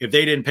if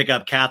they didn't pick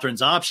up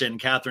Catherine's option,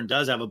 Catherine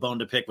does have a bone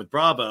to pick with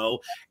Bravo.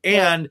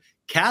 And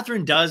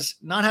Catherine does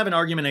not have an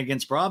argument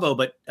against Bravo,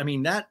 but I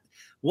mean,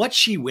 what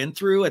she went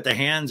through at the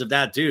hands of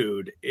that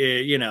dude,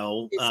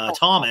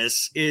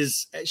 Thomas,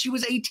 she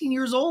was 18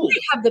 years old.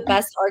 They have the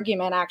best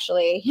argument,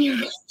 actually.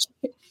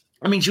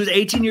 I mean, she was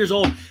 18 years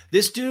old.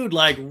 This dude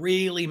like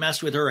really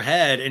messed with her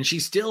head, and she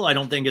still, I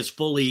don't think, has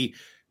fully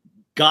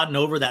gotten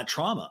over that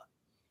trauma.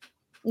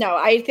 No,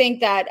 I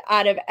think that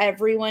out of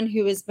everyone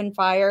who has been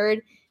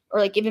fired or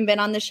like even been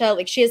on the show,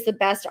 like she has the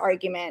best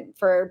argument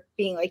for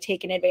being like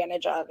taken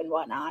advantage of and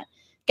whatnot.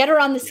 Get her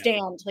on the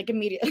stand like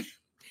immediately.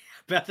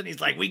 Bethenny's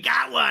like, we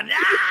got one.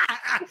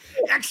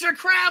 Extra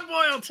crab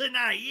boil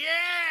tonight.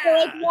 Yeah.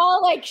 So like,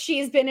 while like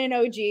she's been an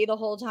OG the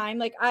whole time,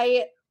 like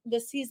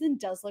this season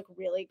does look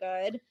really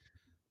good.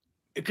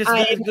 Because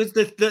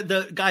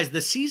the guys,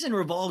 the season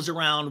revolves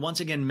around, once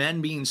again,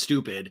 men being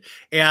stupid.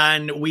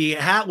 And we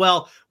have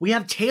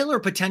Taylor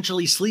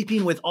potentially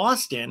sleeping with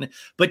Austin,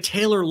 but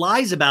Taylor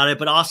lies about it.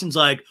 But Austin's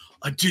like,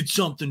 I did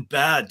something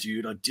bad,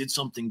 dude. I did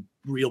something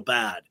real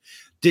bad.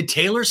 Did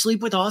Taylor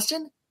sleep with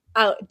Austin?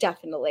 Oh,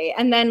 definitely.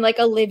 And then like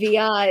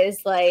Olivia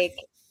is like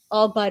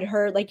all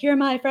butthurt, like, you're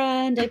my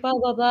friend, like blah,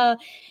 blah, blah.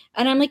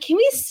 And I'm like, can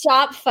we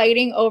stop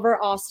fighting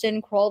over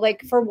Austin Kroll?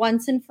 Like for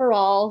once and for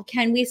all,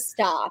 can we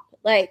stop?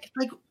 But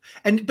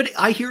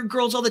I hear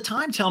girls all the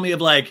time tell me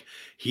of like,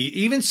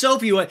 even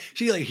Sophie,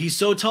 she's like, he's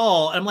so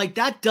tall. I'm like,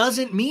 that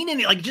doesn't mean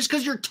anything. Like just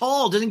because you're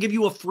tall doesn't give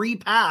you a free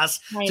pass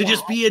to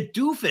just be a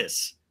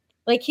doofus.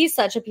 Like he's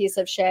such a piece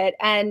of shit.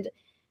 And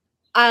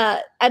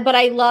but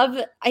I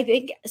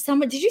think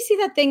did you see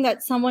that thing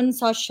that someone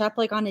saw Shep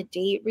like on a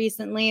date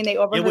recently and they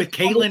overheard with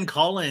Caitlin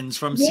Collins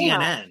from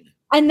CNN.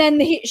 And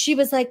then she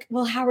was like,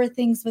 well, how are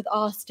things with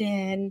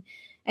Austin?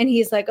 And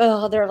he's like,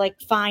 oh, they're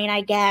like fine, I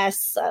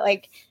guess.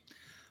 Like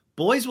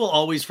boys will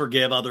always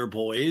forgive other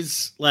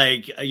boys.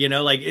 Like,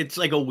 it's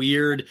like a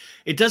weird,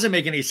 it doesn't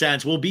make any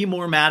sense. We'll be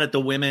more mad at the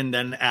women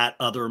than at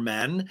other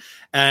men.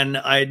 And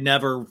I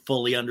never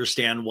fully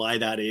understand why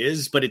that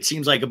is, but it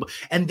seems like,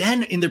 and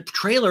then in the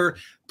trailer,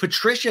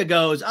 Patricia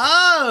goes,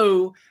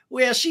 oh,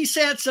 well, she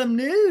sent some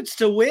nudes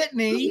to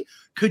Whitney.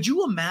 Could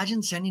you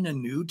imagine sending a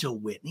nude to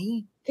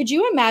Whitney? Could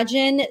you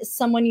imagine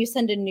someone you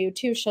send a nude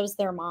to shows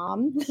their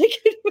mom?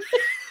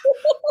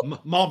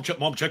 Mom,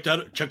 check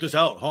this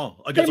out, huh?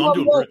 I guess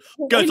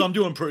I'm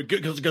doing pretty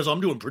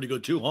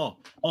good too, huh?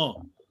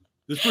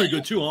 It's pretty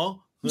good too, huh?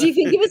 Do you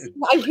think it was?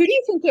 Who do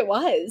you think it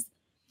was?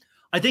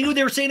 I think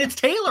they were saying it's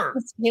Taylor.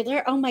 It's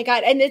Taylor. Oh my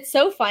God. And it's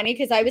so funny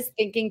because I was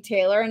thinking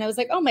Taylor and I was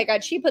like, oh my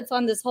God, she puts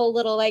on this whole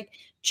little like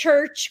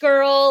church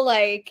girl,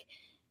 like.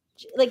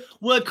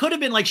 Well, it could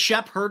have been like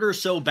Shep hurt her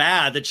so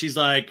bad that she's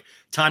like,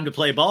 time to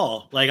play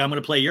ball. Like, I'm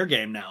going to play your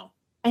game now.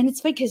 And it's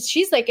funny because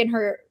she's like in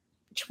her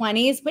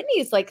 20s.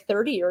 Whitney's like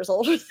 30 years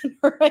older than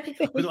her.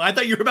 I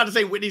thought you were about to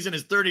say Whitney's in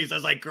his 30s. I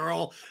was like,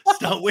 girl,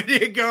 stop.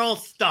 Whitney, girl,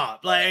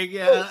 stop. Like,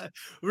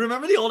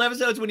 remember the old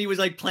episodes when he was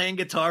like playing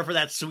guitar for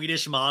that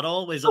Swedish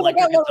model? His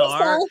electric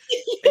guitar.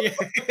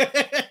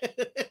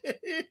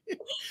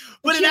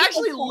 But it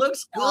actually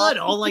looks good.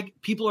 All like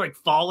people are like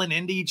falling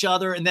into each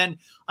other. And then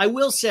I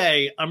will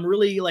say, I'm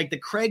really like the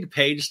Craig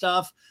Page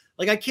stuff.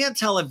 Like, I can't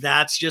tell if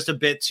that's just a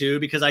bit too,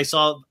 because I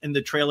saw in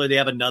the trailer, they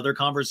have another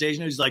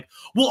conversation. He's like,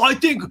 why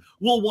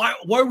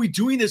are we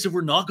doing this if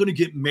we're not going to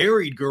get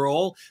married,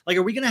 girl? Like,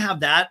 are we going to have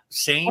that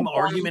same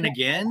argument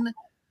again?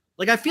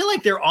 Like, I feel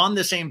like they're on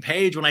the same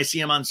page when I see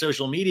him on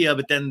social media,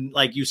 but then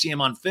like you see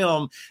him on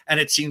film and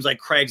it seems like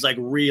Craig's like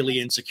really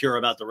insecure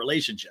about the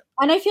relationship.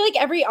 And I feel like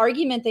every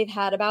argument they've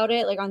had about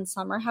it, like on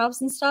Summer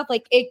House and stuff,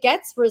 like it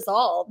gets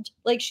resolved.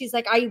 Like she's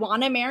like, I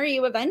want to marry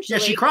you eventually.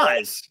 Yeah, she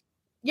cries.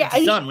 Yeah.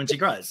 It's done when she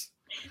cries.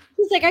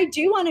 He's like, I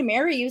do want to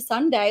marry you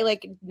someday,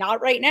 like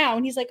not right now.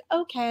 And he's like,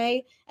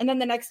 okay. And then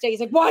the next day he's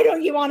like, why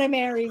don't you want to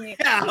marry me?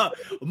 Yeah,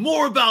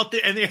 more about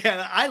the, and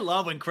I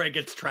love when Craig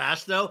gets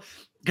trashed though.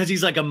 Because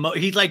he's like,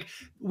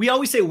 we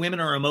always say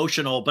women are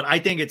emotional, but I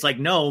think it's like,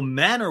 no,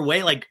 men are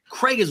like,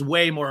 Craig is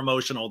way more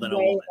emotional than a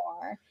woman.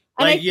 More.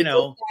 And like,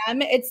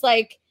 them, it's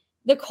like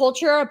the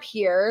culture up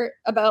here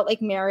about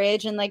like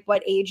marriage and like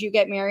what age you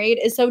get married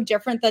is so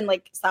different than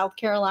like South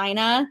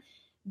Carolina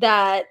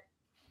that,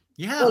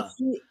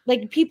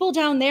 like people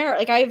down there,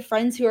 like I have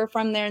friends who are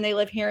from there and they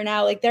live here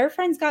now, like their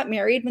friends got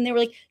married when they were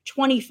like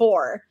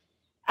 24.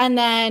 And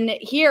then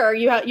here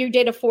you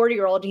date a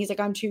 40-year-old and he's like,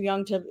 I'm too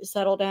young to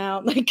settle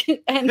down. Like,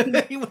 and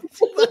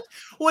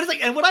what is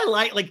like, and what I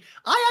like,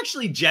 I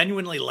actually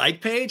genuinely like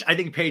Paige. I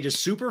think Paige is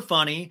super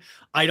funny.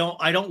 I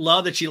don't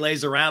love that she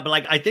lays around, but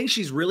like, I think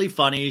she's really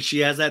funny. She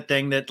has that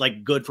thing that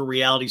like good for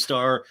reality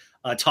star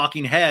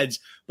talking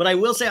heads. But I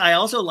will say, I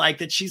also like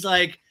that she's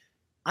like,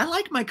 I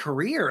like my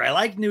career. I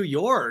like New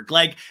York.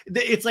 Like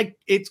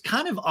it's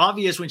kind of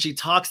obvious when she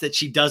talks that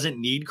she doesn't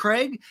need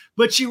Craig,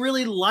 but she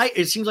really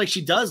it seems like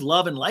she does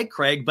love and like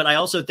Craig, but I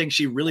also think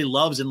she really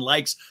loves and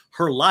likes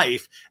her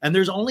life. And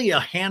there's only a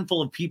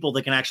handful of people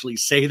that can actually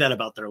say that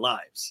about their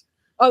lives.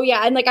 Oh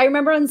yeah. And like, I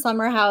remember on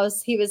Summer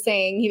House, he was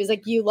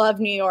like, you love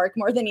New York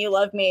more than you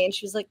love me. And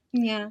she was like,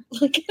 yeah.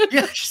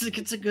 Yeah. She's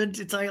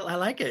like, I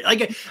like it.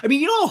 Like, I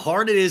mean, you know how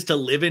hard it is to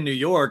live in New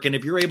York. And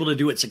if you're able to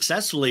do it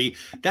successfully,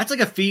 that's like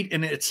a feat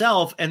in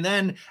itself. And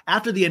then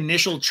after the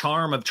initial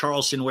charm of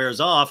Charleston wears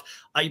off,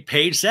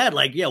 Paige said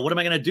like, yeah, what am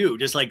I going to do?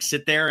 Just like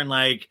sit there and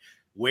like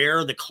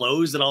wear the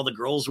clothes that all the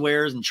girls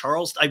wears in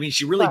Charleston. I mean,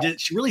 she really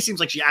did. She really seems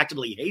like she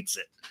actively hates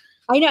it.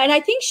 I know. And I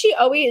think she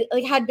always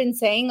like had been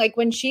saying like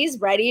when she's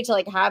ready to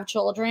like have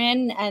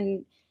children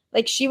and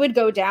like she would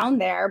go down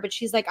there, but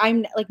she's like,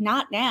 I'm like,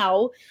 not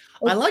now.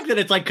 Like, I like that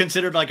it's like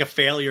considered like a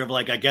failure of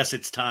like, I guess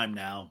it's time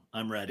now.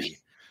 I'm ready.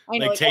 I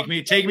know, like take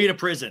me to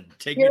prison.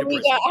 Take me here to we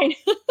prison. go. I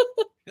know.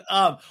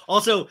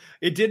 Also,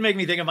 it did make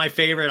me think of my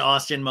favorite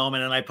Austin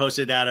moment, and I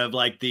posted that of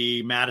like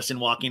the Madison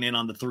walking in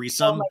on the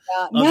threesome.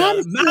 Oh my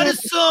God.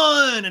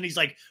 Madison! And he's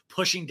like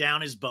pushing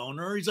down his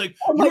boner. He's like,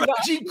 you're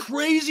acting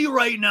crazy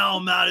right now,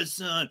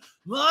 Madison.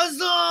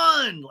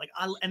 Madison! Like,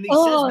 and he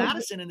says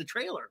Madison in the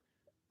trailer.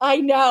 I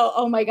know.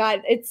 Oh my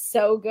God. It's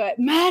so good.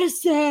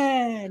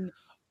 Madison.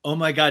 Oh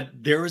my God.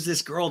 There was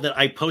this girl that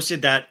I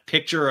posted that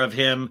picture of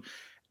him,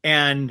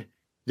 and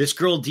this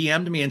girl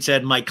DM'd me and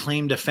said, my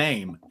claim to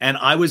fame. And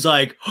I was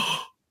like,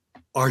 oh,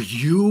 are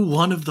you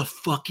one of the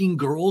fucking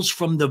girls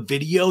from the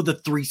video, the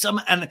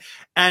threesome?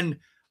 And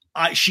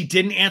she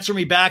didn't answer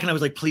me back. And I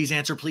was like, please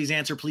answer, please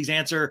answer, please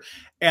answer.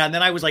 And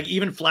then I was like,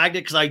 even flagged it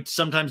because I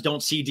sometimes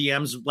don't see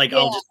DMs. Like,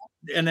 I'll just,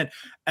 and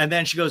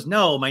then she goes,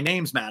 no, my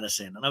name's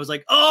Madison. And I was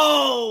like,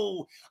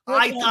 oh,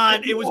 I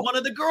thought it was one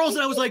of the girls.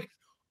 And I was like,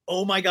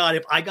 oh my God,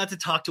 if I got to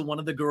talk to one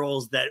of the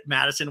girls that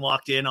Madison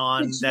walked in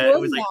on, that it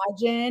was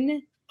imagine?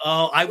 Like,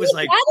 oh, I was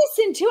like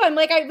Madison too. I'm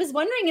like, I was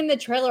wondering in the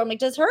trailer, I'm like,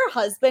 does her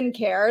husband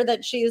care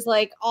that she's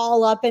like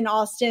all up in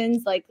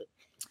Austin's like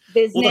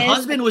business? Well, the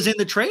husband was in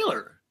the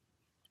trailer.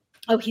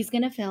 Oh, he's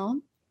gonna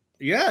film?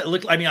 Yeah,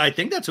 look, I mean, I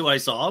think that's who I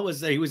saw was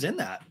that he was in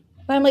that.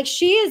 But I'm like,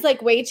 she is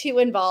like way too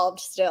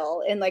involved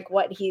still in like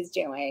what he's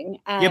doing.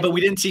 Yeah, but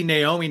we didn't see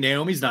Naomi.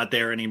 Naomi's not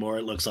there anymore,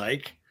 it looks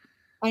like.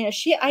 I know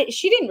she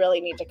didn't really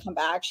need to come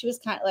back. She was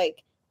kind of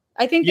like,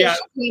 I think that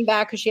she came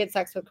back because she had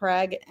sex with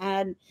Craig.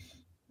 And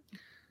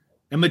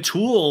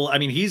Matul, I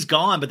mean, he's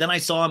gone, but then I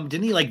saw him,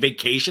 didn't he like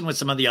vacation with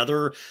some of the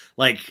other,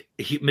 like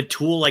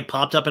Matul like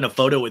popped up in a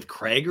photo with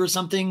Craig or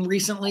something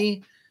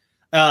recently.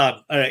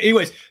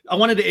 Anyways, I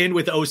wanted to end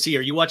with OC.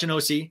 Are you watching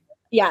OC?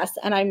 Yes,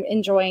 and I'm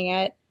enjoying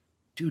it.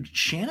 Dude,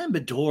 Shannon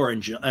Bedore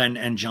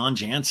and John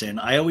Jansen,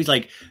 I always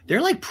like,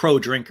 they're like pro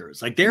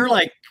drinkers. Like they're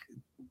like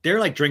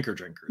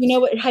drinkers. You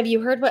know what? Have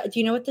you heard do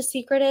you know what the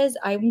secret is?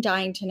 I'm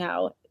dying to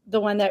know. The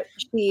one that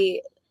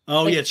she.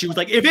 Oh yeah, she was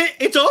like,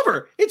 it's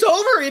over. It's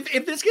over.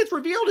 If this gets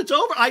revealed, it's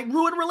over. I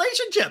ruin a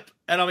relationship.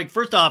 And I'm like,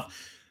 first off,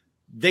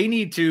 they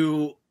need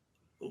to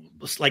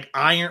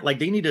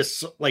they need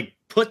to like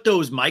put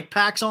those mic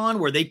packs on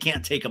where they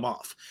can't take them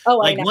off. Oh,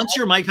 like once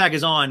your mic pack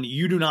is on,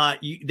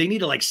 they need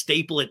to like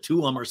staple it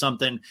to them or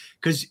something.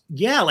 Cause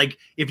like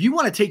if you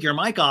want to take your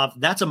mic off,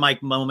 that's a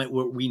mic moment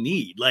where we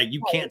need, like,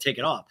 you can't take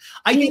it off.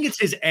 I think it's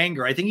his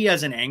anger. I think he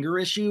has an anger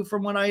issue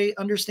from what I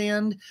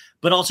understand,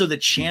 but also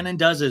that Shannon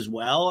does as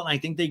well. And I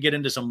think they get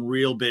into some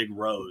real big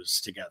rows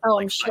together. Oh,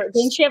 I'm sure. Fights.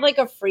 Didn't she have like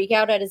a freak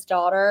out at his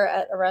daughter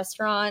at a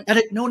restaurant?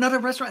 No, not a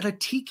restaurant, at a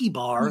tiki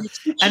bar.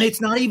 And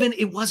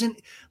it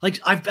wasn't like,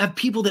 I've had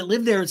people that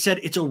live there and said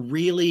it's a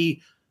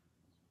really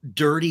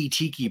dirty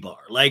tiki bar.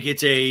 Like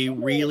it's a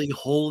really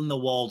hole in the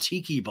wall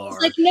tiki bar.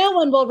 It's like no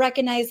one will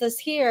recognize us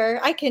here.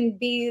 I can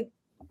be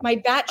my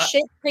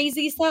batshit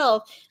crazy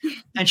self.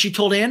 And she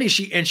told Andy,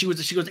 she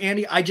goes,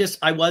 Andy,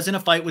 I was in a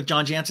fight with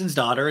John Jansen's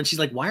daughter. And she's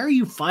like, why are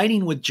you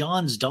fighting with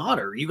John's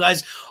daughter? You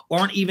guys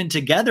aren't even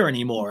together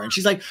anymore. And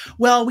she's like,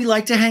 well, we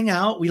like to hang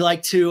out. We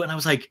like to. And I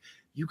was like,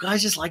 you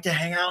guys just like to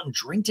hang out and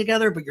drink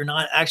together, but you're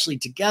not actually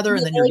together.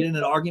 And then you're getting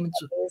in arguments.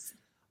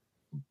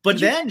 But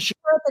then she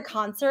at the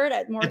concert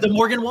at the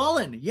Morgan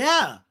Wallen.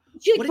 Yeah.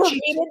 She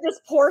hated this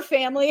poor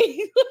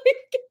family.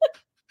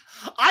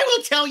 I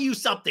will tell you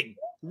something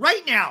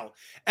right now.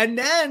 And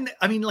then,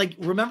 I mean, like,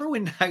 remember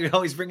when I would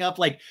always bring up,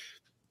 like,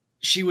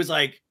 she was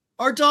like,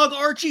 our dog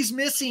Archie's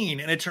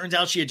missing. And it turns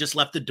out she had just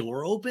left the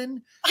door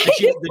open. And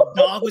the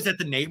dog was at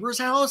the neighbor's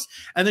house.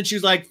 And then she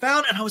was like,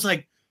 found. And I was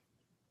like,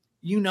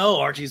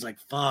 Archie's like,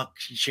 fuck,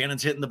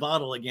 Shannon's hitting the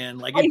bottle again.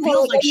 Like, it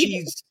feels like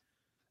she's,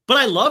 but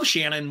I love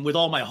Shannon with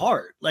all my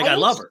heart. Like, I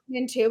love her.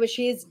 Shannon too, but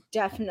she's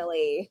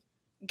definitely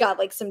got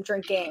like some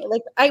drinking.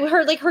 Like I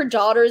heard like her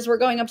daughters were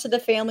going up to the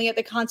family at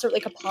the concert,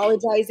 like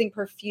apologizing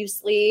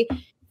profusely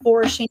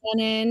for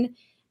Shannon.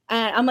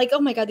 And I'm like, oh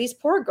my God, these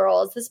poor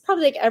girls. This is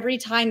probably like every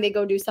time they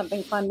go do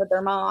something fun with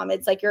their mom.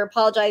 It's like you're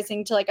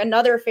apologizing to like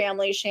another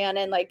family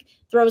Shannon like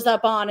throws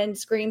up on and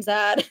screams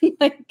at.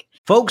 Like,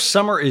 Folks,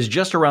 summer is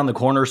just around the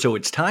corner, so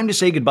it's time to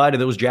say goodbye to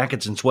those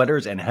jackets and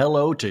sweaters and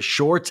hello to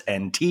shorts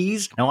and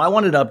tees. Now, I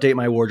wanted to update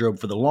my wardrobe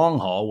for the long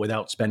haul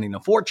without spending a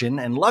fortune,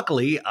 and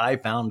luckily, I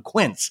found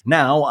Quince.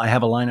 Now, I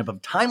have a lineup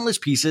of timeless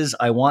pieces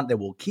I want that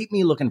will keep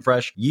me looking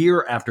fresh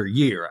year after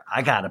year.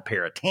 I got a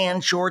pair of tan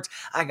shorts.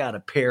 I got a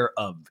pair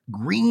of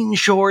green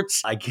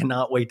shorts. I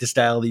cannot wait to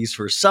style these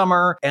for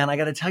summer, and I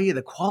gotta tell you,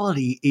 the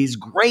quality is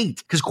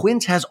great because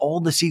Quince has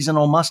all the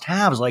seasonal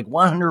must-haves like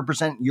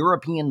 100%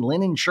 European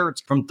linen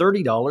shirts from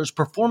 $30,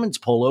 performance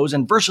polos,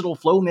 and versatile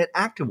flow knit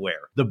activewear.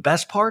 The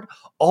best part?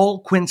 All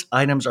Quince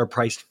items are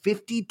priced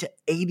 50 to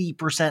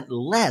 80%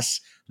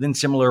 less than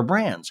similar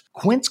brands.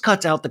 Quince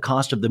cuts out the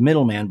cost of the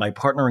middleman by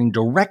partnering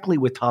directly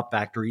with top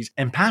factories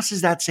and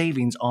passes that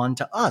savings on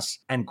to us.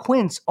 And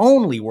Quince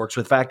only works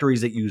with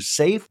factories that use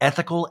safe,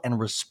 ethical, and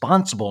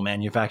responsible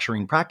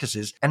manufacturing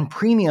practices and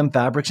premium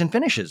fabrics and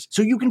finishes,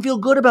 so you can feel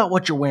good about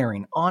what you're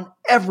wearing on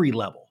every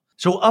level.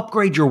 So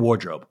upgrade your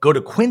wardrobe. Go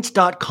to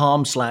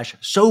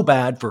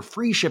quince.com/sobad for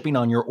free shipping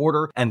on your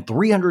order and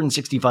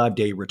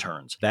 365-day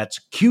returns.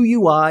 That's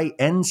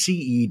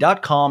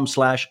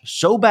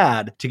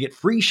QUINCE.com/sobad to get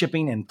free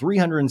shipping and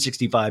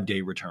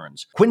 365-day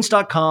returns.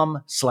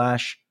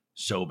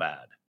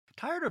 Quince.com/sobad.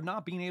 Tired of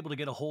not being able to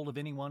get a hold of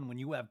anyone when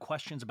you have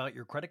questions about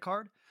your credit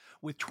card?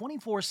 With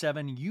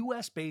 24/7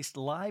 US-based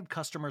live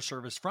customer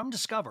service from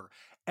Discover,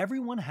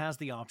 everyone has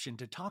the option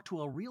to talk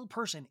to a real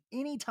person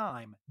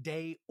anytime,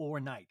 day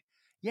or night.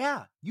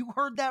 Yeah, you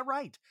heard that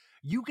right.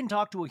 You can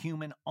talk to a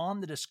human on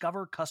the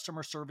Discover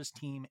customer service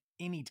team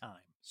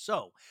anytime.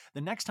 So,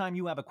 the next time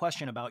you have a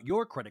question about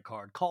your credit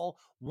card, call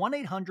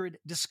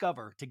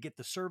 1-800-DISCOVER to get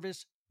the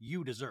service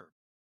you deserve.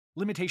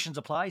 Limitations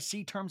apply.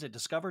 See terms at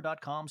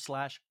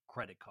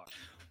discover.com/credit card.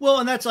 Well,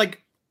 and that's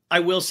like,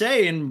 I will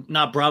say, in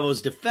not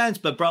Bravo's defense,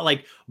 but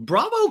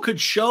Bravo could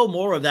show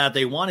more of that if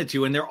they wanted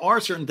to. And there are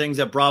certain things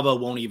that Bravo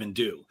won't even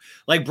do.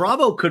 Like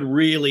Bravo could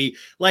really,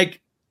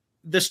 like,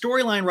 the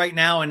storyline right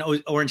now in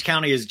Orange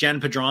County is Jen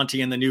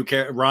Pedranti and the new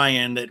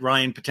Ryan, that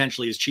Ryan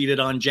potentially has cheated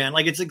on Jen.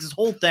 Like, it's like this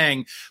whole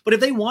thing. But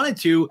if they wanted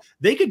to,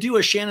 they could do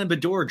a Shannon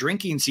Beador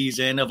drinking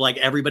season of like,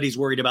 everybody's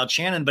worried about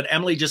Shannon, but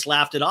Emily just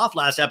laughed it off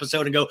last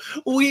episode and go,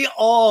 we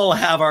all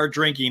have our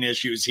drinking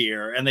issues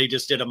here. And they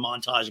just did a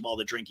montage of all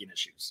the drinking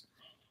issues.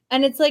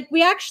 And it's like,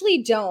 we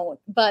actually don't,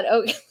 but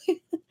okay.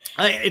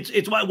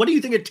 What do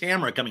you think of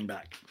Tamara coming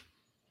back?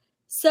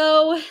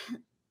 So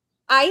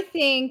I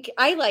think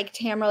I like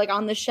Tamara, like,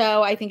 on the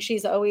show. I think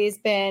she's always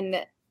been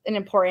an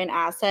important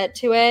asset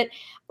to it.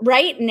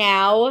 Right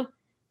now,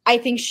 I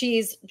think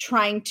she's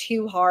trying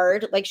too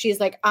hard. Like, she's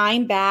like,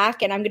 I'm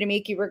back and I'm going to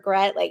make you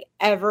regret like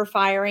ever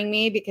firing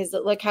me, because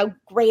look how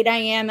great I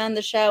am on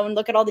the show and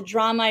look at all the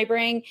drama I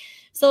bring.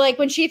 So like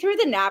when she threw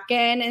the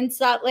napkin and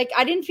stuff, like,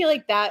 I didn't feel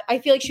like that. I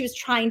feel like she was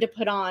trying to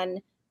put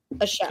on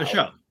a show.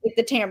 Like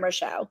the Tamara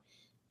show.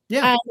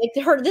 Yeah. Like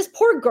this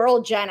poor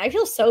girl, Jen, I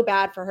feel so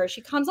bad for her.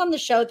 She comes on the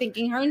show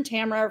thinking her and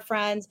Tamara are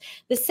friends.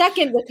 The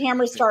second the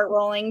cameras start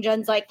rolling,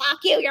 Jen's like, fuck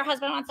you, your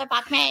husband wants to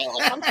fuck me.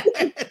 Like,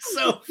 it's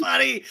so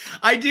funny.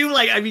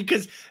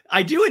 Because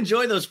I do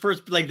enjoy those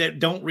first, like, that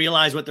don't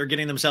realize what they're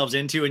getting themselves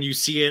into, and you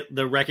see it,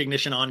 the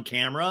recognition on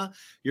camera.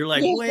 You're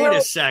like, wait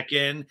a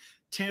second.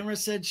 Tamara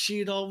said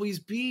she'd always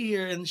be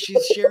here and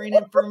she's sharing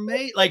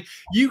information. Like,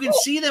 you can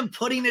see them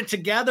putting it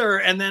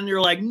together, and then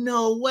you're like,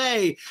 no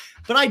way.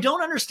 But I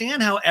don't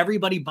understand how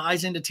everybody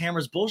buys into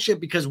Tamara's bullshit,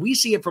 because we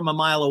see it from a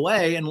mile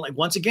away. And like,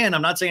 once again,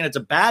 I'm not saying it's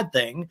a bad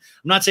thing. I'm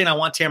not saying I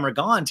want Tamara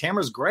gone.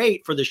 Tamara's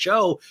great for the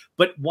show,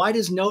 but why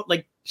does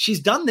she's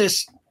done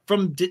this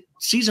from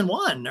season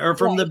 1 or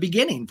from the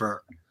beginning for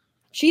her.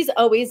 She's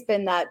always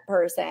been that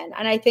person.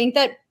 And I think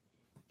that,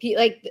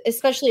 like,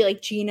 especially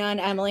like Gina and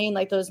Emily and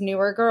like those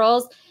newer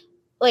girls,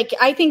 like,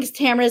 I think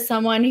Tamara is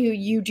someone who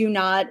you do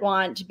not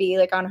want to be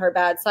like on her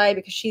bad side,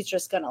 because she's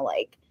just gonna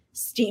like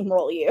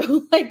steamroll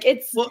you. Like,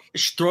 it's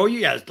throw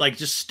you, like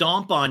just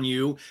stomp on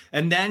you,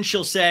 and then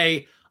she'll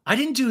say, I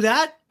didn't do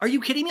that. Are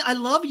you kidding me? I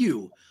love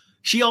you.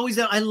 She always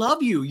said, I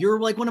love you. You're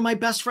like one of my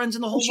best friends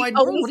in the whole wide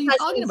world. What are you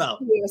talking about?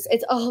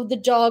 It's, oh, the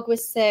dog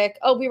was sick.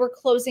 Oh, we were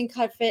closing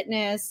Cut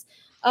Fitness.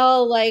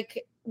 Oh,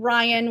 like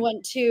Ryan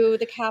went to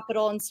the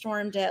Capitol and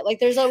stormed it. Like,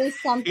 there's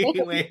always something.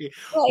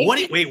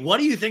 What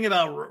do you think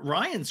about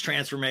Ryan's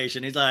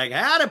transformation? He's like,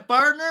 howdy,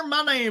 partner.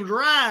 My name's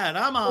Ryan.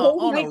 I'm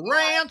on a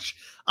ranch.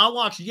 I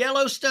watched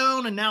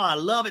Yellowstone, and now I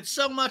love it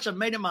so much I've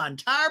made it my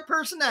entire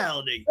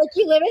personality. Like,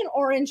 you live in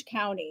Orange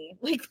County.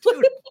 Like,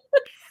 dude,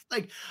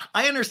 like,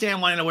 I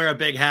understand wanting to wear a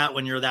big hat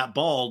when you're that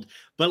bald,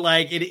 but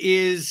like, it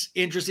is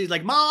interesting.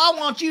 Like, Mom, I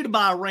want you to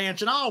buy a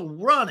ranch and I'll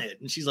run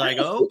it. And she's like,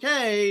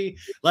 okay.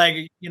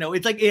 Like,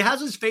 it's like, it has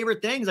his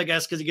favorite things, I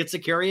guess, because he gets to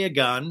carry a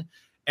gun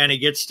and he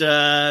gets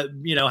to,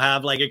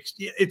 have like,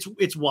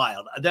 it's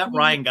wild. That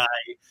Ryan guy,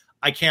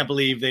 I can't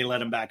believe they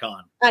let him back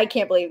on. I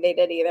can't believe they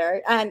did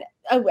either. And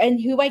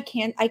who I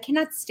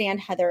cannot stand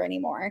Heather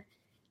anymore.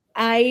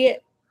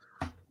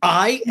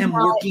 I am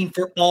working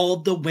for all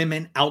the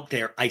women out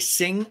there. I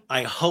sing,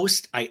 I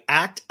host, I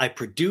act, I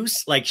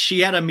produce. Like,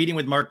 she had a meeting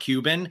with Mark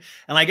Cuban,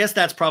 and I guess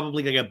that's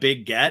probably like a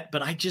big get,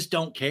 but I just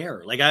don't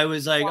care. Like, I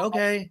was like,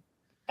 okay.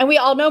 And we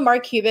all know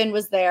Mark Cuban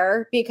was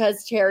there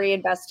because Terry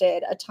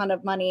invested a ton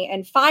of money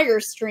in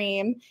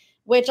Firestream,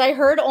 which I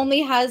heard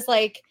only has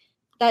like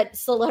that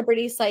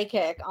celebrity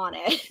psychic on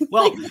it.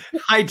 Well,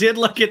 I did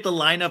look at the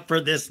lineup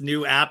for this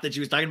new app that she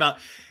was talking about,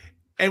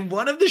 and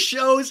one of the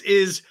shows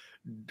is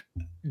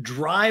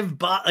Drive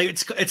By.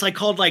 It's like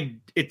called like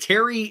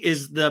Terry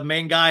is the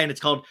main guy, and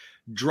it's called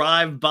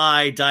Drive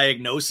By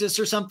Diagnosis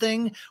or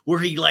something, where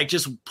he like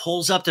just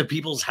pulls up to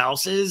people's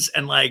houses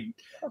and like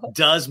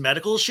does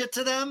medical shit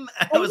to them.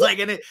 And I was like,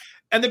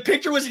 and the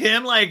picture was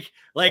him like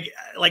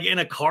in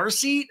a car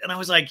seat, and I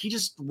was like, he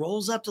just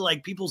rolls up to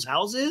like people's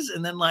houses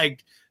and then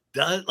like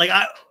does like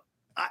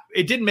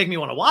it didn't make me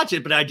want to watch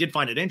it, but I did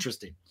find it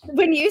interesting.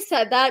 When you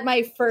said that,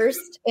 my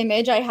first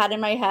image I had in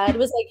my head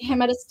was like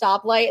him at a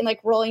stoplight and like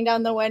rolling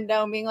down the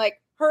window and being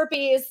like,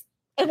 herpes.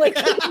 And like,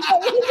 like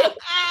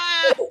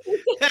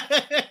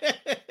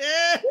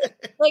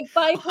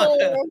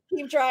bipolar,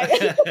 keep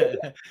driving.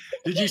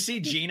 Did you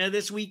see Gina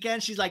this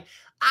weekend? She's like,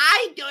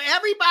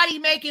 everybody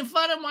making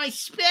fun of my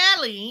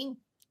spelling.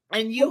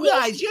 And you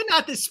guys, you're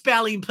not the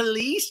spelling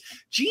police.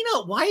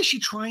 Gina, why is she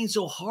trying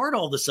so hard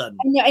all of a sudden?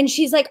 I know, and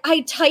she's like, I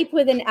type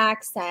with an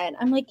accent.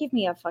 I'm like, give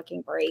me a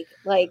fucking break.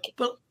 Like,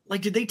 but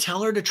like, did they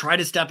tell her to try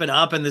to step it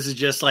up? And this is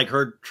just like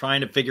her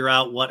trying to figure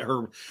out what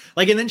her,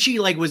 like, and then she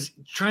like was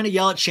trying to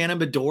yell at Shannon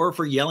Bedore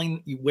for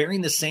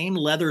wearing the same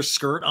leather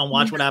skirt on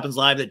Watch What Happens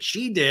Live that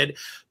she did.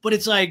 But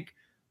it's like,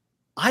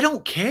 I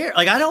don't care.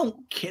 Like, I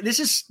don't care. This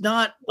is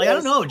not like, I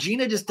don't know.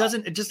 Gina it just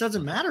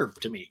doesn't matter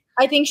to me.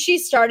 I think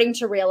she's starting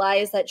to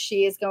realize that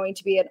she is going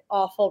to be an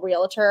awful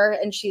realtor.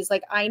 And she's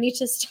like, I need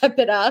to step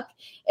it up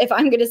if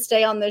I'm going to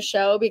stay on this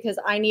show because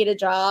I need a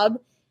job.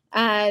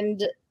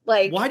 And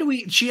like,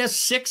 she has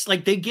 6,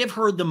 like they give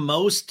her the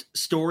most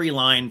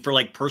storyline for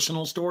like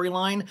personal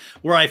storyline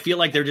where I feel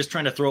like they're just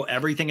trying to throw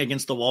everything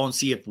against the wall and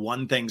see if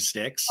one thing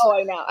sticks. Oh,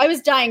 I know. I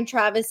was dying.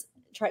 Travis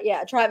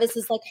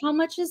is like, how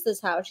much is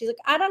this house? She's like,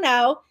 I don't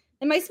know.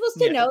 Am I supposed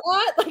to know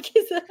that? Like,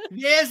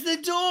 there's the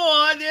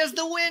door, there's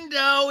the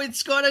window.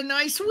 It's got a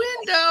nice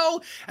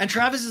window. And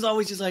Travis is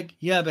always just like,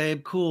 yeah,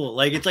 babe, cool.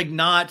 Like, it's like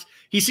not,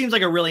 he seems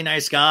like a really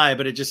nice guy,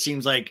 but it just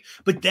seems like,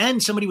 but then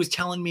somebody was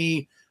telling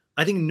me,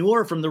 I think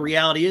Noor from The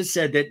Reality Is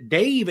said that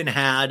they even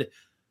had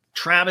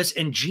Travis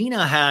and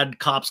Gina had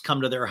cops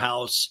come to their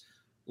house,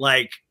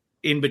 like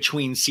in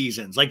between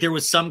seasons. Like there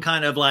was some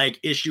kind of like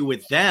issue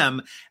with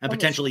them and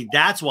potentially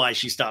that's why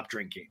she stopped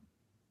drinking.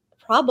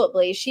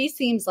 Probably. She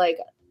seems like,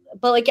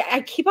 but like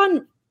I keep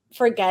on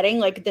forgetting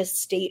like the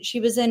state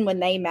she was in when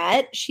they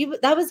met.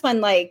 That was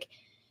when like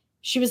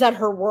she was at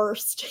her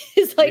worst.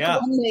 Is like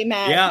when they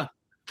met. Yeah.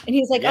 And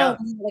he's like, oh,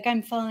 like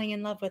I'm falling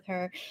in love with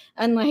her.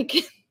 And like,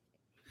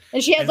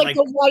 and she has like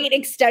the white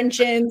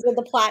extensions with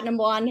the platinum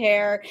blonde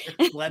hair.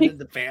 Blended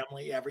the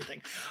family,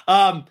 everything.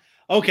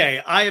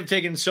 Okay, I have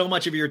taken so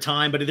much of your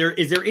time, but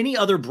is there any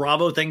other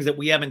Bravo things that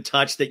we haven't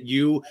touched that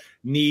you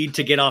need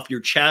to get off your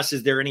chest?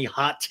 Is there any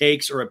hot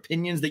takes or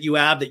opinions that you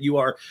have that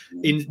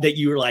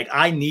you're like,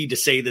 I need to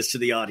say this to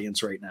the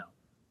audience right now?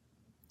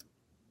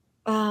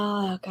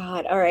 Oh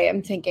God. All right.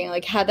 I'm thinking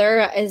like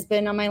Heather has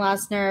been on my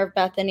last nerve.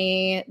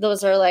 Bethenny.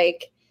 Those are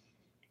like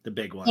the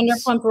big ones.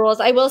 Vanderpump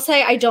Rules. I will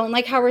say I don't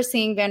like how we're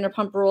seeing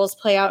Vanderpump Rules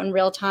play out in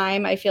real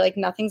time. I feel like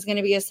nothing's going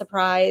to be a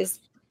surprise.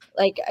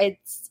 Like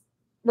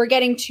we're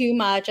getting too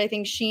much. I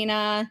think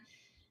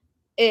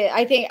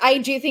I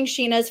do think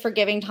Sheena's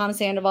forgiving Tom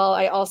Sandoval.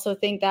 I also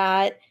think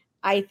that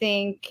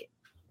I'm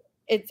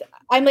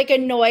like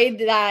annoyed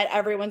that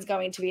everyone's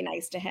going to be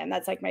nice to him.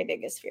 That's like my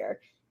biggest fear.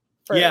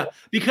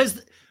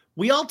 Because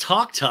we all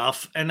talk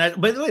tough. And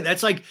that, by the way,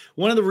 that's like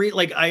one of the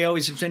like, I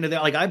always say to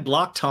that, like I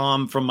blocked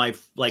Tom from my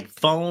like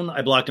phone.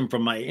 I blocked him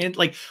from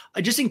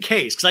just in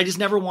case, cause I just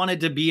never wanted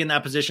to be in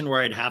that position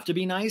where I'd have to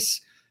be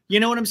nice. You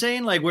know what I'm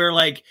saying? Like we're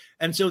like,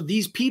 and so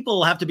these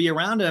people have to be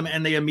around him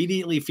and they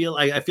immediately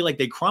I feel like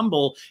they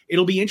crumble.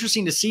 It'll be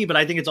interesting to see, but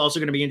I think it's also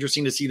going to be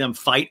interesting to see them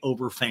fight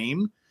over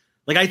fame.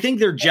 Like, I think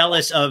they're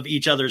jealous of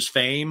each other's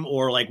fame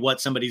or like what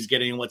somebody's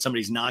getting and what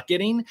somebody's not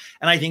getting.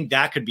 And I think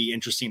that could be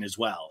interesting as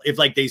well. If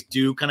like they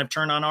do kind of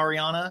turn on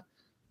Ariana.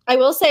 I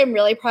will say I'm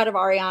really proud of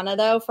Ariana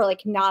though, for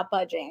like not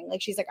budging.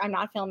 Like she's like, I'm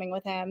not filming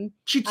with him.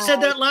 She said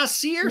that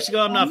last year. She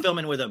go, I'm not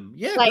filming with him.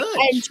 Yeah, like, good.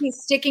 And she's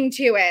sticking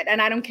to it.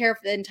 And I don't care if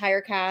the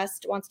entire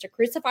cast wants to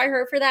crucify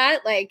her for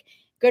that. Like,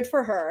 good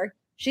for her.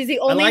 She's the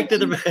only one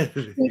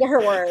to her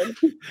word.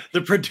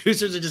 The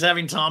producers are just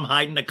having Tom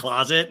hide in a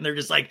closet, and they're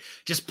just like,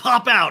 just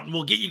pop out, and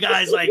we'll get you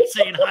guys like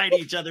saying hi to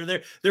each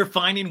other. They're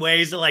finding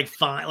ways to like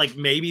find, like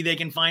maybe they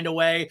can find a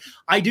way.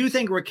 I do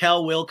think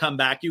Raquel will come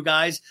back, you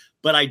guys,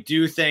 but I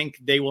do think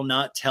they will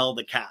not tell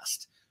the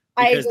cast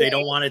because they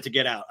don't want it to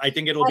get out. I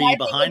think it'll be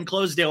behind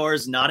closed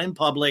doors, not in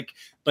public,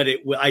 but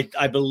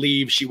I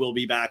believe she will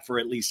be back for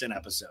at least an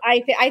episode.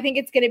 I think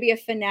it's going to be a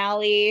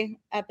finale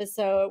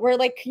episode where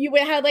like you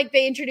had like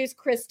they introduce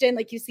Kristen,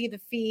 like you see the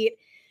feet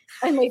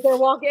And like they're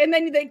walking, and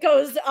then it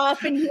goes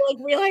up, and you like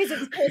realize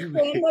it's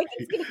Kristen. Like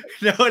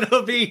No,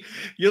 it'll be,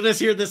 you'll just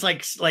hear this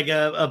like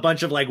a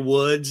bunch of like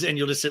woods, and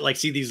you'll just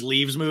see these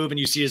leaves move, and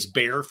you see his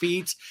bare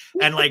feet,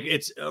 and like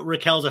it's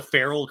Raquel's a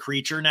feral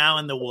creature now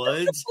in the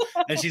woods,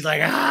 and she's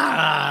like,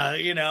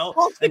 and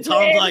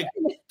Tom's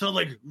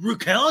like,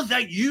 Raquel, is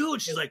that you?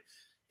 And she's like,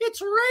 it's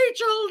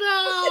Rachel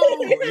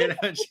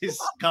now. She's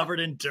covered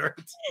in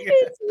dirt.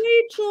 It's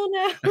Rachel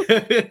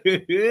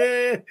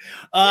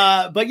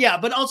now.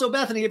 But also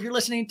Bethenny, if you're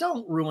listening,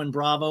 don't ruin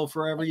Bravo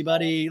for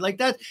everybody like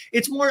that.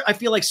 It's more, I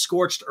feel like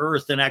scorched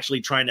earth than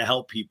actually trying to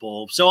help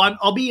people. So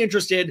I'll be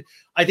interested.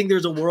 I think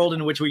there's a world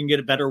in which we can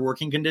get better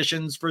working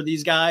conditions for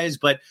these guys,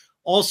 but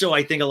also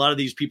I think a lot of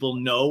these people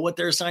know what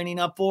they're signing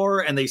up for,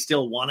 and they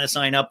still want to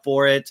sign up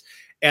for it.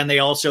 And they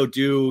also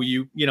do,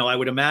 I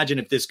would imagine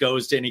if this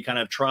goes to any kind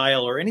of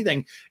trial or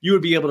anything, you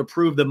would be able to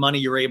prove the money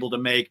you're able to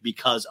make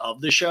because of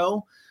the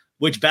show,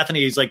 which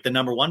Bethenny is like the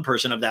number one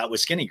person of that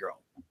with Skinny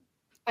Girl.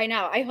 I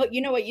know. I hope,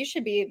 you know what, you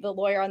should be the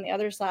lawyer on the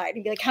other side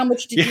and be like, how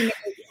much did you make?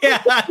 Yeah.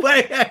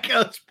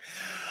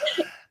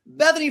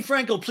 Bethenny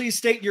Frankel, please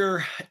state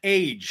your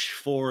age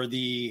for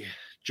the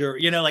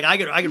jury. I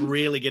could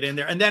really get in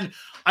there. And then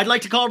I'd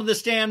like to call to the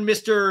stand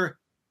Mr.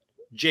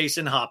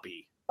 Jason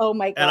Hoppy. Oh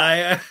my God. And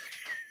I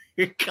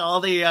call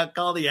the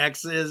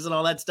exes and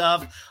all that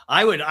stuff.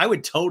 I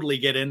would totally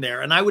get in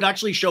there, and I would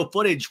actually show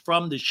footage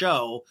from the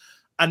show.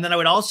 And then I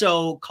would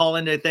also call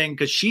into a thing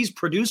because she's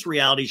produced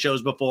reality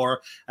shows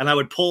before, and I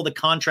would pull the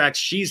contracts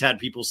she's had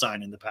people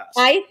sign in the past.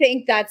 I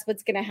think that's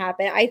what's going to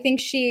happen. I think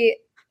she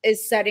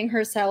is setting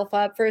herself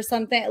up for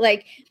something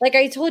like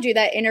I told you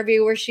that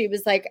interview where she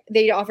was like,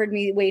 they offered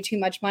me way too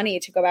much money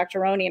to go back to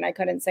RHOA and I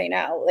couldn't say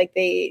no. Like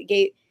they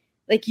gave,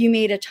 like, you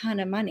made a ton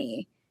of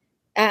money.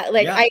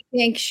 I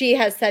think she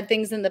has said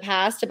things in the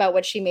past about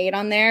what she made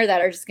on there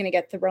that are just going to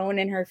get thrown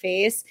in her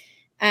face.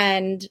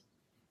 And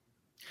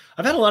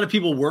I've had a lot of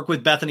people work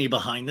with Bethenny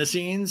behind the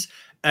scenes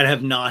and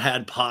have not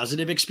had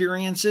positive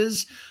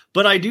experiences,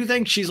 but I do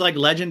think she's like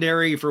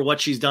legendary for what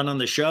she's done on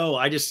the show.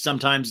 I just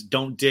sometimes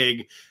don't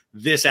dig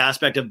this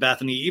aspect of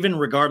Bethenny, even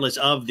regardless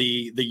of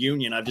the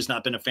union. I've just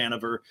not been a fan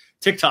of her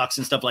TikToks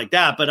and stuff like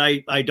that, but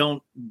I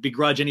don't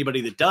begrudge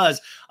anybody that does.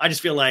 I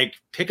just feel like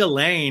pick a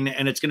lane,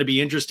 and it's going to be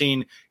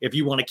interesting if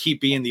you want to keep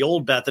being the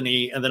old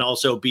Bethenny and then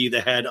also be the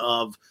head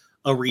of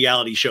a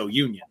reality show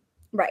union.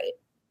 Right.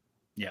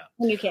 Yeah.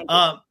 And you can't.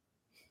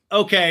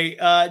 Okay,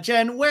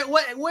 Jen,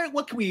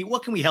 what can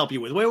we help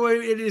you with?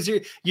 Where it is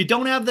you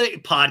don't have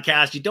the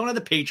podcast, you don't have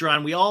the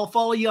Patreon. We all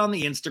follow you on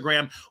the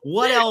Instagram.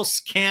 What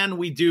else can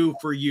we do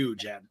for you,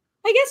 Jen?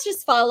 I guess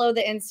just follow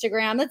the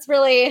Instagram. That's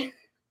really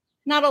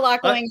not a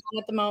lot going on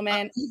at the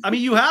moment. I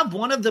mean, you have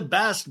one of the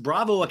best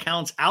Bravo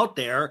accounts out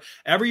there.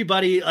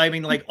 Everybody, I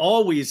mean, like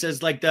always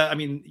says like that. I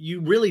mean, you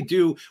really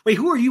do. Wait,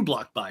 who are you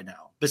blocked by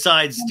now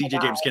besides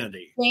DJ James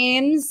Kennedy?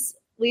 James,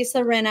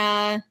 Lisa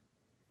Rinna,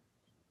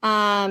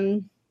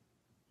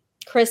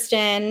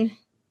 Kristen.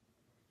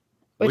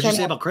 What did you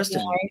say about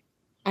Kristen?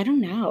 I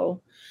don't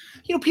know.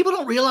 People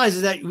don't realize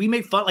is that we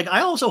make fun. Like,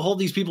 I also hold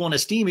these people in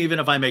esteem, even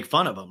if I make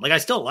fun of them. Like, I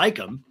still like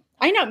them.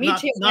 I know, me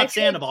too. Not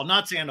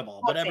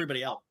Sandoval, but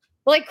everybody else.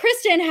 Like,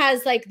 Kristen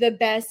has like the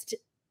best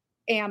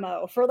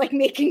ammo for like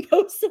making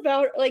posts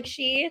about, like,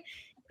 she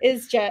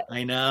is just.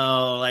 I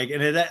know, like,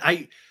 and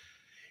it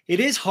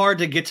is hard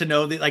to get to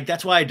know. Like,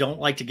 that's why I don't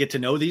like to get to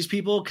know these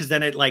people, because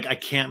then I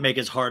can't make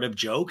as hard of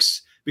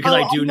jokes, because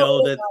I do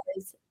know that.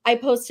 I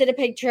posted a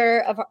picture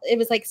of, it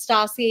was like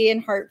Stassi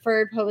in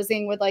Hartford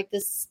posing with like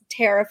this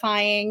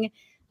terrifying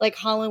like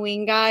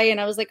Halloween guy.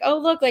 And I was like, oh,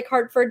 look, like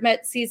Hartford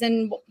met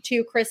season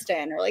 2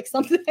 Kristen or like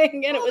something.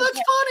 And it was that's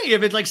like, funny.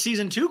 If it's like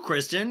season 2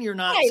 Kristen, you're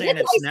not saying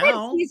it's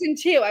now. Season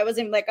 2. I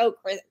wasn't like, oh,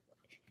 Chris.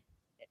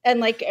 And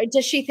like,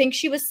 does she think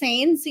she was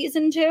saying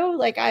season 2?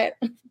 Like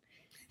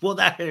Well,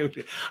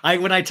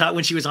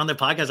 when she was on the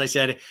podcast, I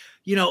said,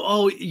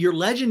 oh, you're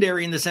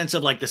legendary in the sense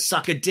of like the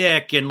suck a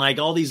dick and like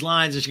all these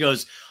lines. And she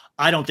goes,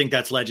 I don't think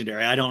that's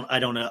legendary. I don't.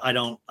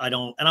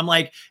 And I'm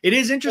like, it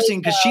is interesting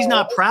because she's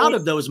not proud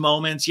of those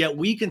moments, yet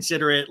we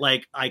consider it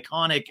like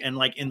iconic and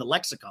like in the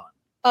lexicon.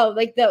 Oh,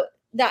 like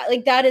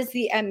that is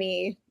the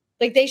Emmy.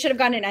 Like they should have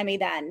gotten an Emmy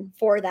then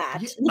for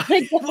that.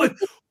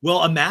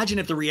 Well, imagine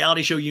if the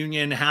reality show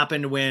union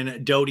happened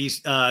when Dodie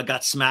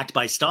got smacked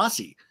by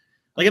Stassi.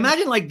 Like,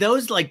 imagine like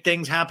those like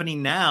things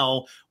happening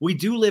now. We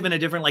do live in a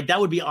different, like that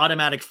would be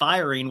automatic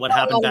firing what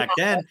happened back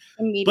then.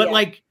 But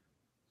like,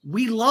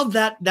 we love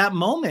that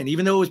moment,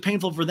 even though it was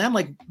painful for them.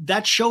 Like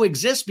that show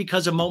exists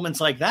because of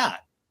moments like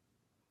that.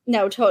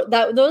 No,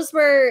 those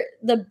were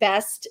the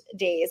best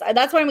days.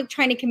 That's why I'm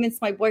trying to convince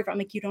my boyfriend. I'm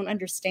like, you don't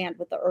understand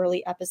what the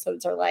early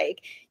episodes are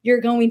like. You're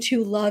going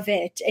to love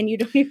it. And you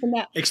don't even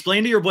know.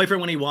 Explain to your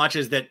boyfriend when he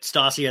watches that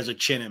Stassi has a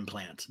chin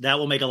implant. That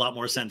will make a lot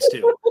more sense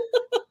too.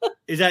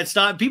 is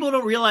that people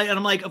don't realize, and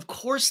I'm like, of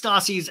course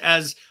Stassi's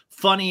as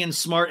funny and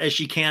smart as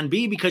she can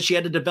be because she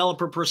had to develop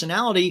her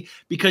personality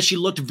because she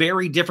looked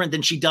very different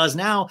than she does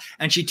now.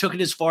 And she took it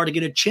as far to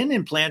get a chin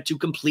implant to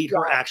complete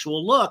her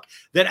actual look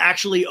that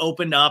actually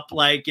opened up,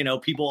 like, you know,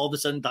 people all of a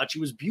sudden thought she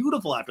was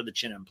beautiful after the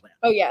chin implant.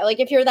 Oh yeah. Like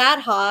if you're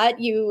that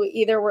hot, you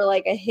either were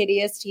like a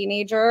hideous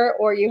teenager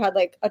or you had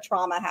like a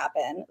trauma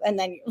happen. And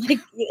then like,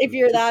 if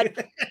you're that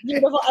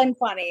beautiful and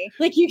funny,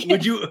 like you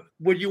can.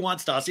 Would you want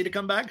Stassi to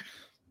come back?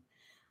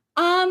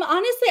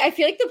 Honestly, I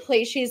feel like the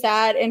place she's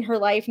at in her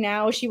life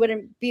now, she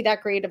wouldn't be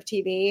that great of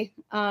TV.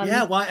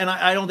 Yeah, why? And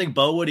I don't think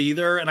Bo would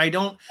either. And I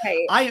don't.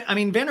 Right. I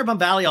mean, Vanderpump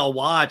Valley, I'll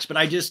watch, but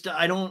I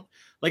don't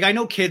like. I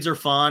know kids are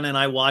fun, and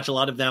I watch a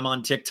lot of them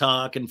on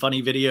TikTok and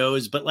funny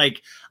videos. But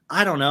like,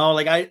 I don't know.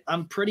 Like,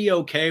 I'm pretty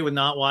okay with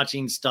not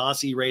watching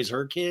Stassi raise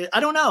her kid. I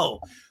don't know.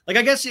 Like,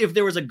 I guess if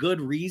there was a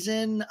good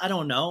reason, I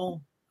don't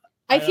know.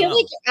 I feel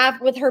like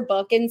with her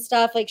book and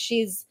stuff, like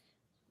she's.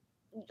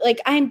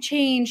 Like, I'm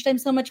changed. I'm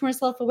so much more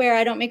self-aware.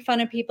 I don't make fun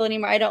of people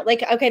anymore. I don't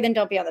like, okay, then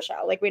don't be on the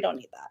show. Like, we don't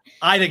need that.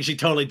 I think she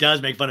totally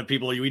does make fun of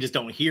people. We just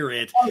don't hear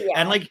it. Oh, yeah.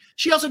 And like,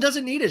 she also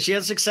doesn't need it. She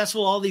has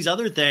successful, all these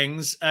other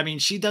things. I mean,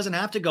 she doesn't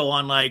have to go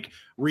on like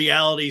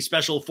reality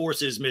special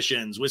forces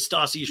missions with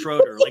Stassi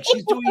Schroeder. Like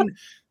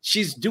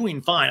she's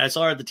doing fine. I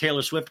saw her at the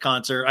Taylor Swift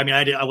concert. I mean,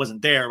 I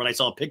wasn't there, but I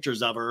saw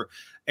pictures of her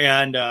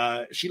and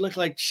she looked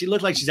like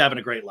she's having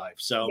a great life.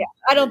 So yeah,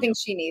 I don't think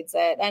she needs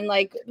it. And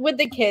like with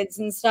the kids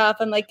and stuff,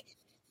 and like,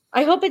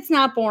 I hope it's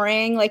not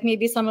boring. Like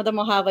maybe some of them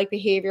will have like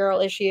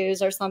behavioral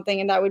issues or something,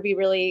 and that would be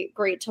really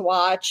great to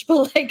watch.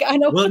 But like, I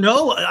know. Well,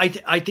 no,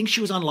 I think she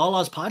was on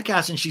Lala's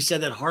podcast, and she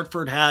said that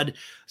Hartford had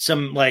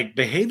some like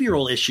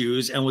behavioral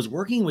issues and was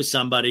working with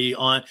somebody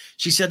on.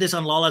 She said this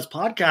on Lala's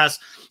podcast,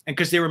 and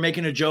because they were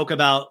making a joke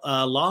about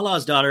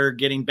Lala's daughter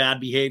getting bad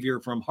behavior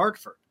from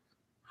Hartford.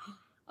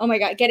 Oh my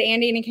God! Get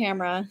Andy in a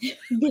camera.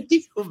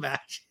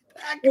 Imagine.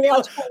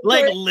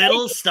 Like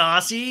little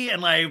Stassi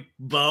and like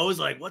Bo's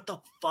like, what the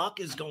fuck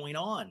is going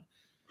on?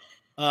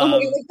 Oh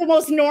my God, like the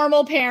most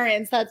normal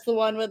parents. That's the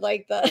one with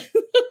like the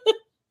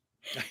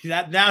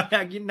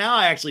now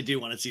I actually do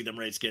want to see them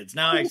raise kids.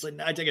 Now I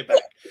take it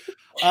back.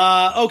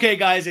 Okay,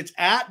 guys, it's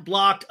at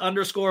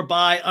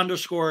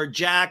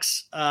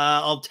blocked_by_Jax.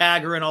 I'll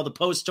tag her in all the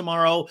posts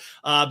tomorrow.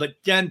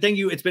 But Jen, thank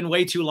you. It's been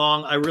way too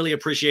long. I really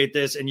appreciate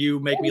this, and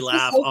you make me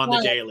laugh on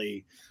the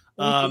daily.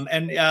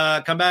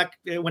 And come back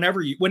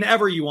whenever you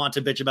want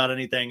to bitch about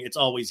anything. It's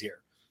always here.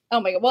 Oh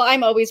my God. Well,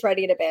 I'm always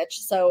ready to bitch.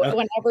 So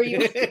whenever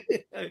you.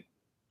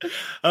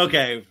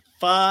 Okay.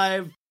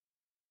 5.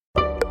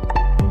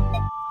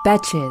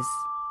 Betches.